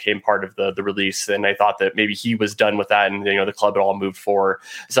situation that came part of the release. And I thought that maybe he was done with that and, you know, the club had all moved forward.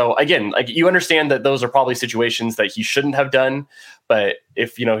 So again, like, you understand that those are probably situations that he shouldn't have done, but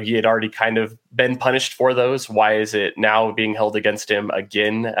if, you know, he had already kind of been punished for those, why is it now being held against him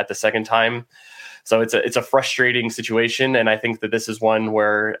again at the second time? So it's a frustrating situation. And I think that this is one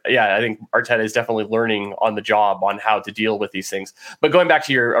where, I think Arteta is definitely learning on the job on how to deal with these things. But going back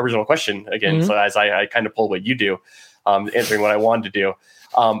to your original question again, so as I kind of pull what you do, answering what I wanted to do.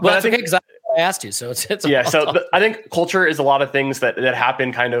 Well, that's okay, because I asked you, so it's I think culture is a lot of things that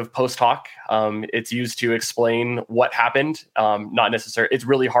happen kind of post hoc. It's used to explain what happened, not necessarily. It's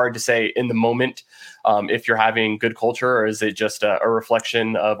really hard to say in the moment if you're having good culture, or is it just a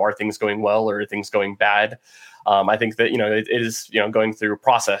reflection of, are things going well or are things going bad? I think that, you know, it is, you know, going through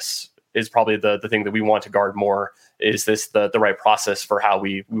process is probably the thing that we want to guard more. Is this the right process for how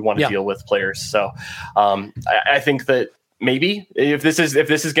we want to deal with players? So I think that maybe if this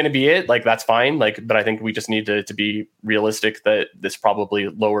is going to be it, like, that's fine. Like, but I think we just need to be realistic that this probably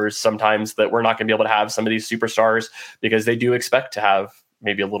lowers sometimes that we're not going to be able to have some of these superstars, because they do expect to have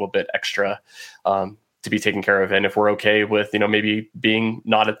maybe a little bit extra to be taken care of. And if we're okay with, you know, maybe being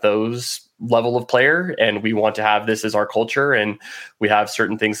not at those level of player, and we want to have this as our culture, and we have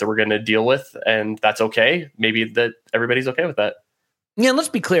certain things that we're going to deal with, and that's okay. Maybe that everybody's okay with that. Yeah. And let's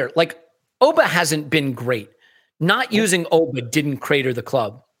be clear. Like, Oba hasn't been great. Not using Oba didn't crater the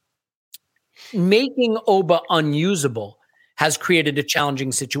club. Making Oba unusable has created a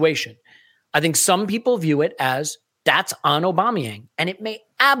challenging situation. I think some people view it as that's on Aubameyang, and it may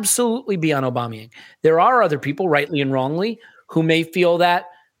absolutely be on Aubameyang. There are other people, rightly and wrongly, who may feel that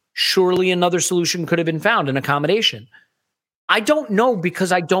surely another solution could have been found, an accommodation. I don't know,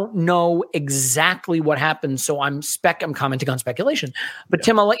 because I don't know exactly what happened. So I'm commenting on speculation. But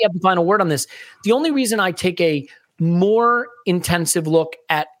Tim, I'll let you have the final word on this. The only reason I take a more intensive look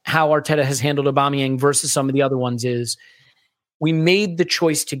at how Arteta has handled Aubameyang versus some of the other ones is we made the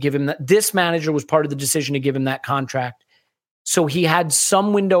choice to give him that. This manager was part of the decision to give him that contract. So he had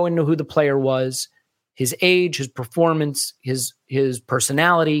some window into who the player was, his age, his performance, his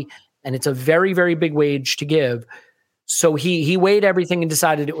personality, and it's a very, very big wage to give. So he weighed everything and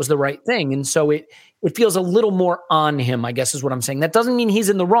decided it was the right thing. And so it feels a little more on him, I guess is what I'm saying. That doesn't mean he's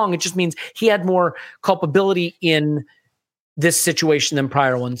in the wrong. It just means he had more culpability in this situation than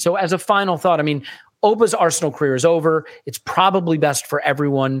prior ones. So as a final thought, I mean, Oba's Arsenal career is over. It's probably best for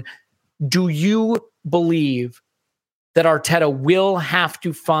everyone. Do you believe that Arteta will have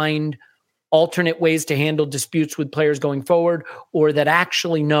to find alternate ways to handle disputes with players going forward, or that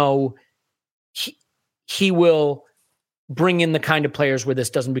actually no, he will bring in the kind of players where this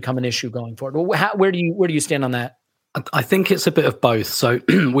doesn't become an issue going forward? Where do you stand on that? I think it's a bit of both. So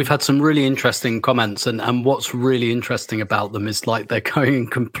we've had some really interesting comments, and what's really interesting about them is like they're going in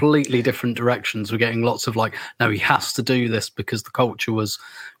completely different directions. We're getting lots of like, no, he has to do this because the culture was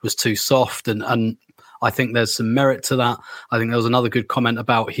too soft, and I think there's some merit to that. I think there was another good comment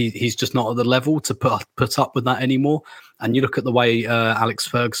about he's just not at the level to put up with that anymore. And you look at the way Alex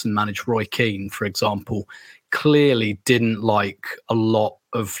Ferguson managed Roy Keane, for example, clearly didn't like a lot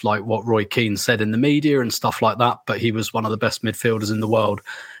of like what Roy Keane said in the media and stuff like that, but he was one of the best midfielders in the world.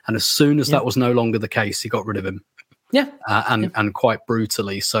 And as soon as that was no longer the case, he got rid of him. And quite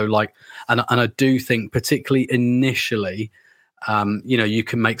brutally. So like, and I do think particularly initially, you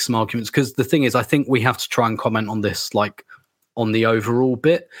can make some arguments, because the thing is, I think we have to try and comment on this, like on the overall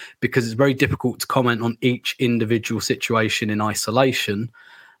bit, because it's very difficult to comment on each individual situation in isolation.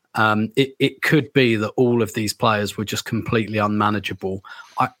 It could be that all of these players were just completely unmanageable.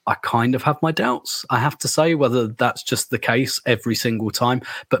 I kind of have my doubts, I have to say, whether that's just the case every single time,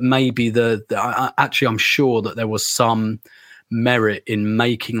 but maybe actually I'm sure that there was some merit in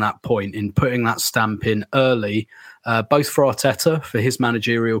making that point, in putting that stamp in early, both for Arteta, for his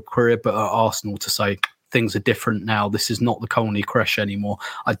managerial career, but at Arsenal to say things are different now. This is not the Colney Creche anymore.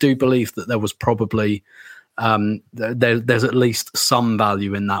 I do believe that there was probably there's at least some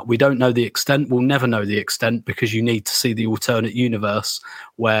value in that. We don't know the extent. We'll never know the extent, because you need to see the alternate universe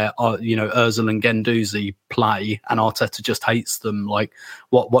where Ozil and Guendouzi play and Arteta just hates them. Like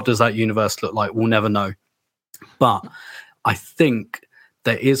what does that universe look like? We'll never know. But I think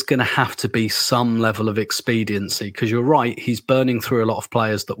there is going to have to be some level of expediency, because you're right, he's burning through a lot of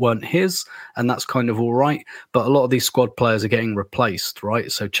players that weren't his, and that's kind of all right. But a lot of these squad players are getting replaced,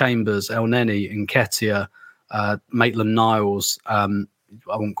 right? So Chambers, Elneny, Nketiah, Maitland-Niles, I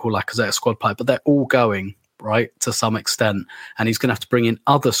won't call Lacazette a squad player, but they're all going, right, to some extent. And he's going to have to bring in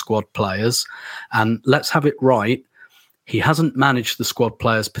other squad players. And let's have it right, he hasn't managed the squad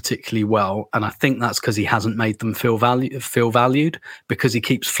players particularly well, and I think that's because he hasn't made them feel valued, because he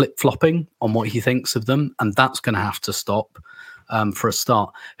keeps flip-flopping on what he thinks of them, and that's going to have to stop for a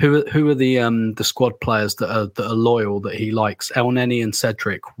start. Who are the squad players that are loyal, that he likes? Elneny and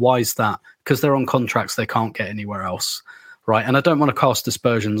Cedric. Why is that? Because they're on contracts they can't get anywhere else, right? And I don't want to cast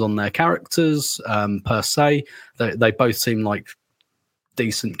aspersions on their characters per se. They both seem like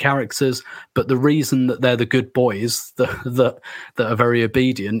decent characters, but the reason that they're the good boys that are very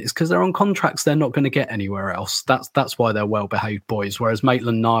obedient is because they're on contracts they're not going to get anywhere else. That's why they're well-behaved boys. Whereas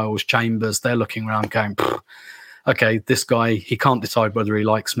Maitland-Niles, Chambers, they're looking around going, okay, this guy, he can't decide whether he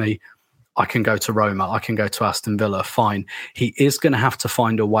likes me. I can go to Roma, I can go to Aston Villa, fine. He is going to have to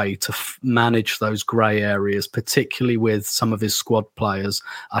find a way to manage those grey areas, particularly with some of his squad players.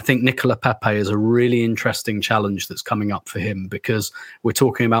 I think Nicola Pepe is a really interesting challenge that's coming up for him, because we're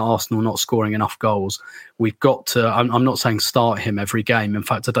talking about Arsenal not scoring enough goals. We've got to, I'm not saying start him every game. In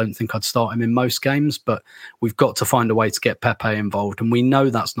fact, I don't think I'd start him in most games, but we've got to find a way to get Pepe involved. And we know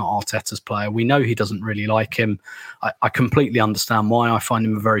that's not Arteta's player. We know he doesn't really like him. I completely understand why. I find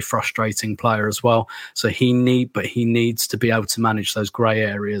him a very frustrating player as well. So he needs to be able to manage those grey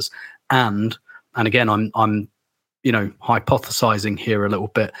areas. And again, I'm hypothesizing here a little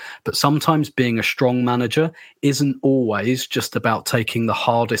bit, but sometimes being a strong manager isn't always just about taking the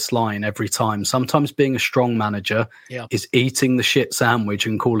hardest line every time. Sometimes being a strong manager is eating the shit sandwich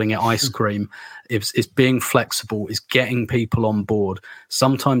and calling it ice cream. It's being flexible, is getting people on board.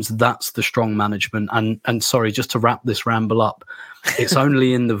 Sometimes that's the strong management. And sorry, just to wrap this ramble up, it's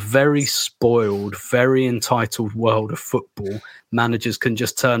only in the very spoiled, very entitled world of football, managers can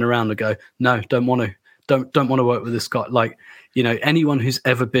just turn around and go, no, don't want to. Don't want to work with this guy. Like, anyone who's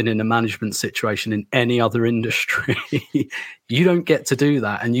ever been in a management situation in any other industry, you don't get to do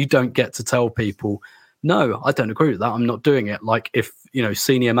that. And you don't get to tell people, no, I don't agree with that, I'm not doing it. Like if,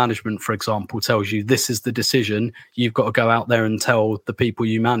 senior management, for example, tells you this is the decision, you've got to go out there and tell the people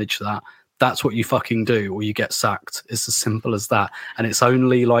you manage that. That's what you fucking do, or you get sacked. It's as simple as that. And it's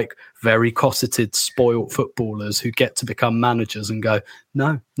only like very cosseted, spoiled footballers who get to become managers and go,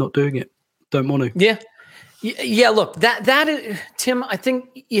 no, not doing it. Don't want to. Yeah. Look, that is, Tim, I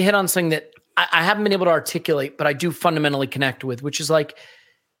think you hit on something that I haven't been able to articulate, but I do fundamentally connect with, which is like,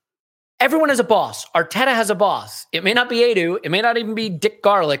 everyone has a boss. Arteta has a boss. It may not be Edu. It may not even be Dick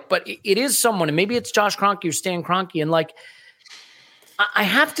Garlick, but it is someone. And maybe it's Josh Kroenke or Stan Kroenke. And like, I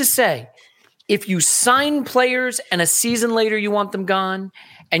have to say, if you sign players and a season later you want them gone,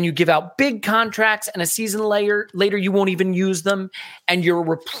 and you give out big contracts and a season later you won't even use them, and you're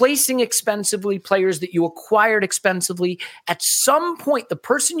replacing expensively players that you acquired expensively, at some point, the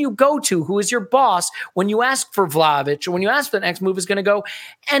person you go to, who is your boss, when you ask for Vlahovic or when you ask for the next move, is going to go,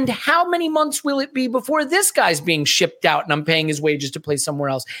 and how many months will it be before this guy's being shipped out and I'm paying his wages to play somewhere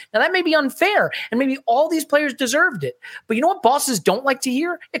else? Now, that may be unfair, and maybe all these players deserved it. But you know what bosses don't like to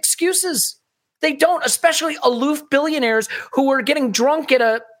hear? Excuses. They don't, especially aloof billionaires who are getting drunk at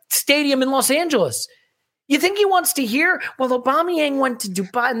a stadium in Los Angeles. You think he wants to hear, well, Aubameyang went to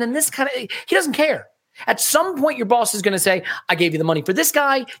Dubai, and then this kind of, he doesn't care. At some point, your boss is going to say, I gave you the money for this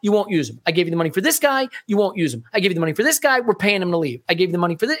guy, you won't use him. I gave you the money for this guy, you won't use him. I gave you the money for this guy, we're paying him to leave. I gave you the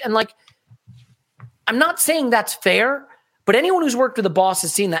money for this. And like, I'm not saying that's fair, but anyone who's worked with a boss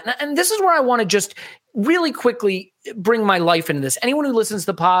has seen that. And this is where I want to just really quickly bring my life into this. Anyone who listens to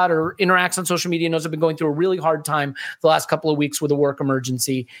the pod or interacts on social media knows I've been going through a really hard time the last couple of weeks with a work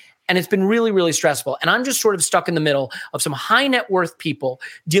emergency. And it's been really, really stressful. And I'm just sort of stuck in the middle of some high net worth people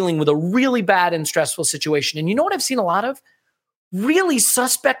dealing with a really bad and stressful situation. And you know what I've seen a lot of? Really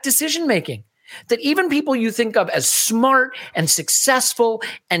suspect decision making. That even people you think of as smart and successful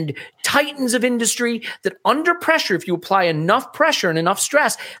and titans of industry, that under pressure, if you apply enough pressure and enough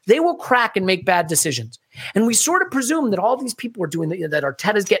stress, they will crack and make bad decisions. And we sort of presume that all these people are doing that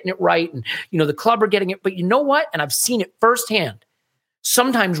Arteta's getting it right and, the club are getting it. But you know what? And I've seen it firsthand.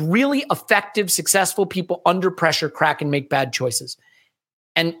 Sometimes really effective, successful people under pressure crack and make bad choices.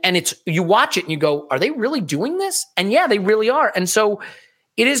 And it's, you watch it and you go, are they really doing this? And yeah, they really are. And so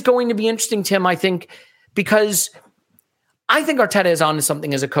it is going to be interesting, Tim, I think, because I think Arteta is onto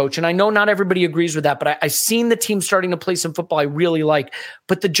something as a coach. And I know not everybody agrees with that, but I've seen the team starting to play some football I really like.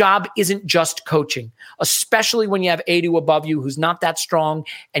 But the job isn't just coaching, especially when you have Edu above you who's not that strong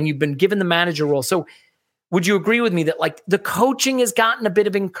and you've been given the manager role. So would you agree with me that like the coaching has gotten a bit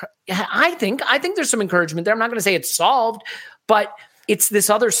of, I think there's some encouragement there. I'm not going to say it's solved, but it's this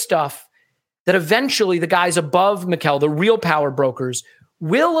other stuff that eventually the guys above Mikel, the real power brokers,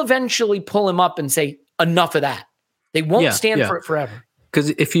 will eventually pull him up and say, enough of that. They won't stand for it forever.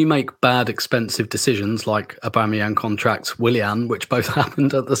 Because if you make bad, expensive decisions like Aubameyang contracts Willian, which both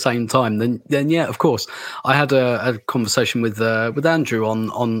happened at the same time, then yeah, of course. I had a conversation with Andrew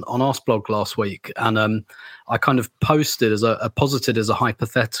on Arsblog last week, and I kind of posted posited as a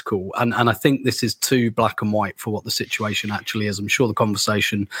hypothetical, and I think this is too black and white for what the situation actually is. I'm sure the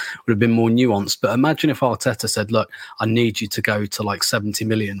conversation would have been more nuanced, but imagine if Arteta said, look, I need you to go to like 70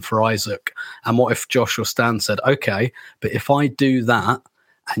 million for Isaac. And what if Josh or Stan said, okay, but if I do that,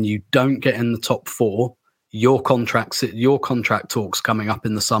 and you don't get in the top 4, your contract talks coming up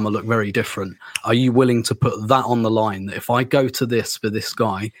in the summer look very different. Are you willing to put that on the line, that if I go to this for this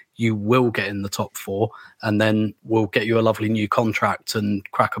guy, you will get in the top 4, and then we'll get you a lovely new contract and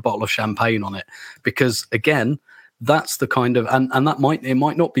crack a bottle of champagne on it? Because again, that's the kind of, and that might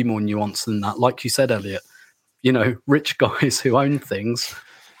not be more nuanced than that. Like you said, Elliot, rich guys who own things,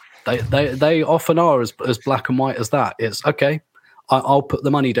 they often are as black and white as that. It's okay, I'll put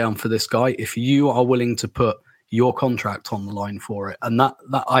the money down for this guy if you are willing to put your contract on the line for it. And that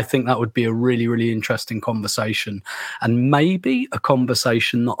I think that would be a really, really interesting conversation, and maybe a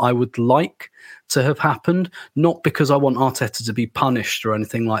conversation that I would like to have happened, not because I want Arteta to be punished or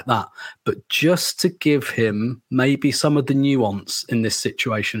anything like that, but just to give him maybe some of the nuance in this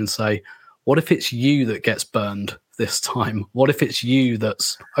situation and say, what if it's you that gets burned this time? What if it's you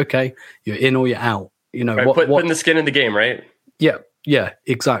that's, okay, you're in or you're out? Right, putting the skin in the game, right? Yeah,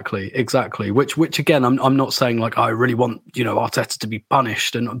 exactly. Which again, I'm not saying like I really want Arteta to be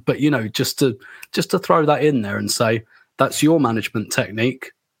punished, but just to throw that in there and say that's your management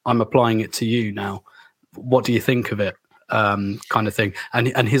technique. I'm applying it to you now. What do you think of it? Kind of thing.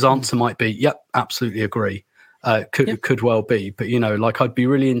 And his answer might be, yep, absolutely agree. Could well be, but I'd be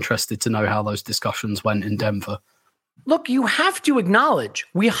really interested to know how those discussions went in Denver. Look, you have to acknowledge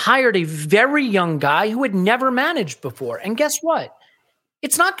we hired a very young guy who had never managed before. And guess what?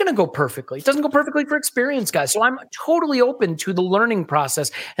 it's not going to go perfectly. It doesn't go perfectly for experienced guys. So I'm totally open to the learning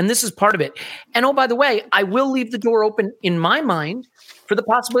process, and this is part of it. And oh, by the way, I will leave the door open in my mind for the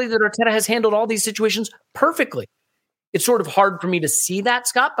possibility that Arteta has handled all these situations perfectly. It's sort of hard for me to see that,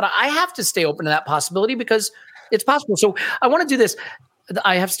 Scott, but I have to stay open to that possibility because it's possible. So I want to do this.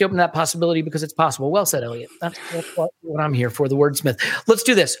 I have to stay open to that possibility because it's possible. Well said, Elliot. That's what I'm here for, the wordsmith. Let's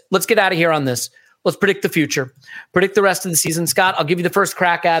do this. Let's get out of here on this. Let's predict the future. Predict the rest of the season. Scott, I'll give you the first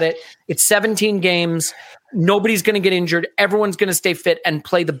crack at it. It's 17 games. Nobody's going to get injured. Everyone's going to stay fit and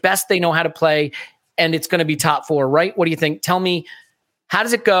play the best they know how to play, and it's going to be top 4, right? What do you think? Tell me, how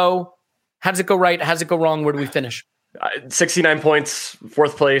does it go? How does it go right? How does it go wrong? Where do we finish? 69 points,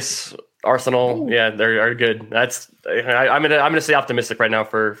 4th place, Arsenal. Ooh. Yeah, they're good. I'm gonna stay optimistic right now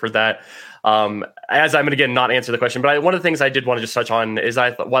for that. As I'm going to again not answer the question, but one of the things I did want to just touch on is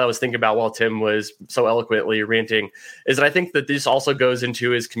while I was thinking about while Tim was so eloquently ranting, is that I think that this also goes into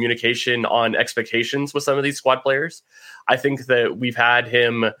his communication on expectations with some of these squad players. I think that we've had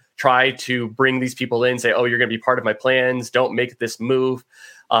him try to bring these people in, say, "Oh, you're going to be part of my plans. Don't make this move,"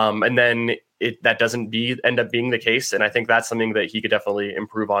 and then that doesn't end up being the case. And I think that's something that he could definitely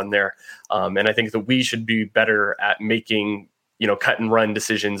improve on there. And I think that we should be better at making, cut and run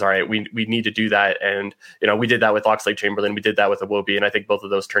decisions. All right, we need to do that. And, we did that with Oxlade-Chamberlain. We did that with Iwobi. And I think both of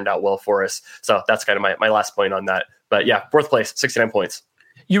those turned out well for us. So that's kind of my last point on that. But yeah, 4th place, 69 points.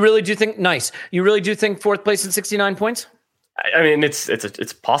 You really do think, nice. You really do think 4th place and 69 points? I mean,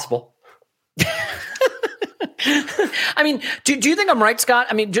 it's possible. I mean, do you think I'm right, Scott?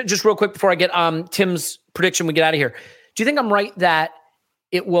 I mean, just real quick before I get Tim's prediction, we get out of here. Do you think I'm right that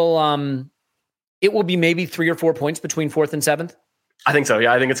it will be maybe 3 or 4 points between 4th and 7th? I think so.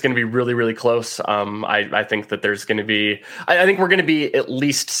 Yeah, I think it's going to be really, really close. I think that there's going to be. I think we're going to be at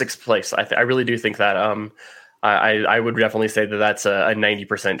least 6th place. I really do think that. I would definitely say that that's a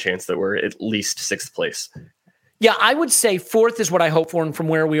 90% chance that we're at least 6th place. Yeah, I would say 4th is what I hope for, and from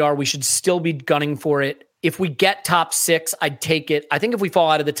where we are, we should still be gunning for it. If we get top 6, I'd take it. I think if we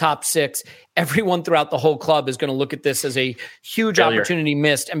fall out of the top 6, everyone throughout the whole club is going to look at this as a huge opportunity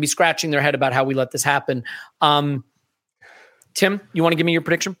missed and be scratching their head about how we let this happen. Tim, you want to give me your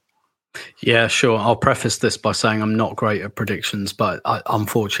prediction? Yeah, sure. I'll preface this by saying I'm not great at predictions, but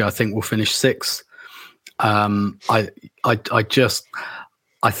unfortunately, I think we'll finish 6th.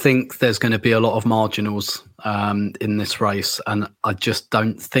 I think there's going to be a lot of marginals in this race, and I just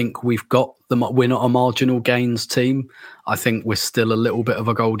don't think we're not a marginal gains team. I think we're still a little bit of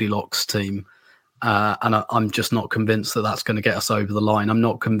a Goldilocks team, and I'm just not convinced that that's going to get us over the line. I'm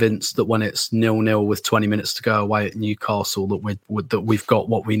not convinced that when it's 0-0 with 20 minutes to go away at Newcastle that we've got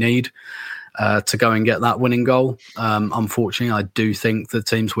what we need to go and get that winning goal. Unfortunately, I do think the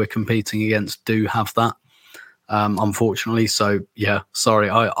teams we're competing against do have that. Unfortunately, so yeah, sorry.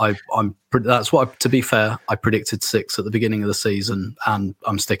 That's what. To be fair, I predicted 6 at the beginning of the season, and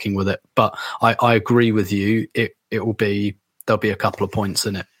I'm sticking with it. But I agree with you. There'll be a couple of points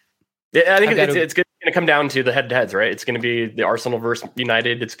in it. Yeah, I think it's going to come down to the head-to-heads, right? It's going to be the Arsenal versus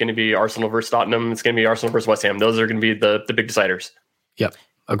United. It's going to be Arsenal versus Tottenham. It's going to be Arsenal versus West Ham. Those are going to be the big deciders. Yep,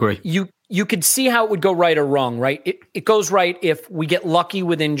 agree. You could see how it would go right or wrong, right? It goes right if we get lucky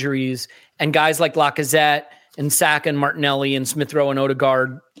with injuries and guys like Lacazette and Saka and Martinelli and Smith Rowe and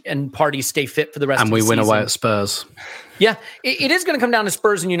Odegaard and Partey stay fit for the rest of the season. And we win away at Spurs. Yeah, it is going to come down to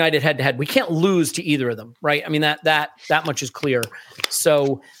Spurs and United head-to-head. We can't lose to either of them, right? I mean, that much is clear.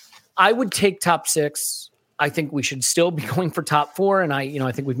 So I would take top 6. I think we should still be going for top 4, and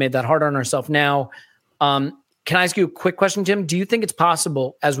I think we've made that hard on ourselves now. Can I ask you a quick question, Tim? Do you think it's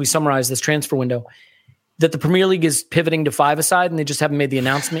possible, as we summarize this transfer window, that the Premier League is pivoting to 5-a-side and they just haven't made the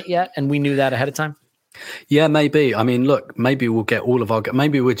announcement yet, and we knew that ahead of time? Yeah, maybe. I mean, look, maybe we'll get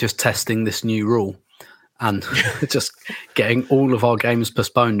maybe we're just testing this new rule and just getting all of our games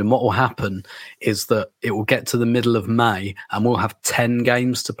postponed. And what will happen is that it will get to the middle of May and we'll have 10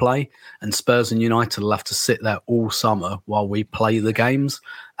 games to play, and Spurs and United will have to sit there all summer while we play the games.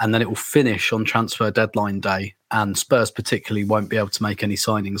 And then it will finish on transfer deadline day, and Spurs particularly won't be able to make any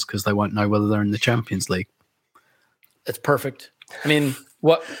signings because they won't know whether they're in the Champions League. That's perfect. I mean,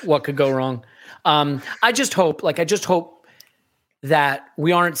 what could go wrong? I just hope that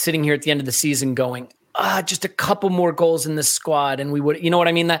we aren't sitting here at the end of the season going, just a couple more goals in this squad, and we would, you know what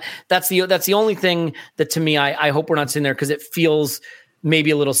I mean? That's the only thing that, to me, I hope we're not sitting there, because it feels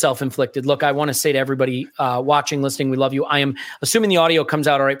maybe a little self-inflicted. Look, I want to say to everybody watching, listening, we love you. I am assuming the audio comes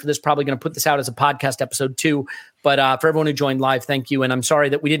out all right for this. Probably going to put this out as a podcast episode too. But for everyone who joined live, thank you. And I'm sorry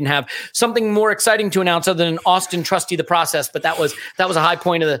that we didn't have something more exciting to announce other than Austin Trusty the Process. But that was a high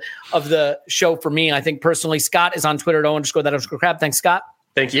point of the show for me. I think personally, Scott is on Twitter at _that_crab. Thanks, Scott.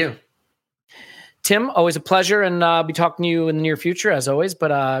 Thank you. Tim, always a pleasure, and I'll be talking to you in the near future, as always,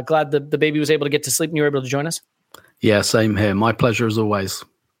 but glad the baby was able to get to sleep and you were able to join us. Yeah, same here. My pleasure as always.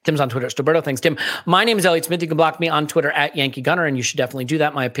 Tim's on Twitter. Roberto, thanks, Tim. My name is Elliot Smith. You can block me on Twitter at Yankee Gunner, and you should definitely do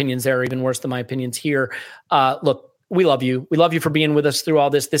that. My opinions there are even worse than my opinions here. Look, we love you. We love you for being with us through all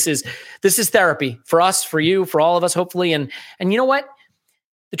this. This is therapy for us, for you, for all of us, hopefully. And you know what?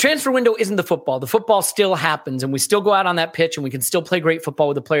 The transfer window isn't the football. The football still happens, and we still go out on that pitch, and we can still play great football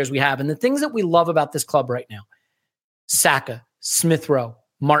with the players we have. And the things that we love about this club right now, Saka, Smith Rowe,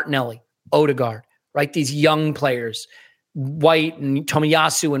 Martinelli, Odegaard, right? These young players, White and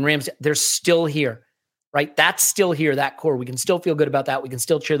Tomiyasu and Ramsey, they're still here, right? That's still here, that core. We can still feel good about that. We can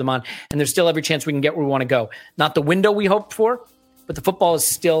still cheer them on, and there's still every chance we can get where we want to go. Not the window we hoped for, but the football is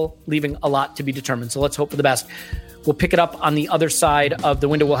still leaving a lot to be determined. So let's hope for the best. We'll pick it up on the other side of the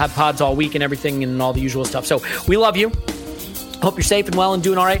window. We'll have pods all week and everything and all the usual stuff. So we love you. Hope you're safe and well and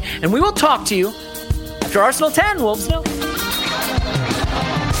doing all right. And we will talk to you after Arsenal 10, Wolves 0.